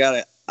 I got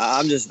it.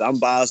 I'm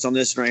biased on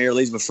this right here.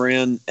 Lee's my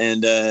friend,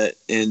 and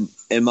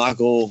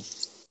Michael.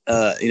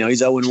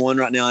 He's 0-1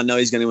 right now. I know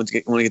he's going to want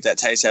to get that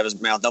taste out of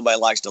his mouth. Nobody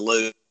likes to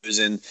lose.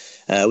 And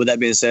with that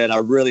being said, I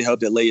really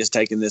hope that Lee is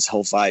taking this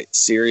whole fight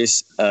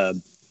serious. I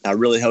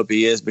really hope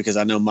he is because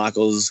I know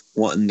Michael's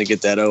wanting to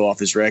get that O off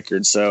his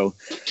record. So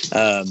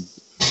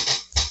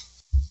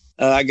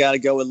I got to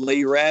go with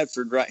Lee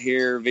Radford right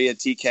here via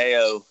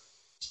TKO.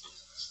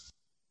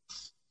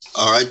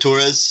 All right,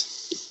 Torres.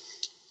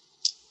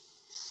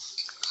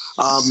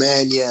 Oh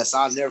man, yes,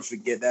 I'll never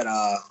forget that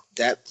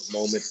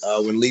moment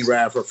when Lee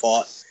Radford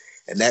fought,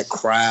 and that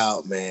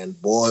crowd, man,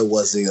 boy,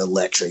 was it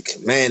electric.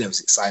 Man, it was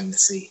exciting to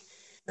see.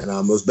 And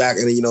it was back,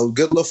 and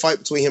good little fight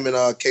between him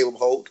and Caleb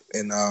Holt,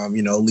 and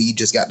Lee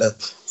just got the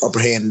upper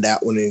hand in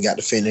that one and got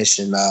the finish,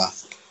 and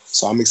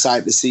so I'm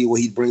excited to see what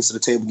he brings to the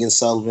table against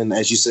Sullivan.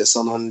 As you said,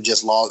 Sullivan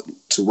just lost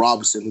to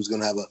Robinson, who's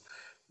going to have a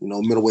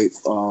middleweight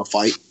title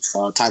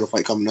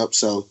fight coming up.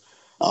 So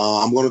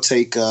I'm going to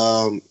take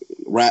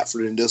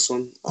Radford in this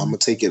one. I'm going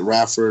to take it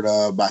Radford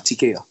by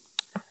TKO.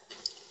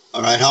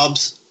 All right,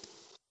 Hobbs.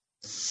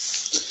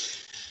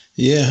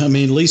 Yeah,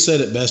 Lee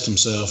said it best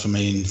himself.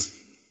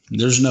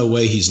 There's no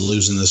way he's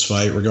losing this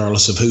fight,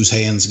 regardless of whose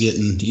hand's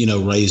getting,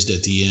 raised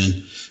at the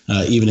end.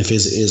 Even if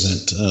his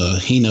isn't,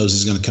 he knows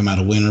he's going to come out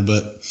a winner.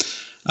 But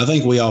I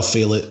think we all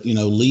feel it.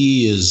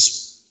 Lee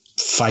is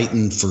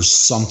fighting for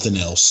something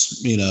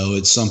else.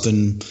 It's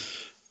something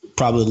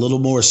probably a little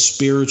more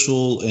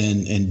spiritual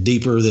and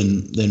deeper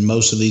than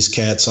most of these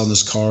cats on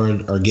this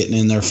card are getting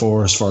in there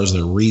for, as far as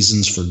their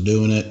reasons for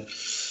doing it.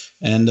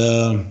 And,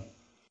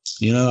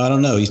 I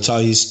don't know.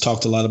 He's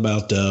talked a lot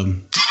about,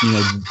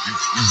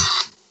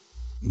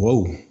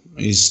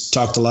 he's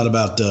talked a lot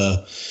about,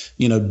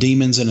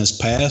 demons in his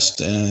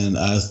past. And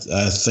I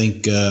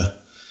think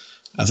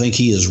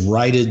he has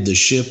righted the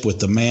ship with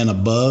the man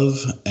above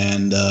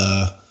and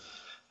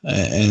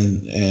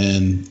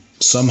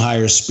some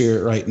higher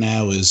spirit right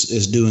now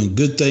is doing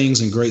good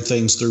things and great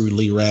things through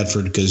Lee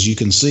Radford, because you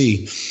can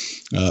see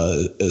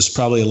it's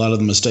probably a lot of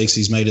the mistakes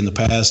he's made in the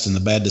past and the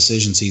bad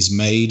decisions he's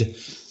made.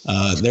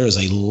 There is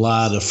a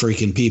lot of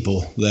freaking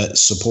people that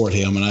support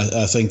him, and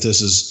I think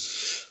this is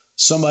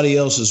somebody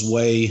else's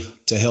way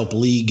to help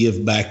Lee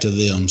give back to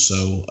them.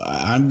 So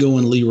I'm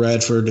going Lee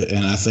Radford,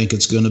 and I think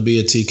it's going to be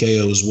a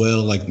TKO as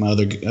well, like my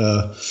other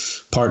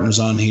partners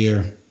on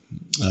here.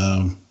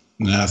 And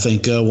I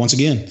think, once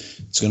again,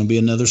 it's going to be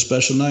another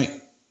special night.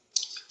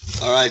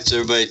 All right, so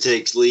everybody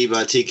takes Lee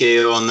by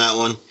TKO on that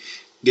one.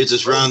 Gets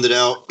us rounded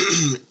out.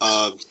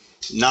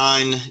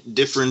 9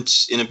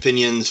 difference in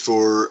opinions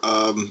for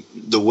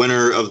the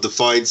winner of the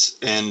fights,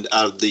 and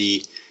out of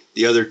the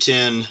other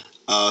 10,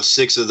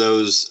 6 of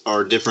those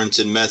are difference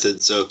in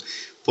method. So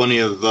plenty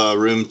of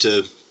room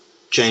to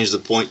change the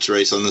points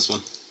race on this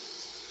one.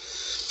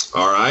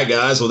 All right,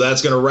 guys. Well,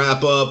 that's going to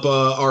wrap up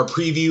our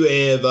preview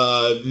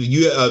of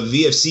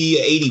VFC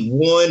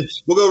 81.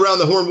 We'll go around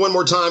the horn one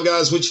more time,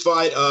 guys. Which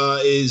fight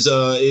is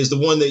the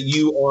one that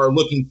you are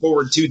looking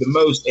forward to the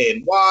most,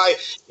 and why?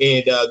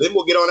 And then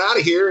we'll get on out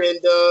of here and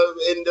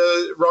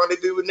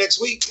rendezvous with next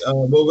week.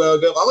 We'll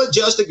go. I'll let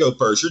Justin go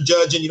first. You're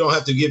judging. You don't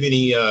have to give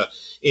any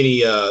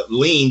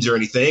leans or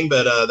anything,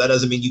 but that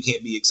doesn't mean you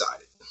can't be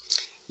excited.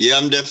 Yeah,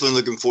 I'm definitely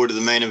looking forward to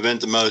the main event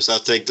the most. I'll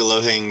take the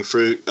low-hanging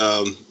fruit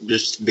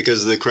just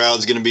because the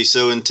crowd's going to be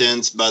so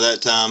intense by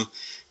that time.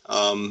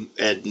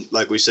 And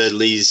like we said,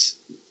 Lee's,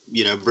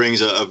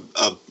 brings a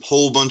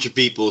whole bunch of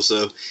people.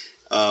 So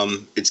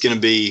it's going to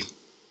be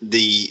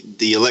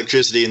the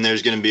electricity in there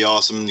is going to be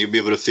awesome. You'll be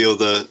able to feel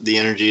the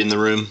energy in the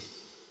room.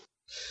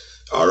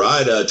 All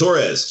right,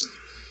 Torres.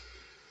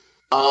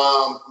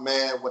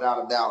 Man,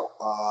 without a doubt,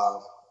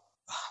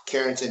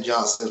 Carrington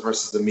Johnson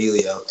versus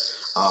Emilio.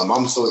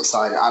 I'm so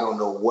excited. I don't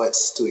know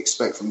what's to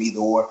expect from either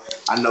or.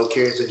 I know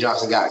Carrington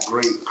Johnson got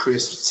great,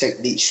 crisp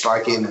technique,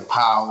 striking, and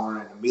power,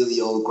 and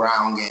Emilio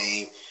ground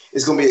game.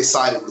 It's going to be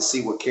exciting to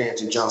see what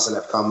Carrington Johnson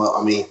have come up.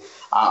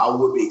 I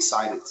would be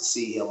excited to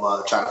see him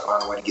try to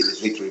find a way to get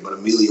this victory, but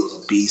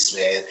Emilio's a beast,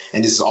 man.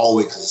 And this is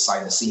always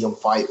exciting to see him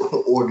fight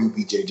or do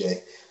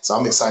BJJ. So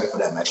I'm excited for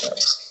that matchup.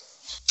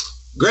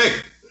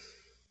 Greg.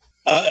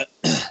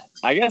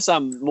 I guess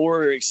I'm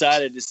more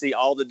excited to see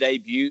all the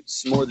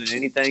debuts more than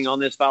anything on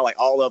this fight. Like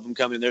all of them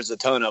coming. There's a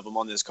ton of them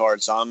on this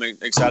card, so I'm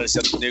excited to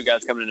see the new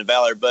guys coming into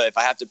Valor. But if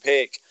I have to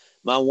pick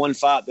my one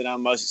fight that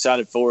I'm most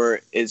excited for,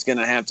 is going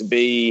to have to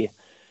be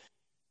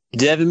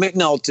Devin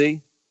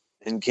McNulty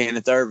and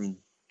Kenneth Irvin.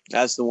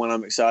 That's the one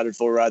I'm excited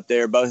for right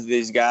there. Both of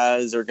these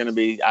guys are going to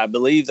be, I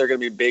believe they're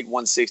going to be big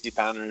 160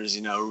 pounders.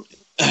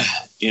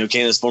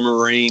 Kenneth's former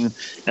Marine,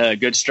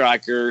 good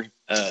striker,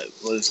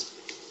 was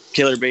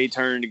Killer B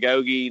turned to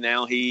Gogi.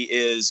 Now he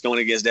is going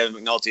against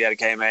Devin McNulty out of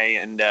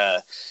KMA, and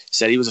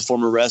said he was a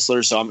former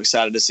wrestler, so I'm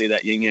excited to see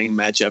that yin-yang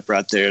matchup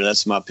right there.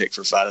 That's my pick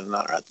for fight of the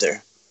night right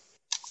there.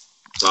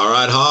 All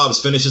right,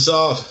 Hobbs, finish us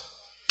off.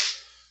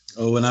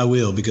 Oh, and I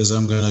will, because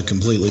I'm going to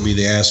completely be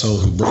the asshole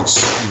who breaks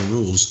the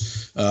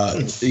rules.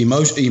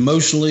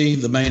 Emotionally,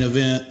 the main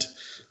event,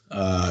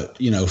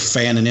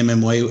 fan and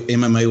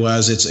MMA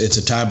wise, it's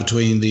a tie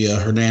between the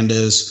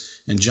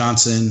Hernandez and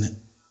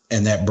Johnson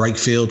and that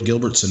Brakefield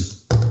Gilbertson.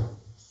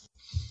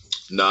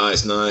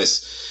 Nice.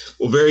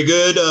 Well, very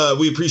good.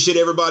 We appreciate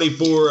everybody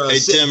for. Hey,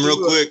 Tim,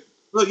 real quick.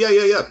 Oh,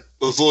 yeah.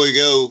 Before we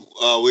go,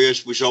 we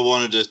all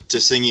wanted to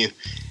sing you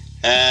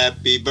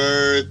 "Happy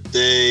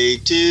Birthday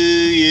to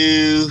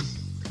you."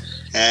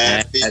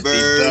 Happy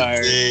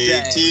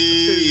birthday to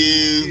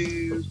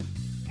you.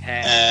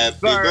 Happy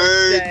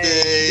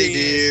birthday,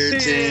 dear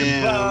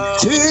Tim.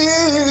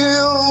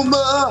 Tim,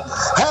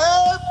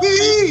 happy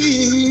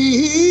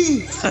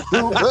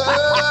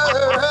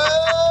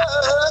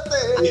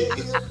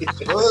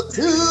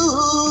birthday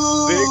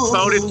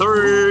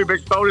to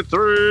Big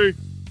 43.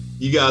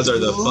 You guys are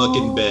the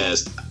fucking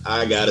best.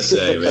 I gotta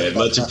say, man,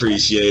 much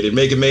appreciated.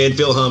 Make a man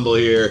feel humble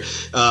here.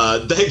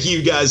 Thank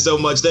you guys so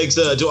much. Thanks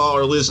to all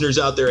our listeners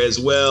out there as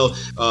well.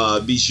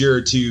 Be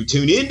sure to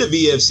tune in to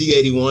VFC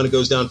 81. It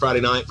goes down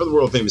Friday night for the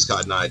world famous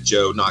Cotton Eye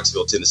Joe,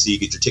 Knoxville, Tennessee.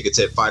 Get your tickets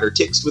at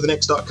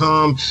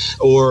fightertix.com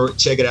or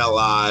check it out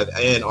live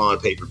and on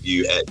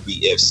pay-per-view at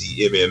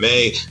VFC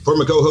MMA. For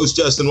my co-host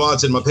Justin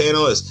Watson, my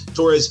panelists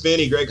Torres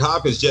Finney, Greg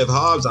Hopkins, Jeff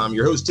Hobbs, I'm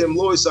your host Tim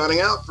Loy,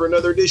 signing out for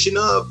another edition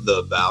of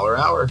the Valor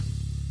Hour.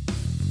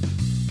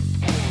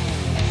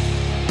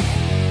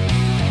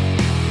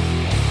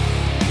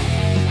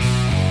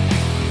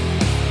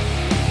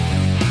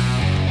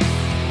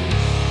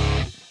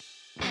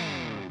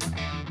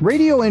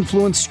 Radio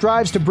Influence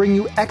strives to bring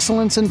you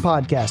excellence in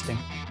podcasting.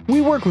 We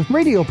work with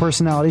radio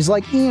personalities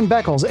like Ian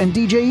Beckles and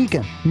DJ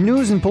Eakin,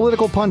 news and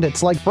political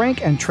pundits like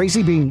Frank and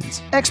Tracy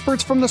Beans,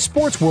 experts from the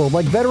sports world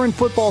like veteran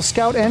football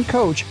scout and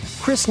coach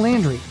Chris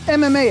Landry,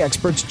 MMA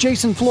experts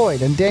Jason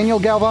Floyd and Daniel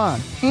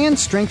Galvan, and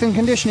strength and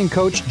conditioning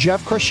coach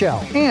Jeff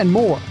Krashell, and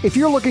more. If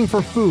you're looking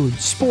for food,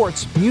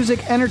 sports,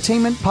 music,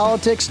 entertainment,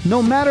 politics,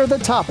 no matter the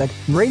topic,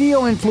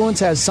 Radio Influence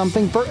has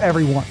something for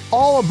everyone.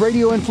 All of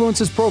Radio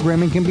Influence's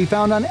programming can be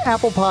found on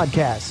Apple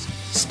Podcasts,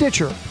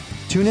 Stitcher,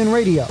 TuneIn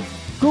Radio,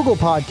 Google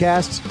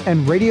Podcasts,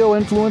 and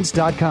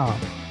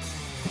RadioInfluence.com.